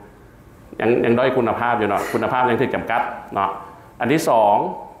ยังด้อยคุณภาพอยู่เนาะคุณภาพยังถูกจำกัดเนาะอันที่สอง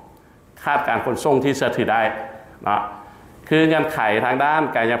คาดการขนส่งที่เชื่อถือได้เนาะคือเงื่อนไขทางด้าน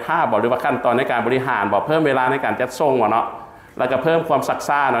กายภาพหรือว่าขั้นตอนในการบริหารเพิ่มเวลาในการจัดส่งเนาะแล้วก็เพิ่มความซัก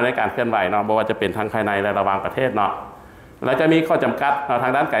ซ่าเนาะในการเคลื่อนไหวเนาะบ่ว่าจะเป็นทางภายในและระหว่างประเทศเนาะแล้วจะมีข้อจำกัดทา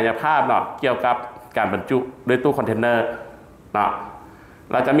งด้านกายภาพเนาะเกี่ยวกับการบรรจุด้วยตู้คอนเทนเนอร์เนาะ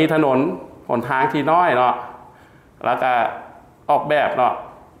แล้วจะมีถนนหนทางที่น้อยเนาะแล้วก็ออกแบบเนาะ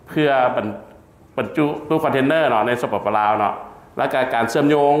เพื่อบรรจุตู้คอนเทนเนอร์เนาะในสปป.ลาวเนาะแล้วก็การเชื่อม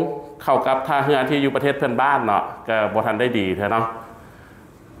โยงเข้ากับท่าเรือที่อยู่ประเทศเพื่อนบ้านเนาะก็บ่ทันได้ดีเนาะ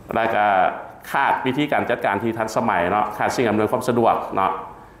แล้วก็ขาดวิธีการจัดการที่ทันสมัยเนาะขาดสิ่งอำนวยความสะดวกเนาะ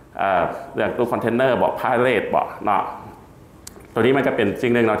เรื่องตู้คอนเทนเนอร์พาเลทเนาะตัวนี้มันก็เป็นสิ่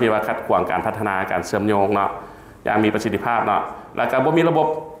งหนึ่งเนาะที่ว่าขัดขวางการพัฒนาการเชื่อมโยงเนาะอย่างมีประสิทธิภาพเนาะแล้วก็บ่มีระบบ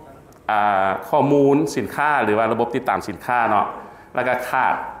ข้อมูลสินค้าหรือว่าระบบติดตามสินค้าเนาะแล้วก็ขา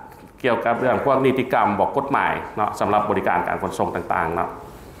ดเกี่ยวกับเรื่องพวกนิติกรรมกฎหมายเนาะสำหรับบริการการขนส่งต่างๆเนาะ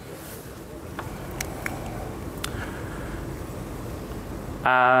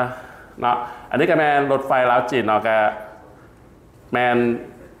เนาะอันนี้ก็แมนรถไฟลาวจีนเนาะก็แมน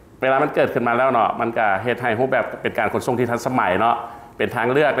เวลามันเกิดขึ้นมาแล้วเนาะมันก็เฮ็ดให้รูปแบบเป็นการขนส่งที่ทันสมัยเนาะเป็นทาง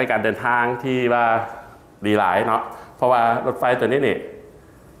เลือกในการเดินทางที่ว่าดีหลายเนาะเพราะว่ารถไฟตัวนี้นี่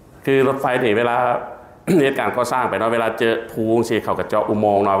คือรถไฟนี่เวลาเหตุการณ์ก่อสร้างไปเนาะเวลาเจอภูสิเขาก็เจาะอุโม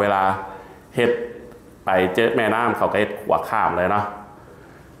งค์เนาะเวลาเฮ็ดไปเจอแม่น้ำเขาก็เฮ็ดขวางข้ามเลยเนาะ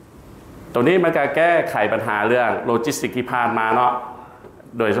ตรงนี้มันก็แก้ไขปัญหาเรื่องโลจิสติกที่ผ่านมาเนาะ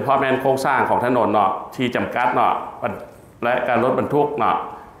โดยเฉพาะแม่นโครงสร้างของถนนเนาะที่จำกัดเนาะและการรถบรรทุกเนาะ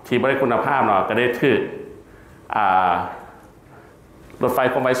ที่ไม่ได้คุณภาพเนาะก็ได้ถือรถไฟ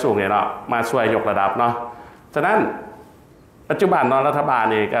ความไวสูงเนี่ยเนาะมาช่วยยกระดับเนาะฉะนั้นปัจจุบันเนาะรัฐบาล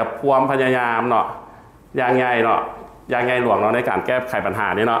นี่ก็ความพยายามเนาะอย่างใหญ่เนาะอย่างใหญ่หลวงเนาะในการแก้ไขปัญหา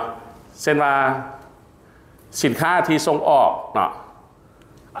นี้เนาะเช่นว่าสินค้าที่ส่งออกเนาะ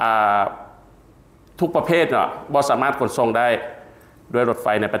ทุกประเภทเนาะบ่สามารถขนส่งได้ด้วยรถไฟ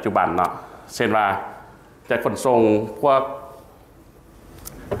ในปัจจุบันเนาะเช่นว่าจะขนส่งพวก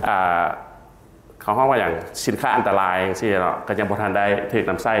เขาห้องว่าอย่างสินค้าอันตรายสิเนาะก็ยังบ่ทันได้ถูก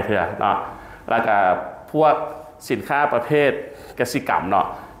นำไส้เถื่อเนาะแล้วก็พวกสินค้าประเภทกสิกรรมเนาะ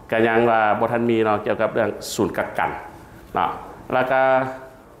ก็ยังว่าบ่ทันมีเนาะเกี่ยวกับเรื่องศูนย์กักกันเนาะแล้วก็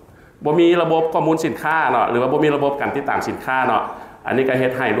บ่มีระบบข้อมูลสินค้าเนาะหรือว่าบ่มีระบบการติดตามสินค้าเนาะอันนี้ก็เฮ็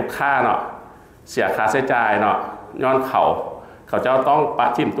ดให้ลูกค้าเนาะเสียค่าใช้จ่ายเนาะย้อนเขาจะต้องปะ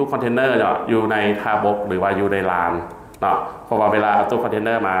ทิ่มตู้คอนเทนเนอร์เนาะอยู่ในท่าบกหรือว่าอยู่ในลานเนาะเพราะว่าเวลาเอาตู้คอนเทนเน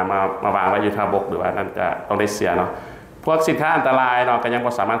อร์มาวางไว้อยู่ท่าบกหรือว่านั่นจะต้องได้เสียเนาะพวกสินค้าอันตรายเนาะก็ยัง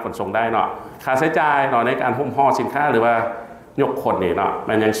บ่สามารถขนส่งได้เนาะค่าใช้จ่ายเนาะในการหุ้มห่อสินค้าหรือว่ายกขนนี่เนาะ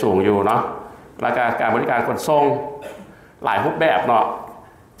มันยังสูงอยู่เนาะแล้วก็การบริการขนส่งหลายรูปแบบเนาะ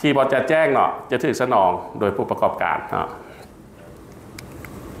ที่บ่จะแจ้งเนาะจะถูกสนองโดยผู้ประกอบการเนาะ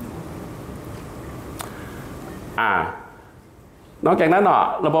นอกจากนั้นเนาะ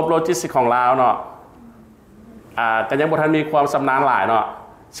ระบบโลจิสติกของลาวเนาะก็ยังบ่ทันมีความชำนาญหลายเนาะ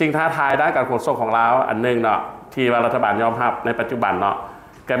สิ่งท้าทายด้านการขนส่งของลาวอันนึงเนาะที่ว่ารัฐบาลยอมรับในปัจจุบันเนาะ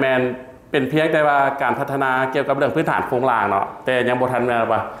ก็แม่นเป็นเพียงแต่ว่าการพัฒนาเกี่ยวกับเรื่องพื้นฐานโครงสร้างเนาะแต่ยังบ่ทัน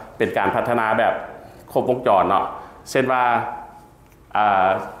ว่าเป็นการพัฒนาแบบครบวงจรเนาะเช่นว่า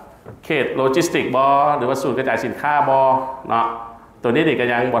เขตโลจิสติกบ่หรือว่าศูนย์กระจายสินค้าบ่เนาะตัวนี้นี่ก็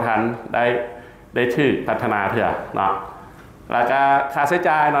ยังบ่ทันได้ถูกพัฒนาเถื่อเนาะแล้วก็ค่าใช้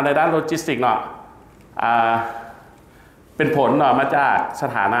จ่ายเนาะในด้านโลจิสติกเนาะเป็นผลเนาะมาจากส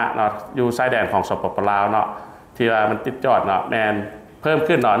ถานะเนาะอยู่ชายแดนของสปป.ลาวเนาะที่ว่ามันติดจอดเนาะแมนเพิ่ม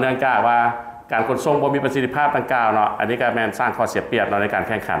ขึ้นเนาะเนื่องจากว่าการขนส่งบ่มีประสิทธิภาพดังกล่าวเนาะอันนี้ก็แมนสร้างข้อเสียเปรียบเนาะในการแ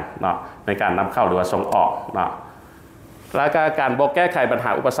ข่งขันเนาะในการนำเข้าหรือว่าส่งออกเนาะแล้วก็การบ่แก้ไขปัญหา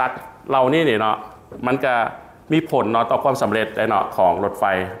อุปสรรคเหล่านี้เนาะมันก็มีผลเนาะต่อความสำเร็จเนาะของรถไฟ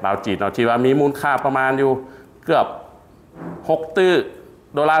ลาวจีนเนาะที่ว่ามีมูลค่าประมาณอยู่เกือบ6 ตื้อ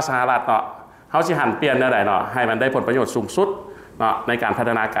ดอลลาร์สหรัฐเนาะเขาสิหันเปลี่ยนได้เนาะให้มันได้ผลประโยชน์สูงสุดเนาะในการพัฒ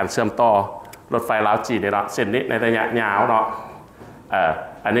นาการเชื่อมต่อรถไฟลาวจีนเนาะเส้นนี้ในระยะยาวเนาะ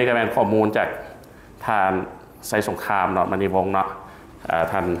อันนี้ก็เป็นข้อมูลจากทานไซสงครามเนาะมณีวงศ์เนาะ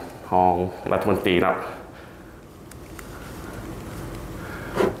ท่านรองรัฐมนตรีเนาะ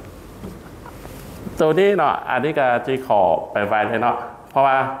ตัวนี้เนาะอันนี้ก็จะขอไปไว้เลยเนาะเพราะ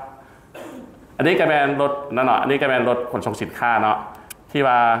ว่าอันนี้ก็เป็นรถนั่นเนาะอันนี้ก็เป็นรถขนส่งสินค้าเนาะที่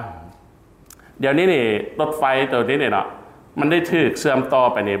ว่าเดี๋ยวนี้นี่รถไฟตัวนี้เนี่ยเนาะมันได้ถูกเชื่อมต่อ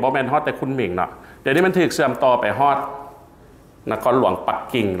ไปนี่บ่แม่นฮอดแต่คุณหมิงเนาะเดี๋ยวนี้มันถูกเชื่อมต่อไปฮอดนครหลวงปัก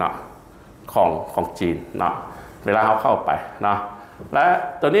กิ่งเนาะของจีนเนาะเวลาเขาเข้าไปเนาะและ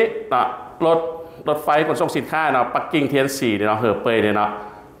ตัวนี้เนาะรถไฟขนส่งสินค้าเนาะปักกิ่งเทียนสีเนาะเฮอเปยเนี่ยเนาะ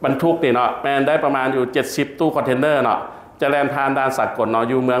บรรทุกนี่เนาะแม่นได้ประมาณอยู่70ตู้คอนเทนเนอร์เนาะจะแล่นผ่านด่านสากลเนาะ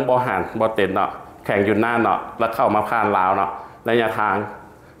อยู่เมืองบ่อห่านบ่อเต็นเนาะแข่งอยู่น่านเนาะแล้วเข้ามาผ่านลาวเนาะระยะทาง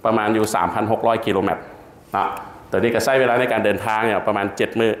ประมาณอยู่ 3,600 กิโลเมตรเนาะตัวนี้ก็ใช้เวลาในการเดินทางเนี่ยประมาณ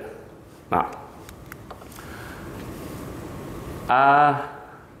7 มื้อเนาะ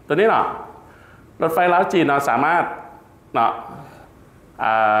ตัวนี้เนาะรถไฟลาวจีนเนาะสามารถเนาะ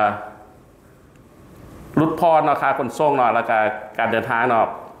ลดพรเนาะค่าขนส่งเนาะแล้วก็การเดินทางเนาะ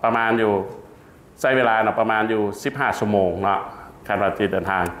ประมาณอยู่ใช้เวลาเนาะประมาณอยู่15 ชั่วโมงเนาะการเดิน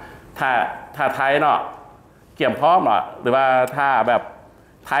ทางถ้าไทยเนาะเกี่ยมพร้อมเนาะหรือว่าถ้าแบบ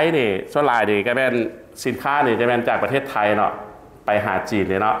ไทยนี่ส่วนหลายนี่ก็เป็นสินค้านี่จะเป็นจากประเทศไทยเนาะไปหาจีน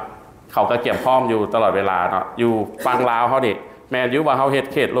เลยเนาะเขาก็เกี่ยมพร้อมอยู่ตลอดเวลาเนาะอยู่ฝั่งลาวเขานี่แม้อยู่ว่าเขาเฮ็ด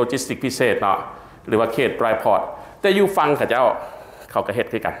เขตโลจิสติกพิเศษเนาะหรือว่าเขตไรพอร์ตแต่อยู่ฝั่งเขาก็เฮ็ด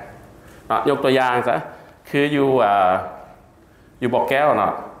คือกันเนาะยกตัวอย่างซะคืออยู่บ่อแก้วเนา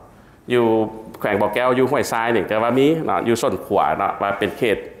ะอยู่แขวงบ่อแก้วอยู่ห้วยทรายนี่แต่ว่ามีเนาะอยู่ส่วนขวาเนาะว่าเป็นเข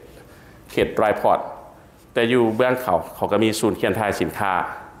ตไรพอร์ตแต่อยู่เบื้องเขาก็มีศูนย์เคียนทายสินค้า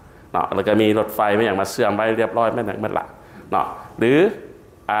เนาะแล้วก็มีรถไฟไม่อย่างมาเสื่อมไว้เรียบร้อยไม่อย่างมันละเนาะหรือ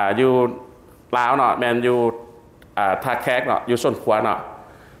อยู่ลาวเนาะแมนอยู่ท่าแขกเนาะอยู่ส่วนขวาเนาะ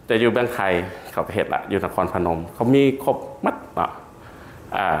แต่อยู่เบื้องไทยเขาก็เห็นละอยู่นครพนมเขามีครบมัดเนาะ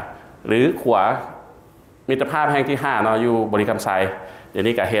หรือขวามิตรภาพแห่งที่5เนาะอยู่บริกรรมไซเดี๋ยว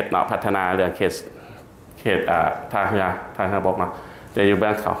นี้ก็เห็ดเนาะพัฒนาเรื่องเขตทางเรือบกเนาะจะอยู่เบื้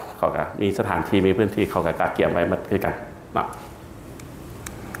องเขาก็มีสถานที่มีพื้นที่เขาก็เกี่ยมไว้มาด้วยกันเนาะ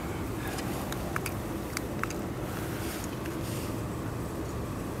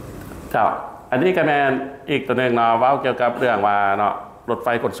เจ้าอันนี้ก็เป็นอีกตัวหนึ่งเนาะว่าเกี่ยวกับเรื่องว่าเนาะรถไฟ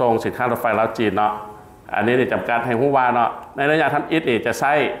ขนส่งสินค้ารถไฟลาวจีนเนาะอันนี้จำกัดให้ผู้ว่าเนาะในระยะทำอิฐนี่จะใ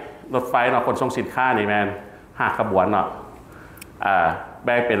ช้รถไฟเนาะขนส่งสินค้านี่แมน5 ขบวนเนาะแ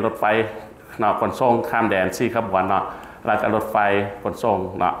บ่งเป็นรถไฟเนาะขนส่งข้ามแดน4 ขบวนเนาะแล้วก็รถไฟขนส่ง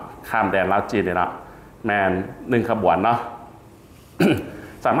เนาะข้ามแดนลาวจีนเนาะแมน1 ขบวนเนาะ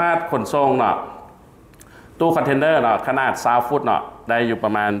สามารถขนส่งเนาะตู้คอนเทนเนอร์เนาะขนาด20 ฟุตเนาะได้อยู่ปร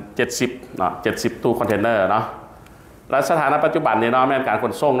ะมาณ70เนาะ70 ตู้คอนเทนเนอร์เนาะและสถานะปัจจุบันนี้เนาะแม่นการข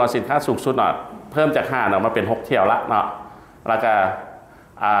นส่งเนาะสินค้าสูงสุดเนาะเพิ่มจาก5เนาะมาเป็น6 เที่ยวละเนาะแล้วก็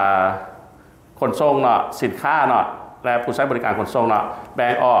ขนส่งเนาะสินค้าเนาะและผู้ใช้บริการขนส่งเนาะแบ่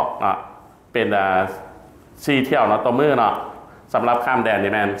งออกเนาะเป็น4 เที่ยวเนาะต่อมื้อเนาะสำหรับข้ามแดน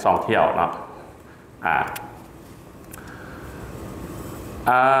นี่แม่น2 เที่ยวเนาะ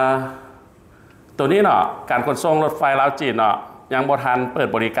ตัวนี้เนาะการขนส่งรถไฟลาวจีนเนาะยังบ่ทันเปิด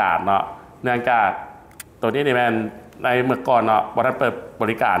บริการเนาะเนื่องจากตัวนี้นี่แม่นในเมื่อก่อนเนาะบ่ทันเปิดบ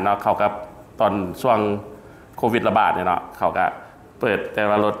ริการเนาะเขากับตอนช่วงโควิดระบาดเนี่ยเนาะเขาก็เปิดแต่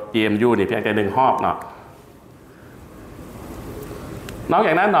ว่ารถ EMU นี่เพียงแต่1 รอบเนาะนอกจ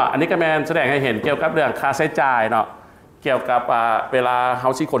ากนั้นเนาะอันนี้ก็แม่นแสดงให้เห็นเกี่ยวกับเรื่องค่าใช้จ่ายเนาะเกี่ยวกับเวลาเฮา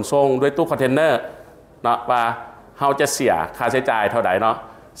สิขนส่งด้วยตู้คอนเทนเนอร์เนาะว่าเฮาจะเสียค่าใช้จ่ายเท่าใดเนาะ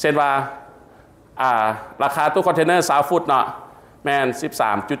เช่นว่าราคาตู้คอนเทนเนอร์20 ฟุตเนาะแม่น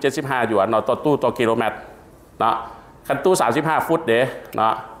 13.75 หยวนเนาะต่อตู้ต่อกิโลเมตรเนาะคันตู้35 ฟุตเด้เนา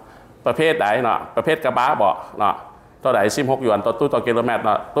ะประเภทใดเนาะประเภทกระบะบ่เนาะเท่าใด16 หยวนต่อตู้ต่อกิโลเมตรเ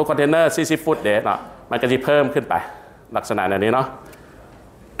นาะตู้คอนเทนเนอร์40 ฟุตเด้เนาะมันก็สิเพิ่มขึ้นไปลักษณะแบบนี้เนาะ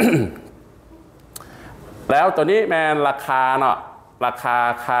แล้วตัวนี้แม่นราคาเนาะราคา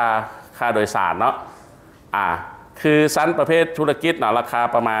ค่าโดยสารเนาะคือชั้นประเภทธุรกิจเนาะราคา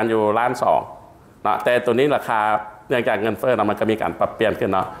ประมาณอยู่1.2 ล้านเนาะแต่ตัวนี้ราคาเนื่องจากเงินเฟ้อเนาะมันก็มีการปรับเปลี่ยนขึ้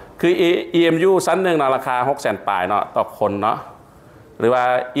นเนาะคือ EMU ชั้น1เนาะราคา 600,000 ปลายเนาะต่อคนเนาะหรือว่า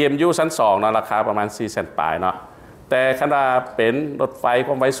EMU ชั้น2เนาะราคาประมาณ 400,000 ปลายเนาะแต่ขณะเป็นรถไฟค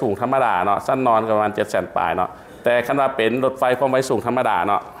วามไวสูงธรรมดาเนาะชั้นนอนก็ประมาณ 700,000 ปลายเนาะแต่ขณะเป็นรถไฟความไวสูงธรรมดา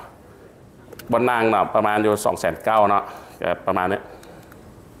เนาะบนนางเนาะประมาณอยู่ 290,000 เนาะประมาณนี้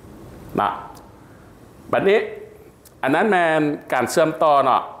นะบัดนี้ อันนั้นแมนการเชื่อมต่อเ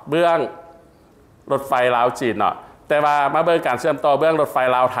นาะเบื้องรถไฟลาวจีนเนาะแต่ว่ามาเบิ่งการเชื่อมต่อเบื้องรถไฟ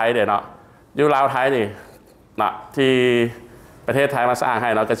ลาวไทยเดี๋ยวเนาะอยู่ลาวไทยนี่เนาะที่ประเทศไทยมาสร้างให้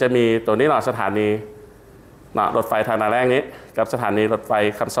เนาะก็จะมีตัวนี้เนาะสถานีเนาะรถไฟทางนาแรงนี้กับสถานีรถไฟ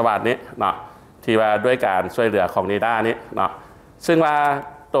คำสวัสดิ์นี้เนาะที่ว่าด้วยการช่วยเหลือของนีด้านี้เนาะซึ่งว่า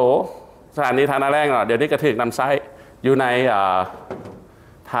โตสถานีทางนาแรงเนาะเดี๋ยวนี้ก็ถึงนำไซอยู่ใน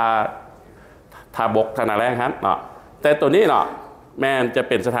ทาบกทางนาแรงครับเนาะแต่ตัวนี้เนาะแม่นจะเ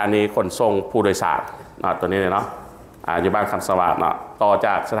ป็นสถานีขนส่งผู้โดยสารเนาะตัวนี้เนาะอยู่บ้านคำสวัสดิ์เนาะต่อจ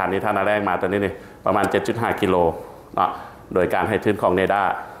ากสถานีทางนาแรงมาตัวนี้นี่ประมาณ 7.5 กิโลเนาะโดยการให้ทุนของเนด้า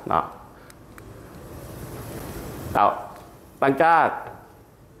เนาะเอาตั้งจาก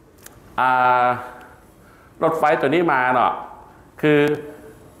รถไฟตัวนี้มาเนาะคือ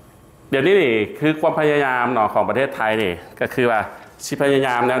เดี๋ยวนี้นี่คือความพยายามเนาะของประเทศไทยนี่ก็คือว่าสิพยาย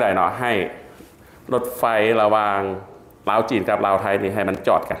ามแนวใดเนาะให้รถไฟระหว่างลาวจีนกับลาวไทยนี่ให้มันจ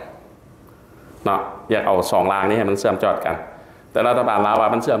อดกันเนาะอยากเอา2รางนี้ให้มันเชื่อมจอดกันแต่รัฐบาลลาวว่า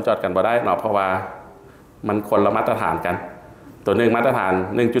มันเชื่อมจอดกันบ่ได้เนาะเพราะว่ามันคนละมาตรฐานกันตัวหนึ่งมาตรฐาน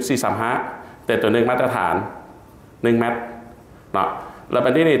 1.435 แต่ตัวหนึ่งมาตรฐาน1 เมตรเนาะแล้วเป็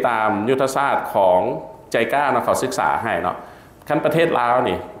นที่นี่ตามยุทธศาสตร์ของใจกล้าเนาะเขาศึกษาให้เนาะขั้นประเทศลาว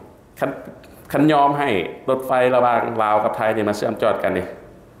นี่ขั้นยอมให้รถไฟระหว่างลาวกับไทยนี่มาเชื่อมจอดกันนี่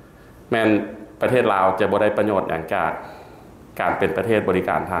แม้นประเทศลาวจะบ่ได้ประโยชน์อย่างจากการเป็นประเทศบริก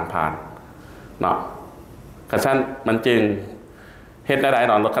ารทางผ่านเนาะกระชั้นมันจึงเฮ็ดได้เ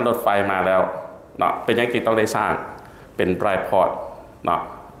นาะรถไฟมาแล้วเนาะเป็นยังไงต้องได้สร้างเป็นปลายพอร์ตเนาะ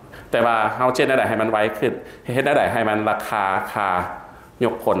แต่ว่าเฮาเช่นได้ให้มันไวขึ้นเฮ็ดได้ให้มันราคาย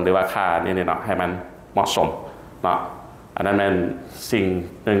กผลหรือว่าค่านี่เนาะให้มันเหมาะสมเนาะอันนั้นเป็นสิ่ง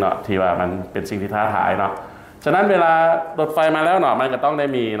หนึ่งเนาะที่ว่ามันเป็นสิ่งที่ท้าทายเนาะฉะนั้นเวลารถไฟมาแล้วเนาะมันก็ต้องได้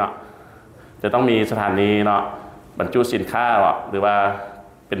มีเนาะจะต้องมีสถานีเนาะบรรจุสินค้าเนาะหรือว่า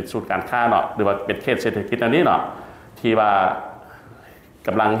เป็นศูนย์การค้าเนาะหรือว่าเป็นเขตเศรษฐกิจอันนี้เนาะที่ว่าก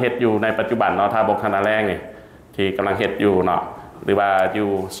ำลังเฮ็ดอยู่ในปัจจุบันเนาะทาบกทางนาแรงนี่ที่กำลังเฮ็ดอยู่เนาะหรือว่าอยู่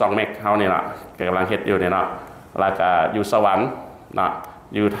2 เมกเฮานี่เนาะกำลังเฮ็ดอยู่เนี่ยเนาะแล้วก็อยู่สวรรค์เนาะ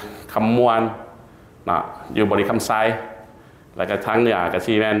อยู่คำมวลเนาะอยู่บริคำไซแล้วก็ทางเหนือกับ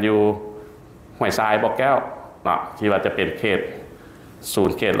ซีแมนอยู่ห้วยทรายบ่อแก้วเนาะที่ว่าจะเป็นเขตศูน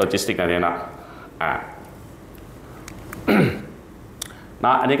ย์เขตโลจิสติกส์อันนี้เนาะเน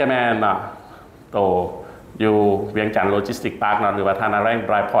าะอันนี้ก็แม่นเนาะโตอยู่เวียงจันทร์โลจิสติกพาร์คเนาะหรือว่าทานาแรงได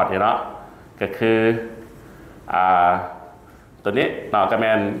รพอร์ตเนาะก็คือตัวนี้เนาะก็แ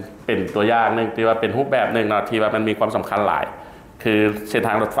ม่นเป็นตัวอย่างหนึ่งที่ว่าเป็นรูปแบบหนึ่งเนาะที่ว่ามันมีความสำคัญหลายคือเส้นท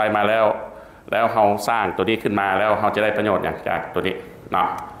างรถไฟมาแล้วเราสร้างตัวนี้ขึ้นมาแล้วเราจะได้ประโยชน์อย่างจากตัวนี้เนาะ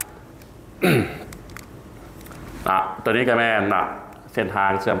ตัวนี้ก็แม่นเนาะเส้นทา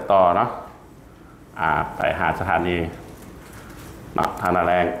งเชื่อมต่อเนาะไปหาสถานีเนาะทางนา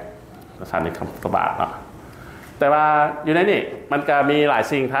แรงสถานีคำสวัสดิ์เนาะแต่ว่าอยู่ในนี่มันก็มีหลาย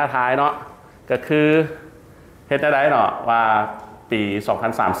สิ่งท้าทายเนาะก็คือเฮ็ดได้เนาะว่าปี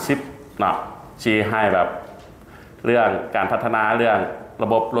 2030 เนาะชี้ให้แบบเรื่องการพัฒนาเรื่องระ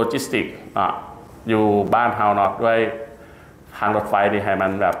บบโลจิสติกส์เนาะอยู่บ้านเฮาเนาะด้วยทางรถไฟนี่ให้มั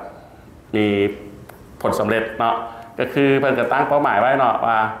นแบบมีผลสำเร็จเนาะก็คือเพิ่นก็ตั้งเป้าหมายไว้เนาะ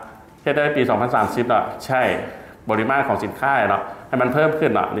ว่าเฮ็ดได้ปี 2030 เนาะใช่ปริมาณของสินค้าเนาะให้มันเพิ่มขึ้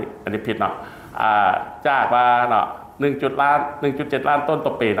นเนาะนี่อันนี้ผิดเนาะจากว่าเนาะ1.7 ล้านต้นต่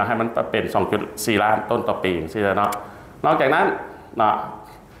อปีเนาะให้มันเป็น 2.4 ล้านต้นต่อปีอย่างนี้เนาะนอกจากนั้นเนาะ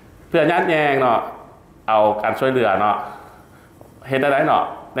เพื่อยัดแยงเนาะเอาการช่วยเหลือเนาะเฮ็ดได้เนาะ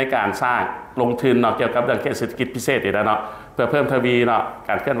ในการสร้างลงทุนเนาะเกี่ยวกับเรื่องเศรษฐกิจพิเศษนี่เนาะเพื่อเพิ่มทวีเนาะก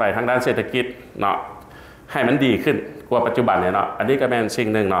ารเคลื่อนไหวทางด้านเศรษฐกิจเนาะให้มันดีขึ้นกว่าปัจจุบันเนี่ยเนาะอันนี้ก็เป็นสิ่ง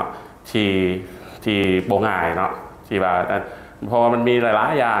หนึ่งเนาะที่บ่ง่ายเนาะที่ว่าเพราะว่ามันมีหลา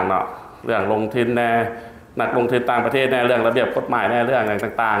ยๆอย่างเนาะเรื่องลงทุนแน่นักลงทุนต่างประเทศแน่เรื่องระเบียบกฎหมายแน่เรื่องอะไร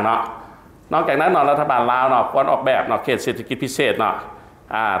ต่างๆเนาะนอกจากนั้นเนาะรัฐบาลลาวเนาะควรออกแบบเนาะเขตเศรษฐกิจพิเศษเนาะ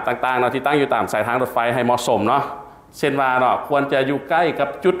ต่างๆเนาะที่ตั้งอยู่ตามสายทางรถไฟให้เหมาะสมเนาะเช่นว่าเนาะควรจะอยู่ใกล้กับ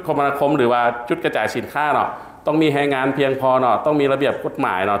จุดคมนาคมหรือว่าจุดกระจายสินค้าเนาะต้องมีแรงงานเพียงพอเนาะต้องมีระเบียบกฎหม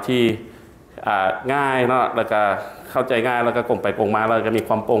ายเนาะที่ง่ายเนาะแล้วก็เข้าใจง่ายแล้วก็กงไปกงมาแล้วก็มีค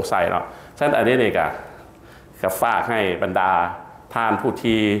วามโปร่งใสเนาะฉะนั้นอันนี้นี่ก็ฝากให้บรรดาท่านผู้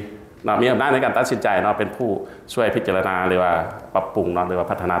ที่มีอำนาจในการตัดสินใจเนาะเป็นผู้ช่วยพิจารณาหรือว่าปรับปรุงเนาะหรือว่า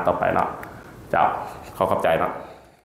พัฒนาต่อไปเนาะเจ้าขอบใจเนาะ